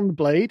DNA is on the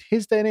blade,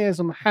 his DNA is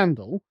on the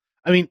handle.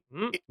 I mean,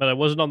 but it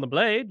wasn't on the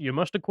blade. You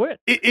must have quit.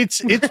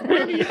 It's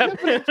really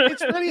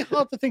it's really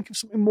hard to think of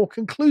something more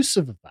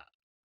conclusive of that,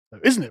 though,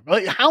 isn't it?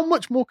 Like, how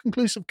much more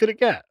conclusive could it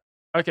get?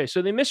 Okay,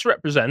 so they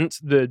misrepresent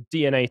the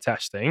DNA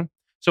testing.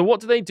 So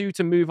what do they do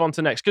to move on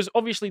to next? Because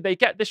obviously they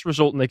get this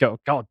result and they go,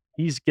 God,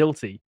 he's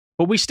guilty.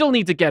 But we still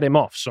need to get him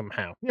off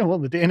somehow. Yeah, well,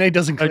 the DNA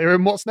doesn't clear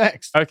him. What's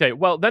next? Okay,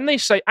 well, then they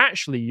say,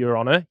 actually, Your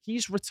Honor,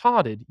 he's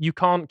retarded. You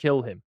can't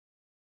kill him.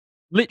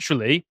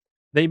 Literally,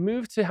 they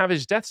move to have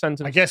his death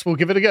sentence. I guess we'll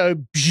give it a go.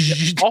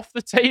 Off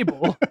the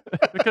table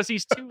because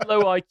he's too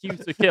low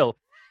IQ to kill.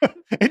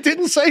 It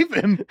didn't save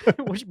him.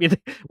 What do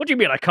you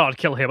mean I can't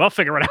kill him? I'll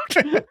figure it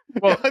out.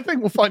 Well, I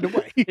think we'll find a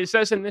way. It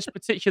says in this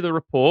particular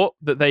report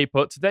that they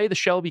put, today the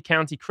Shelby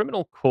County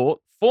Criminal Court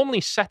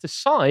formally set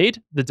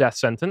aside the death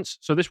sentence,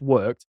 so this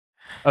worked,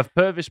 of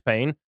Purvis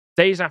Payne,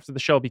 days after the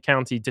Shelby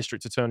County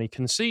District Attorney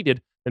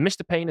conceded that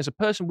Mr. Payne is a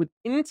person with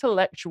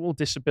intellectual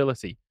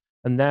disability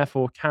and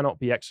therefore cannot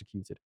be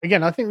executed.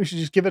 Again, I think we should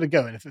just give it a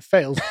go, and if it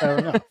fails, fair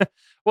enough.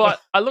 Well,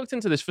 I looked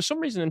into this. For some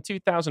reason, in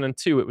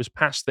 2002, it was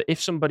passed that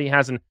if somebody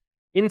has an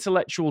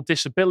intellectual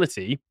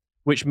disability,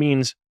 which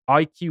means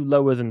IQ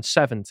lower than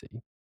 70,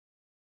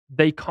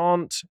 they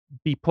can't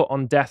be put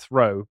on death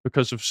row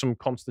because of some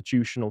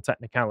constitutional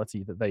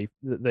technicality that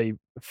they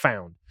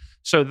found.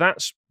 So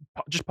that's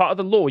just part of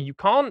the law. You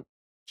can't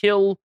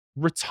kill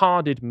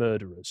retarded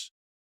murderers.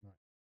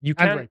 You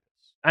can,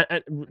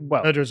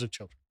 well, murderers of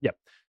children. Yeah.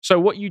 So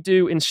what you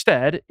do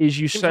instead is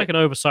you Seems say like an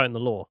oversight in the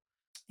law.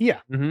 Yeah.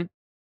 Mm-hmm.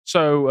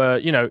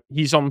 So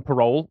he's on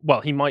parole. Well,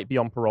 he might be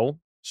on parole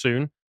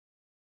soon.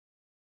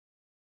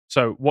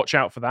 So watch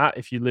out for that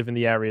if you live in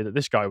the area that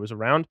this guy was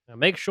around. Now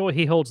make sure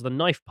he holds the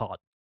knife part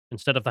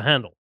instead of the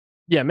handle.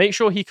 Yeah, make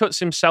sure he cuts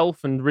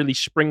himself and really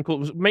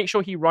sprinkles. Make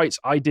sure he writes,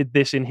 I did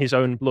this in his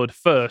own blood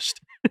first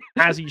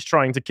as he's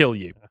trying to kill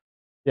you.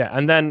 Yeah,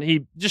 and then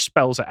he just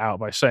spells it out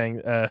by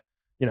saying,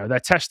 their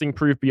testing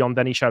proved beyond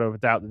any shadow of a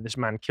doubt that this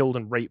man killed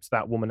and raped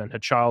that woman and her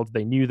child.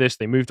 They knew this.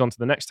 They moved on to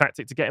the next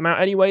tactic to get him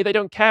out anyway. They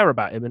don't care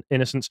about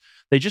innocence.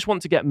 They just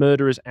want to get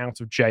murderers out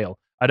of jail.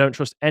 I don't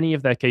trust any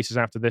of their cases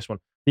after this one.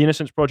 The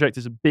Innocence Project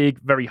is a big,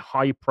 very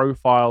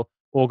high-profile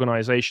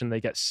organization. They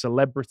get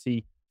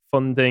celebrity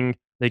funding.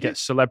 They get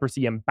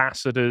celebrity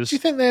ambassadors. Do you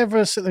think they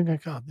ever sit there and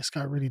go, God, this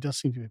guy really does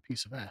seem to be a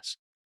piece of ass?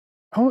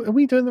 Oh, are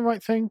we doing the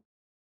right thing?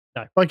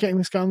 No. By getting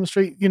this guy on the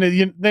street?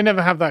 They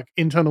never have that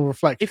internal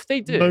reflection. If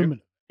they do,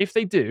 moment.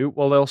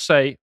 Well, they'll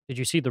say, did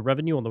you see the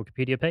revenue on the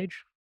Wikipedia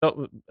page?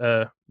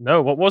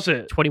 No, what was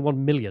it?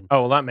 21 million.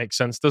 Oh, well, that makes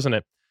sense, doesn't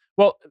it?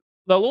 Well,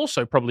 they'll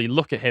also probably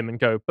look at him and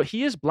go, but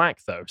he is black,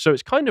 though, so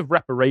it's kind of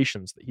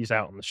reparations that he's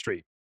out on the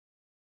street.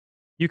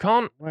 You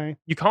can't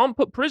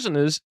put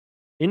prisoners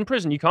in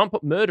prison. You can't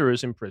put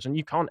murderers in prison.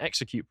 You can't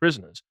execute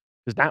prisoners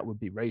because that would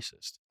be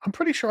racist. I'm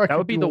pretty sure that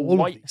would be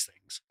all of these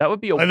things. That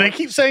would be they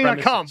keep saying I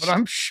can't, but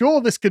I'm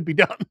sure this could be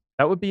done.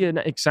 That would be an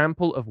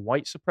example of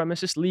white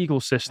supremacist legal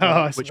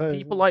system, which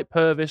people like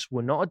Purvis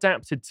were not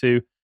adapted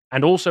to,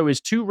 and also is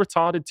too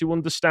retarded to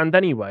understand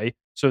anyway.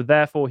 So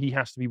therefore, he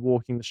has to be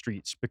walking the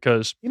streets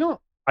because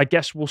I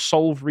guess we'll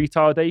solve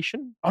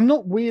retardation. I'm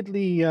not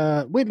weirdly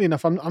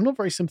enough. I'm not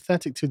very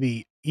sympathetic to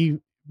the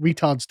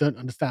retards don't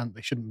understand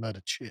they shouldn't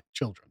murder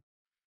children.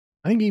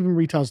 I think even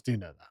retards do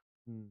know that.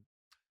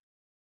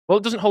 Well,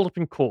 it doesn't hold up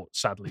in court,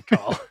 sadly,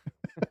 Carl.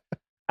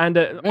 And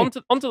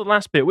onto the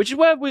last bit, which is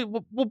where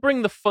we'll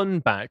bring the fun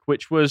back,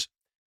 which is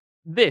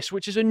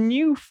a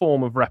new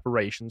form of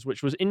reparations,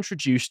 which was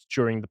introduced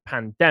during the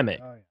pandemic.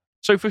 Oh, yeah.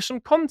 So for some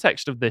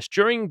context of this,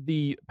 during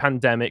the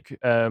pandemic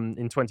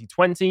in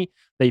 2020,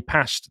 they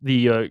passed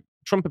the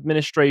Trump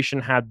administration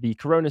had the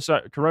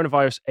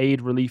Coronavirus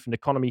Aid, Relief, and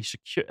Economic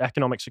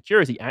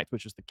Security Act,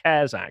 which was the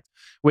CARES Act,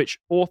 which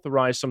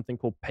authorized something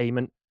called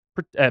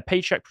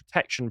Paycheck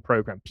Protection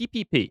Program,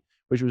 PPP,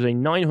 which was a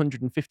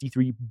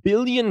 $953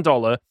 billion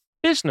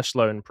business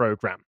loan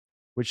program,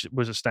 which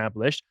was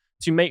established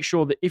to make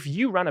sure that if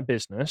you ran a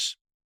business,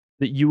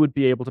 that you would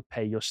be able to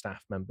pay your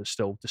staff members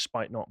still,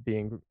 despite not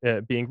being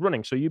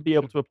running. So you'd be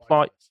able to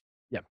apply.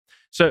 Yeah.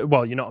 So,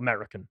 well, you're not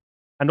American.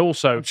 And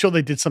also, I'm sure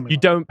they did something. You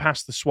don't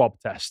pass the swab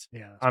test.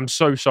 Yeah, I'm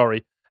so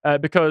sorry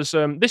because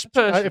this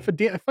person. If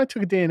I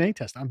took a DNA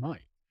test, I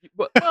might.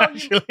 Well,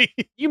 actually,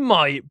 you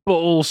might, but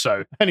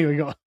also anyway,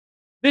 go on.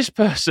 This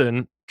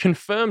person,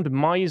 Confirmed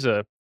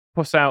Miser,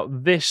 put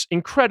out this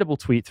incredible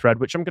tweet thread,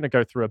 which I'm going to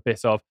go through a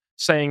bit of,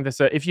 saying that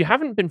if you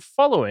haven't been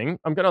following,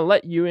 I'm going to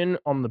let you in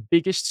on the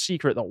biggest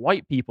secret that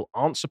white people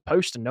aren't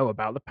supposed to know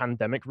about the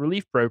pandemic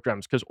relief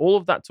programs, because all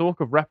of that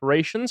talk of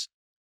reparations,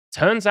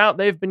 turns out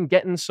they've been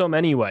getting some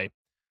anyway.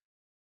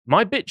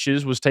 My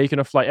bitches was taking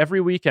a flight every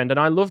weekend, and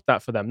I loved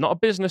that for them. Not a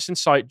business in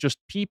sight, just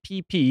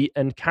PPP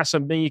and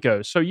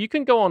Casamigos. So you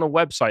can go on a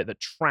website that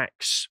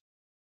tracks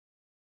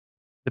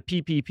the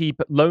PPP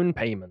loan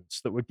payments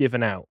that were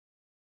given out.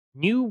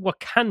 New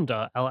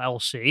Wakanda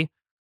LLC was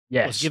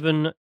Yes.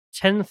 given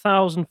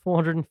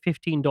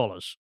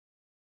 $10,415.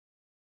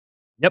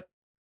 Yep.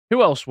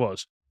 Who else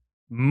was?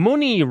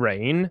 Money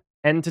Rain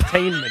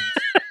Entertainment.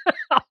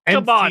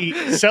 Come on.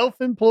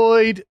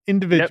 Self-employed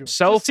individual. Yep,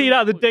 See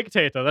that, The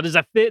Dictator. That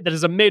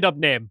is a made-up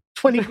name.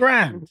 20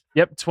 grand.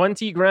 Yep,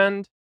 20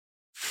 grand.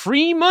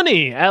 Free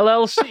Money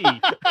LLC.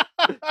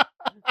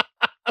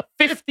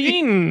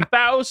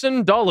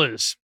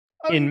 $15,000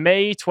 in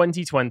May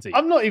 2020.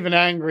 I'm not even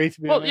angry,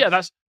 to be honest. Well, yeah,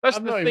 that's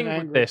the thing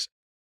with this.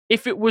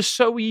 If it was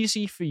so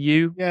easy for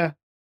you,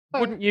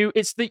 wouldn't you?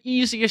 It's the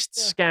easiest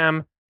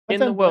scam in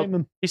the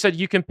world. He said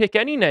you can pick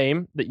any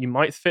name that you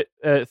might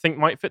think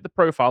might fit the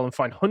profile and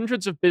find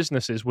hundreds of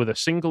businesses with a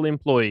single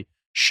employee.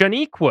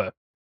 Shaniqua,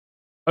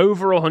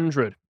 over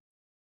 100.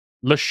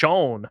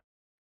 LaShawn,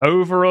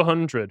 over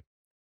 100.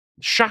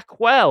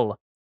 Shaquelle,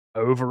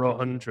 over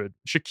 100.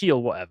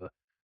 Shaquille, whatever.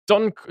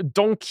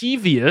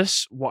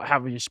 Donkevius,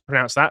 however you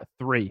pronounce that,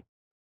 3.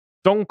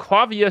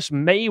 Donquavius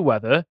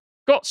Mayweather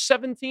got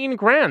 17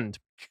 grand.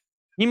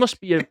 He must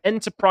be an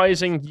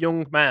enterprising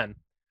young man.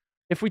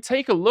 If we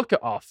take a look at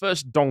our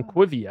first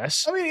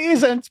Donquivius, I mean, it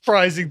is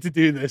enterprising to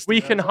do this.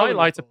 We can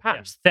highlight a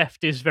pattern.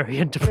 Theft is very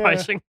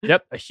enterprising.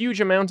 Yep, a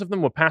huge amount of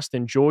them were passed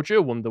in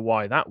Georgia. Wonder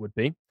why that would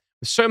be.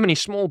 With so many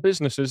small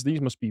businesses,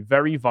 these must be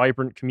very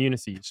vibrant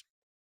communities.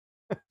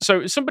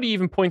 So somebody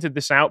even pointed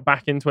this out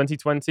back in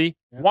 2020.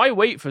 Yeah. Why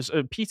wait for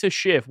Peter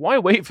Schiff? Why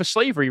wait for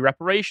slavery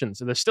reparations?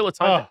 So there's still a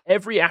time for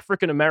every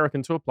African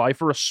American to apply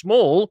for a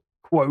small,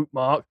 quote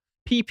mark,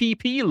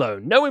 PPP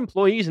loan. No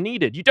employees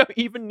needed. You don't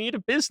even need a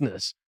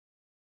business.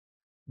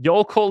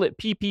 Y'all call it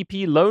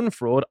PPP loan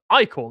fraud.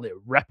 I call it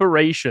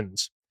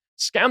reparations.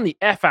 Scam the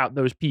F out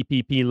those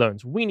PPP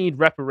loans. We need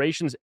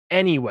reparations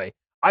anyway.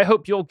 I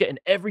hope you're getting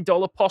every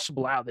dollar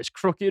possible out of this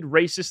crooked,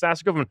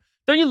 racist-ass government.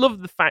 Don't you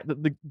love the fact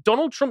that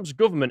Donald Trump's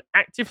government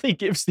actively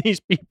gives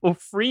these people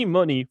free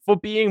money for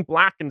being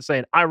black and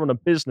saying, I run a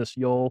business,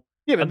 y'all?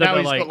 Yeah, but now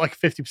he's got like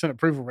 50%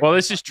 approval rate. Well,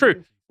 this is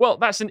true. Well,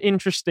 that's an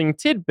interesting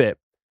tidbit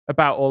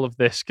about all of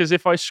this, because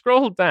if I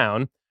scroll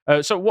down,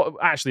 so what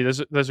actually,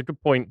 there's a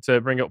good point to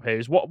bring up here,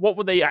 is what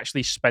were they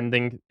actually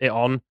spending it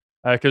on?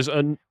 Because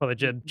well, they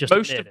just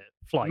most admit of it.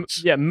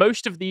 Flights.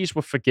 most of these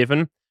were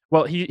forgiven.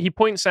 Well, he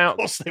points out. Of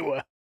course they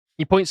were.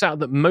 He points out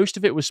that most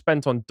of it was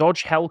spent on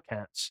Dodge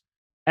Hellcats,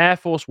 Air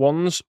Force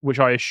Ones, which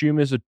I assume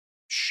is a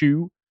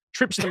shoe,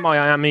 trips to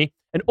Miami,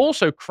 and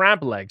also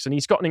crab legs. And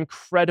he's got an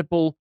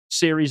incredible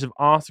series of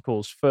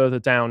articles further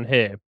down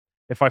here,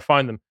 if I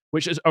find them,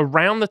 which is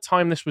around the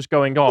time this was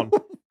going on.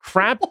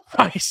 Crab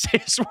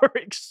prices were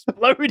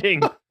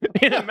exploding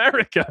in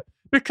America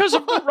because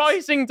of the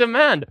rising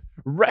demand.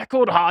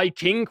 Record high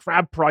king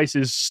crab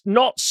prices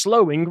not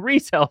slowing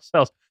retail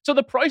sales. So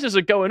the prices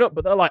are going up,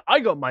 but they're like, I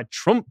got my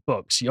Trump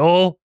books,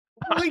 y'all.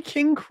 Why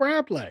king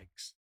crab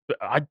legs?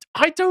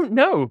 I don't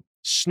know.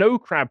 Snow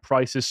crab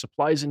prices,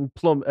 supplies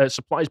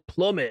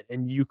plummet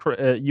in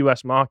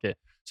U.S. market.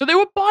 So they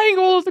were buying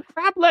all of the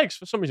crab legs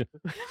for some reason.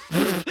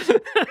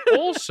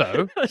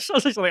 Also, that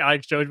sounds like something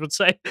Alex Jones would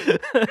say.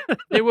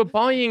 They were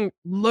buying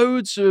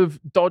loads of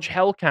Dodge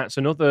Hellcats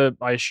and other,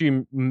 I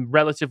assume,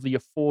 relatively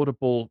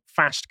affordable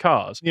fast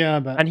cars. Yeah, I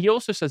bet. And he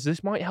also says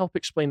this might help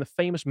explain the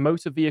famous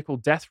motor vehicle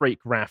death rate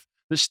graph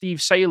that Steve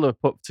Saylor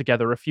put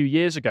together a few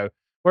years ago,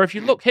 where if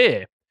you look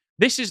here,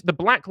 this is the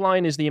black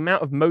line is the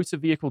amount of motor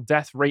vehicle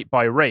death rate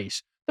by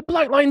race. The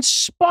black line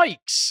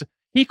spikes.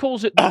 He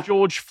calls it the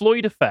George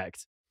Floyd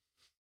effect.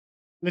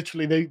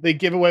 Literally, they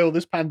give away all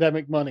this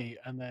pandemic money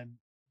and then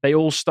they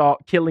all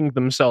start killing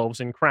themselves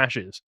in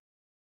crashes.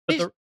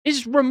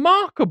 It's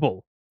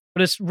remarkable.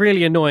 But it's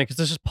really annoying because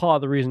this is part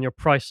of the reason your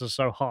prices are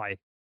so high,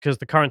 because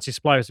the currency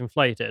supply is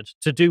inflated.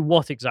 To do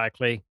what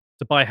exactly?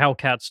 To buy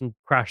Hellcats and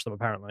crash them,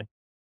 apparently.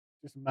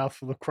 Just a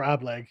mouthful of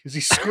crab leg as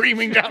he's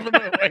screaming down the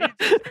motorway.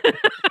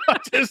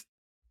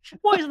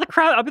 Why is the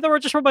crab? I mean,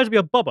 that just reminds me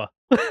of Bubba.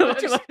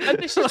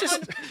 This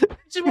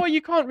is why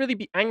you can't really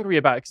be angry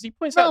about it, because he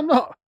points out. I'm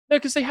not. No,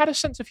 because they had a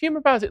sense of humor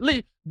about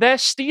it. They're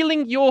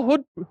stealing your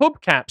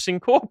hubcaps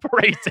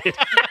incorporated.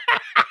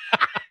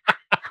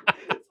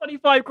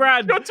 25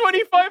 grand. Got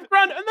 25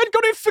 grand and then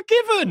got it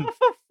forgiven. Oh,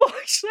 for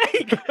fuck's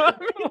sake. I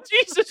mean,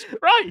 Jesus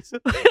Christ.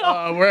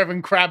 We're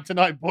having crab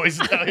tonight, boys,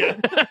 I tell you.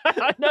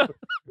 I know.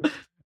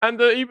 And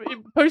he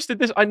posted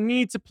this. I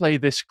need to play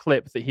this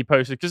clip that he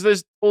posted because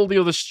there's all the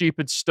other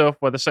stupid stuff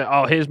where they say,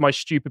 oh, here's my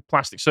stupid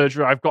plastic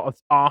surgery. I've got an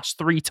arse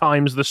 3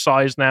 times the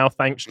size now.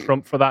 Thanks,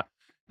 Trump, for that.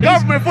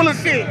 Government full of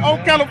shit.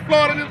 On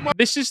California.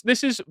 This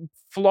is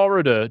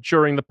Florida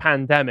during the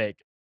pandemic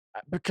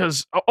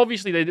because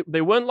obviously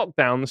they weren't locked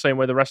down the same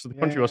way the rest of the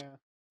country was.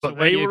 But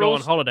where you go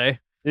on holiday.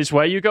 It's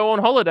where you go on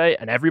holiday,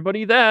 and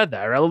everybody there,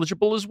 they're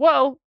eligible as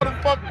well. We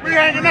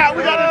hanging out.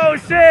 We got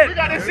shit. We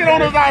got this shit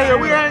on us out here.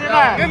 We hanging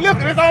out.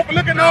 It's all for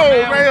looking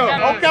old,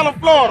 man. On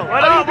California.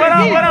 What up?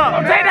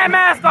 Take that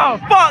mask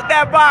off. Fuck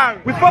that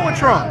virus. We fuck with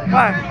Trump.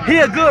 He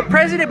a good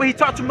president, but he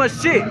talk too much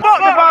shit. Fuck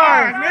the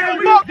virus, man.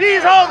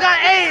 These hoes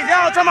got AIDS.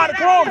 Y'all talking about the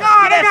corona.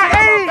 Nah, they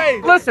got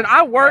AIDS. Listen,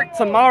 I work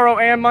tomorrow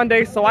and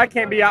Monday, so I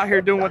can't be out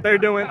here doing what they're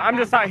doing. I'm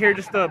just out here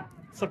just to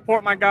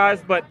support my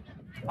guys, but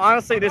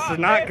honestly, this is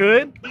not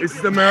good. This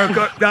is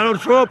America. Donald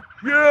Trump.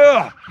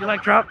 Yeah. You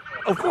like Trump?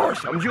 Of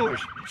course. I'm Jewish.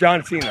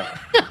 John Cena.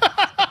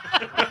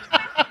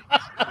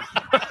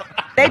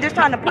 They just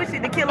trying to push it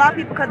to kill our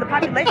people because the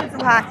population's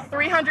too high.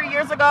 300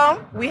 years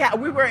ago, we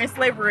were in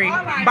slavery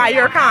by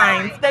your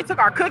kind. They took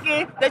our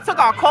cooking, they took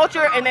our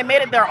culture, and they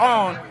made it their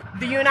own.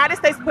 The United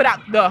States put out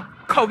the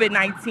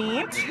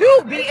COVID-19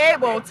 to be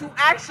able to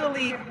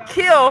actually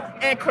kill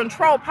and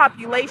control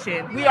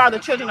population. We are the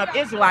children of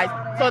Israelites,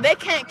 so they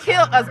can't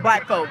kill us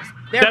black folks.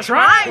 They're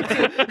trying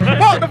to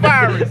fuck the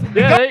virus.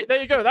 Yeah,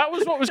 there you go. That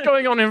was what was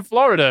going on in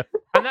Florida.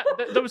 And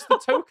there was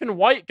the token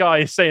white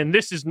guy saying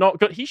this is not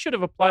good. He should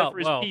have applied for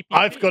his PPP.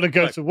 I've got to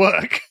go to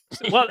work.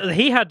 Well,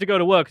 he had to go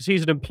to work because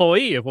he's an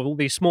employee of all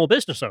these small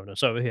business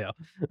owners over here.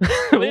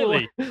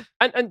 Clearly.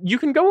 And you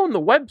can go on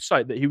the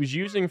website that he was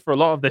using for a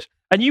lot of this,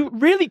 and you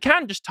really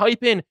can just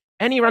type in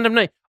any random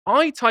name.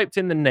 I typed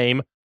in the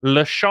name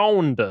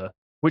Lashonda,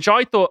 which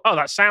I thought, oh,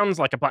 that sounds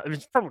like a black.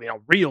 It's probably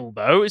not real,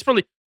 though. It's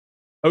probably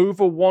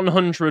over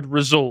 100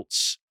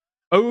 results.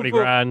 Over 20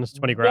 grand,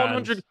 20 grand.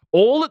 100,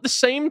 all at the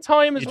same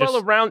time as well,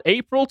 around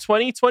April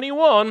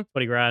 2021.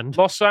 20 grand.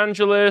 Los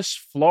Angeles,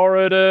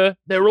 Florida,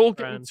 they're all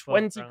getting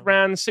Grand, 20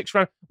 grand, 6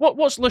 grand.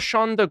 What's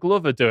LaShonda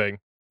Glover doing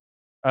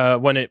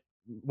when it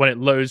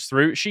loads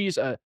through? She's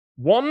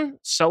one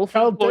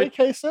self-employed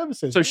daycare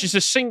services. So she's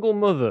a single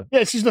mother.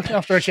 Yeah, she's looking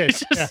after her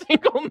kids. She's a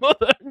single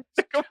mother.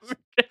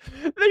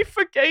 They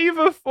forgave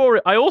her for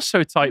it. I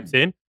also typed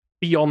in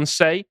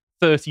Beyonce,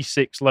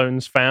 36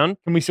 loans found.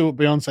 Can we see what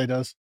Beyonce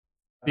does?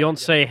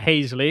 Beyonce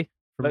Hazley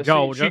from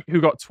Georgia,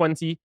 who got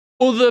 20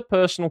 other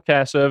personal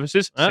care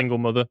services. Single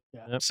mother.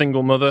 Yeah.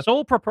 Single mother.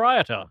 Sole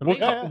proprietor.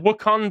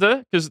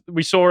 Wakanda, because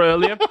we saw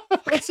earlier.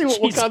 Let's see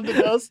what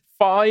Wakanda does.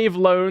 5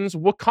 loans.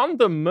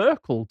 Wakanda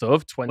Merkel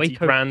Dove, 20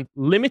 grand.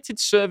 Limited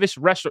service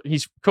restaurant.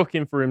 He's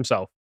cooking for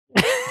himself.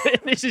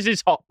 This is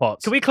his hot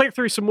pots. Can we click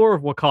through some more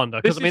of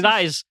Wakanda? Because I mean,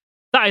 that is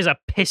a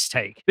piss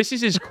take. This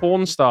is his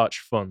cornstarch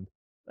fund.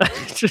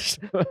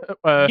 Just New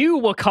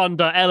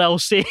Wakanda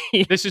LLC.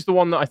 This is the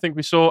one that I think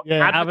we saw.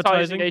 Yeah,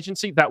 advertising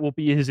agency. That will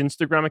be his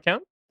Instagram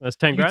account. That's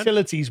 10 grand.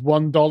 Utilities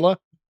 $1.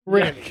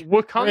 Really?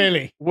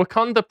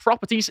 Wakanda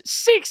Properties,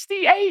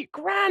 68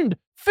 grand.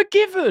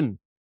 Forgiven.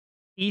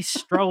 East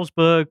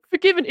Stroudsburg.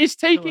 Forgiven. It's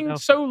taking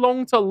Philadelphia. so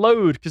long to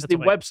load because the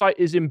That's website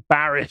is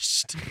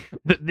embarrassed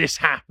that this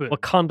happened.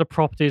 Wakanda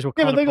Properties. Wakanda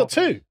Yeah, but they got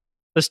Properties. two.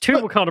 There's two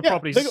Look, Wakanda yeah,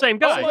 Properties. they The got- same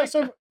guy. oh, yeah,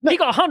 so- He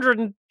got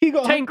 110 He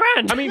got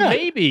grand. I mean,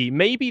 Yeah.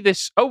 maybe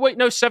this. Oh wait,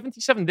 no,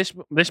 77.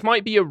 This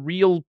might be a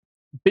real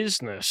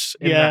business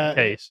in that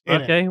case.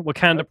 innit? Okay,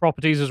 Wakanda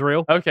Properties is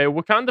real. Okay,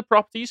 Wakanda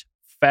Properties,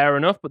 fair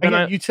enough. But then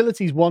Again,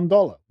 utilities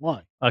 $1.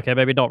 Why? Okay,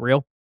 maybe not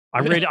real.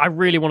 I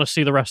really want to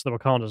see the rest of the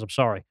Wakandas. I'm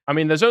sorry. I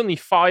mean, there's only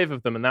 5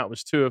 of them, and that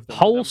was 2 of them.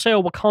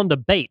 Wholesale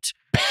Wakanda bait.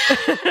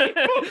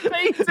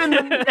 Bait in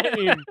the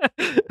name.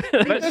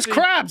 Let's There's see.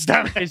 crabs,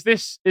 damn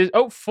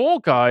it. 4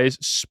 guys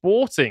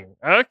sporting.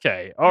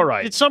 Okay, all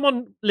right. Did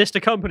someone list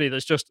a company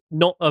that's just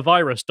not a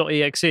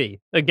virus.exe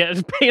and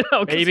get paid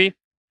out? Maybe.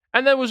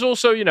 And there was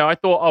also, I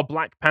thought,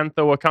 Black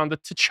Panther, Wakanda,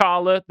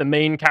 T'Challa, the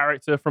main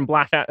character from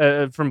Black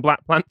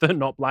Panther,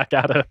 not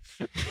Blackadder.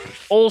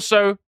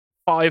 Also,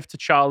 5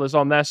 T'Challas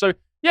on there. So,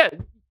 yeah,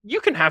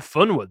 you can have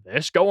fun with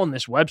this. Go on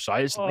this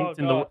website. It's linked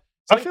in the... it's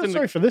I linked feel in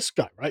sorry for this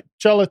guy, right?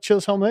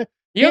 Chill's helmet.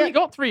 He only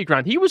got 3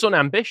 grand. He was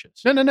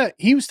unambitious. No.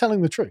 He was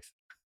telling the truth.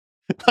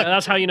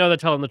 That's how you know they're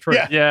telling the truth.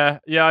 Yeah.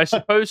 Yeah, I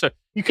suppose so.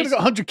 You could have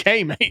got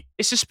 100K, mate.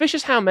 It's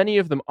suspicious how many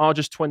of them are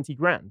just 20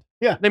 grand.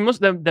 Yeah. There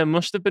must have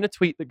been a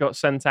tweet that got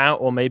sent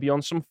out, or maybe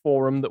on some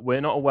forum that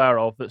we're not aware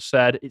of, that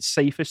said it's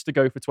safest to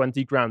go for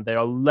 20 grand. They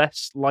are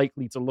less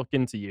likely to look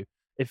into you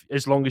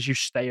as long as you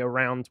stay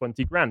around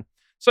 20 grand.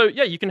 So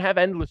yeah, you can have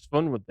endless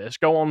fun with this.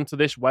 Go on to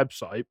this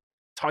website,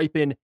 type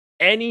in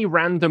any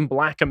random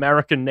Black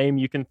American name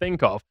you can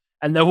think of,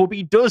 and there will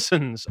be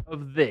dozens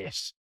of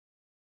this.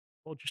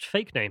 Or just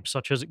fake names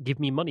such as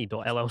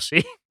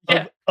givememoney.llc.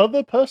 Yeah.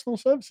 Other personal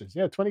services.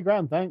 Yeah, 20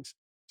 grand, thanks.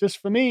 Just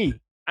for me.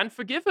 And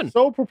forgiven.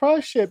 Sole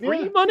proprietorship.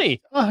 Free Yeah.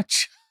 money.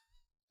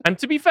 And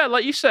to be fair,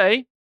 like you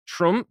say,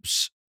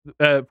 Trump's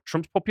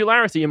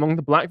popularity among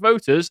the black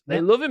voters,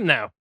 they love him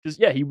now. Because,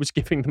 he was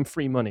giving them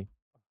free money.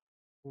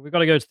 Well, we've got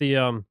to go to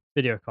the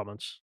video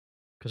comments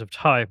because of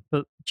time,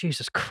 but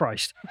Jesus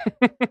Christ.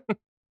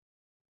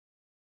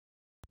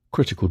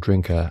 Critical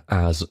Drinker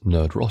as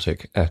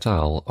Nerdrotic et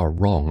al. Are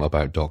wrong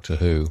about Doctor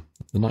Who.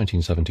 The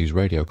 1970s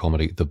radio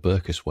comedy The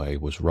Burkiss Way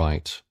was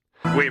right.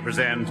 We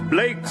present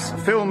Blake's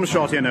Film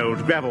Shot in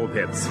Old Gravel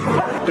Pits.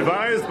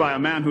 Devised by a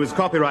man whose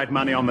copyright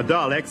money on the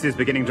Daleks is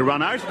beginning to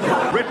run out.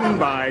 Written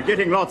by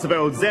getting lots of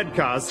old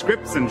Z-Cars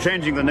scripts and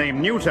changing the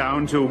name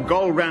Newtown to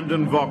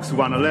Golrandon Vox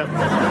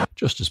 111.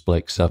 Just as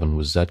Blake 7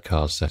 was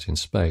Z-Cars set in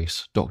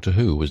space, Doctor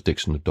Who was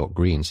Dixon of Dock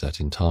Green set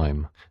in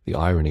time. The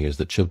irony is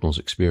that Chibnall's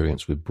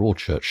experience with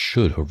Broadchurch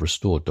should have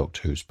restored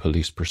Doctor Who's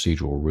police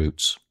procedural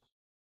roots.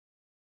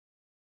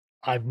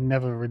 I've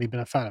never really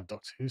been a fan of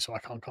Doctor Who, so I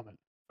can't comment.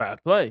 Fair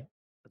play.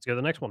 Let's go to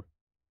the next one.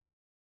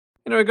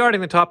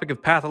 Regarding the topic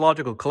of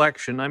pathological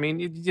collection, I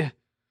mean,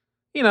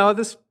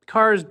 this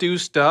cars do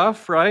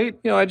stuff, right?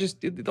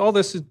 All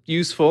this is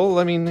useful.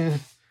 I mean,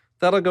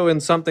 that'll go in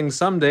something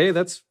someday.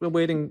 That's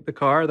awaiting the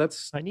car.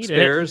 That's I need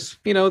spares.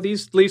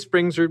 These leaf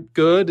springs are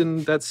good,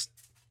 and that's a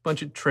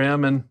bunch of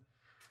trim, and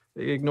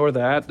ignore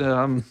that.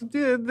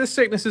 The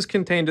sickness is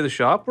contained to the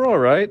shop. We're all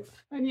right.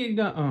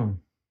 And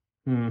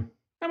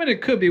I mean,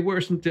 it could be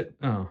worse than...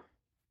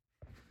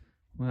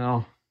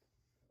 Well...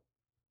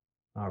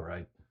 All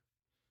right.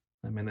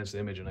 I'm in this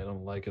image and I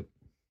don't like it.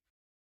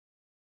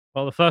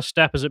 Well, the first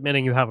step is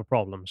admitting you have a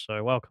problem,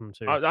 so welcome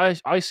to...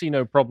 I see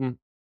no problem.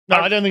 No,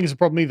 I don't think it's a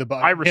problem either,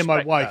 but I hear my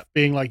respect wife that.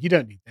 being like, you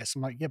don't need this.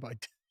 I'm like, yeah, but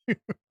I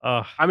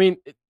do. I mean,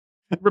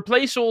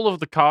 replace all of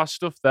the car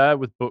stuff there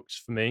with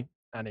books for me,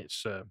 and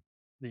it's the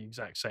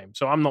exact same.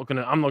 So I'm not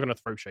gonna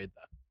throw shade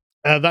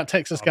there. That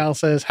Texas gal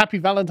says, Happy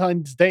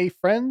Valentine's Day,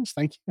 friends.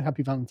 Thank you.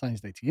 Happy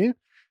Valentine's Day to you.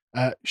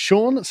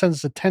 Sean sends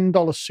us a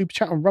 $10 super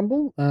chat on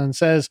Rumble and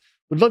says,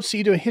 would love to see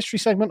you do a history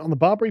segment on the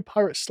Barbary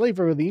pirate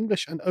slavery of the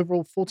English and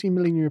overall 14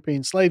 million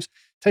European slaves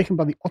taken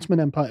by the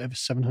Ottoman Empire over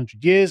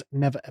 700 years,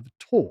 never ever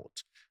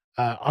taught.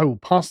 I will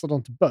pass that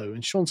on to Bo.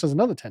 And Sean says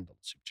another $10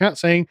 super chat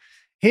saying,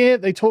 here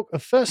they talk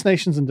of First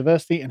Nations and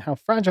diversity and how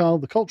fragile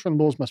the culture and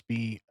laws must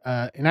be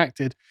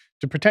enacted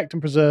to protect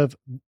and preserve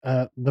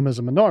them as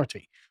a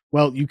minority.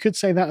 Well, you could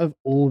say that of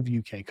all of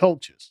UK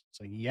cultures.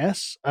 So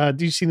yes.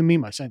 Do you see the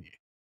meme I sent you?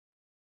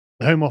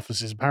 The Home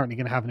Office is apparently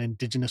going to have an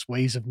Indigenous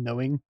ways of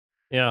knowing.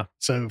 Yeah.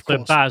 So of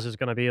course, Baz is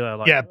going to be there.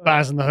 Like, yeah,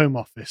 Baz in the Home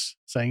Office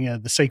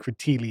saying, the sacred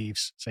tea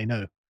leaves say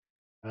no.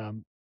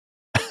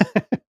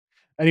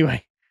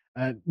 Anyway,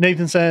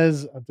 Nathan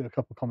says, I'll do a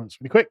couple of comments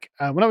really quick.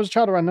 When I was a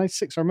child around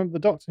 96, I remember the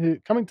doctor who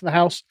coming to the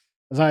house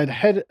as I had a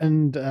head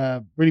and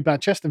really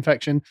bad chest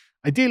infection.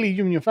 Ideally,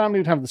 you and your family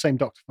would have the same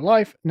doctor for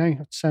life. Now you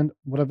have to send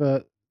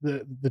whatever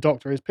the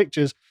doctor is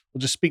pictures, or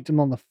just speak to them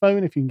on the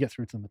phone if you can get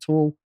through to them at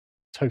all.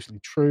 Totally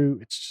true.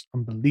 It's just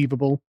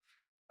unbelievable.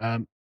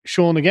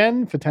 Sean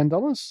again for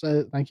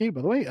 $10. Thank you,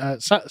 by the way.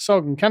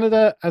 Sog in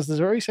Canada, as there's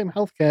a very same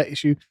healthcare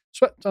issue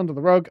swept under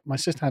the rug. My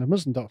sister had a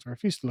Muslim doctor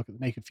refused to look at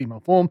the naked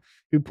female form,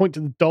 who would point to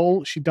the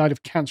doll. She died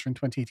of cancer in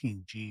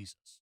 2018.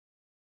 Jesus.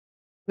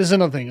 This is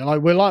another thing.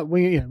 Like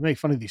we make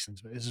fun of these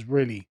things, but this is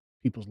really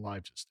people's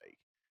lives at stake.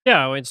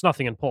 Yeah, well, it's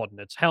nothing important.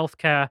 It's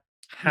healthcare,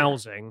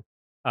 housing,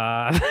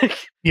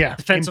 Yeah,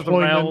 defense of the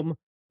realm,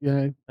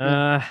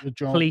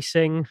 job.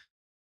 policing.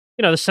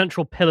 You know, the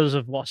central pillars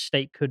of what a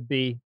state could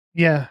be.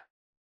 Yeah.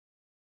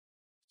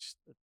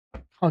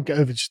 Can't get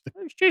over just the.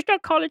 It's just our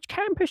college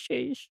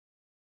campuses.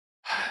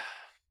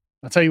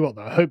 I'll tell you what,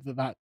 though. I hope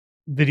that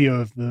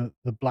video of the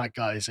black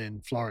guys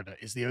in Florida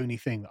is the only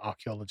thing that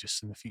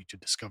archaeologists in the future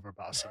discover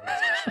about our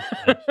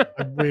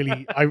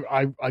civilization.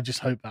 I just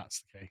hope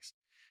that's the case.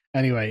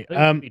 Anyway,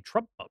 be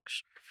Trump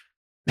bucks.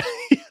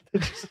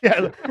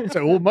 Yeah,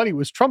 so all money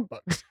was Trump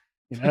bucks.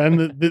 And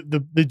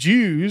the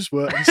Jews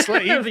were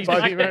enslaved by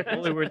the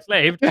Americans. They were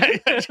enslaved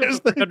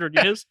just 100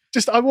 years.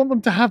 Just I want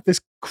them to have this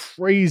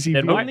crazy.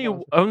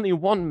 Only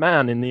one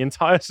man in the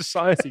entire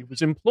society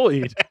was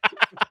employed.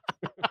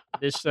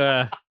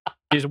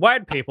 These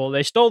white people,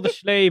 they stole the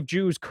slave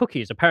Jews'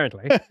 cookies.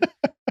 Apparently,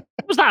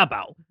 what was that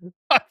about?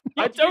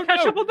 I don't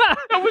catch up on that.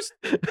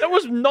 That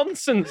was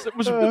nonsense. It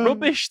was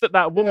rubbish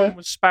that woman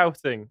was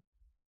spouting.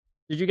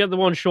 Did you get the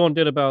one Sean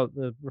did about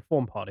the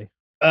Reform Party?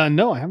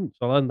 No, I haven't.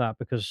 So I learned that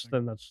because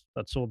then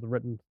that's all the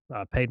written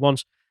paid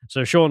ones.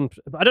 So Sean,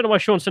 I don't know why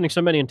Sean's sending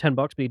so many in $10,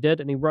 but he did,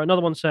 and he wrote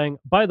another one saying,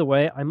 "By the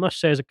way, I must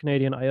say as a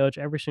Canadian, I urge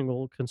every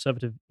single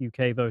Conservative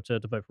UK voter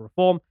to vote for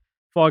Reform,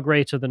 far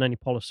greater than any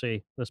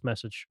policy this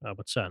message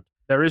would send."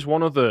 There is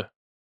one other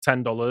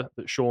 $10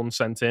 that Sean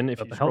sent in. If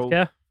you scroll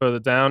healthcare further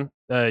down,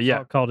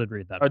 yeah, Carl did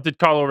read that. Did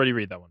Carl already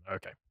read that one?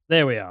 Okay,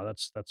 there we are.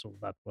 That's all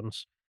that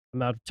one's.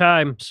 I'm out of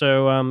time,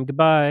 so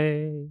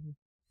goodbye.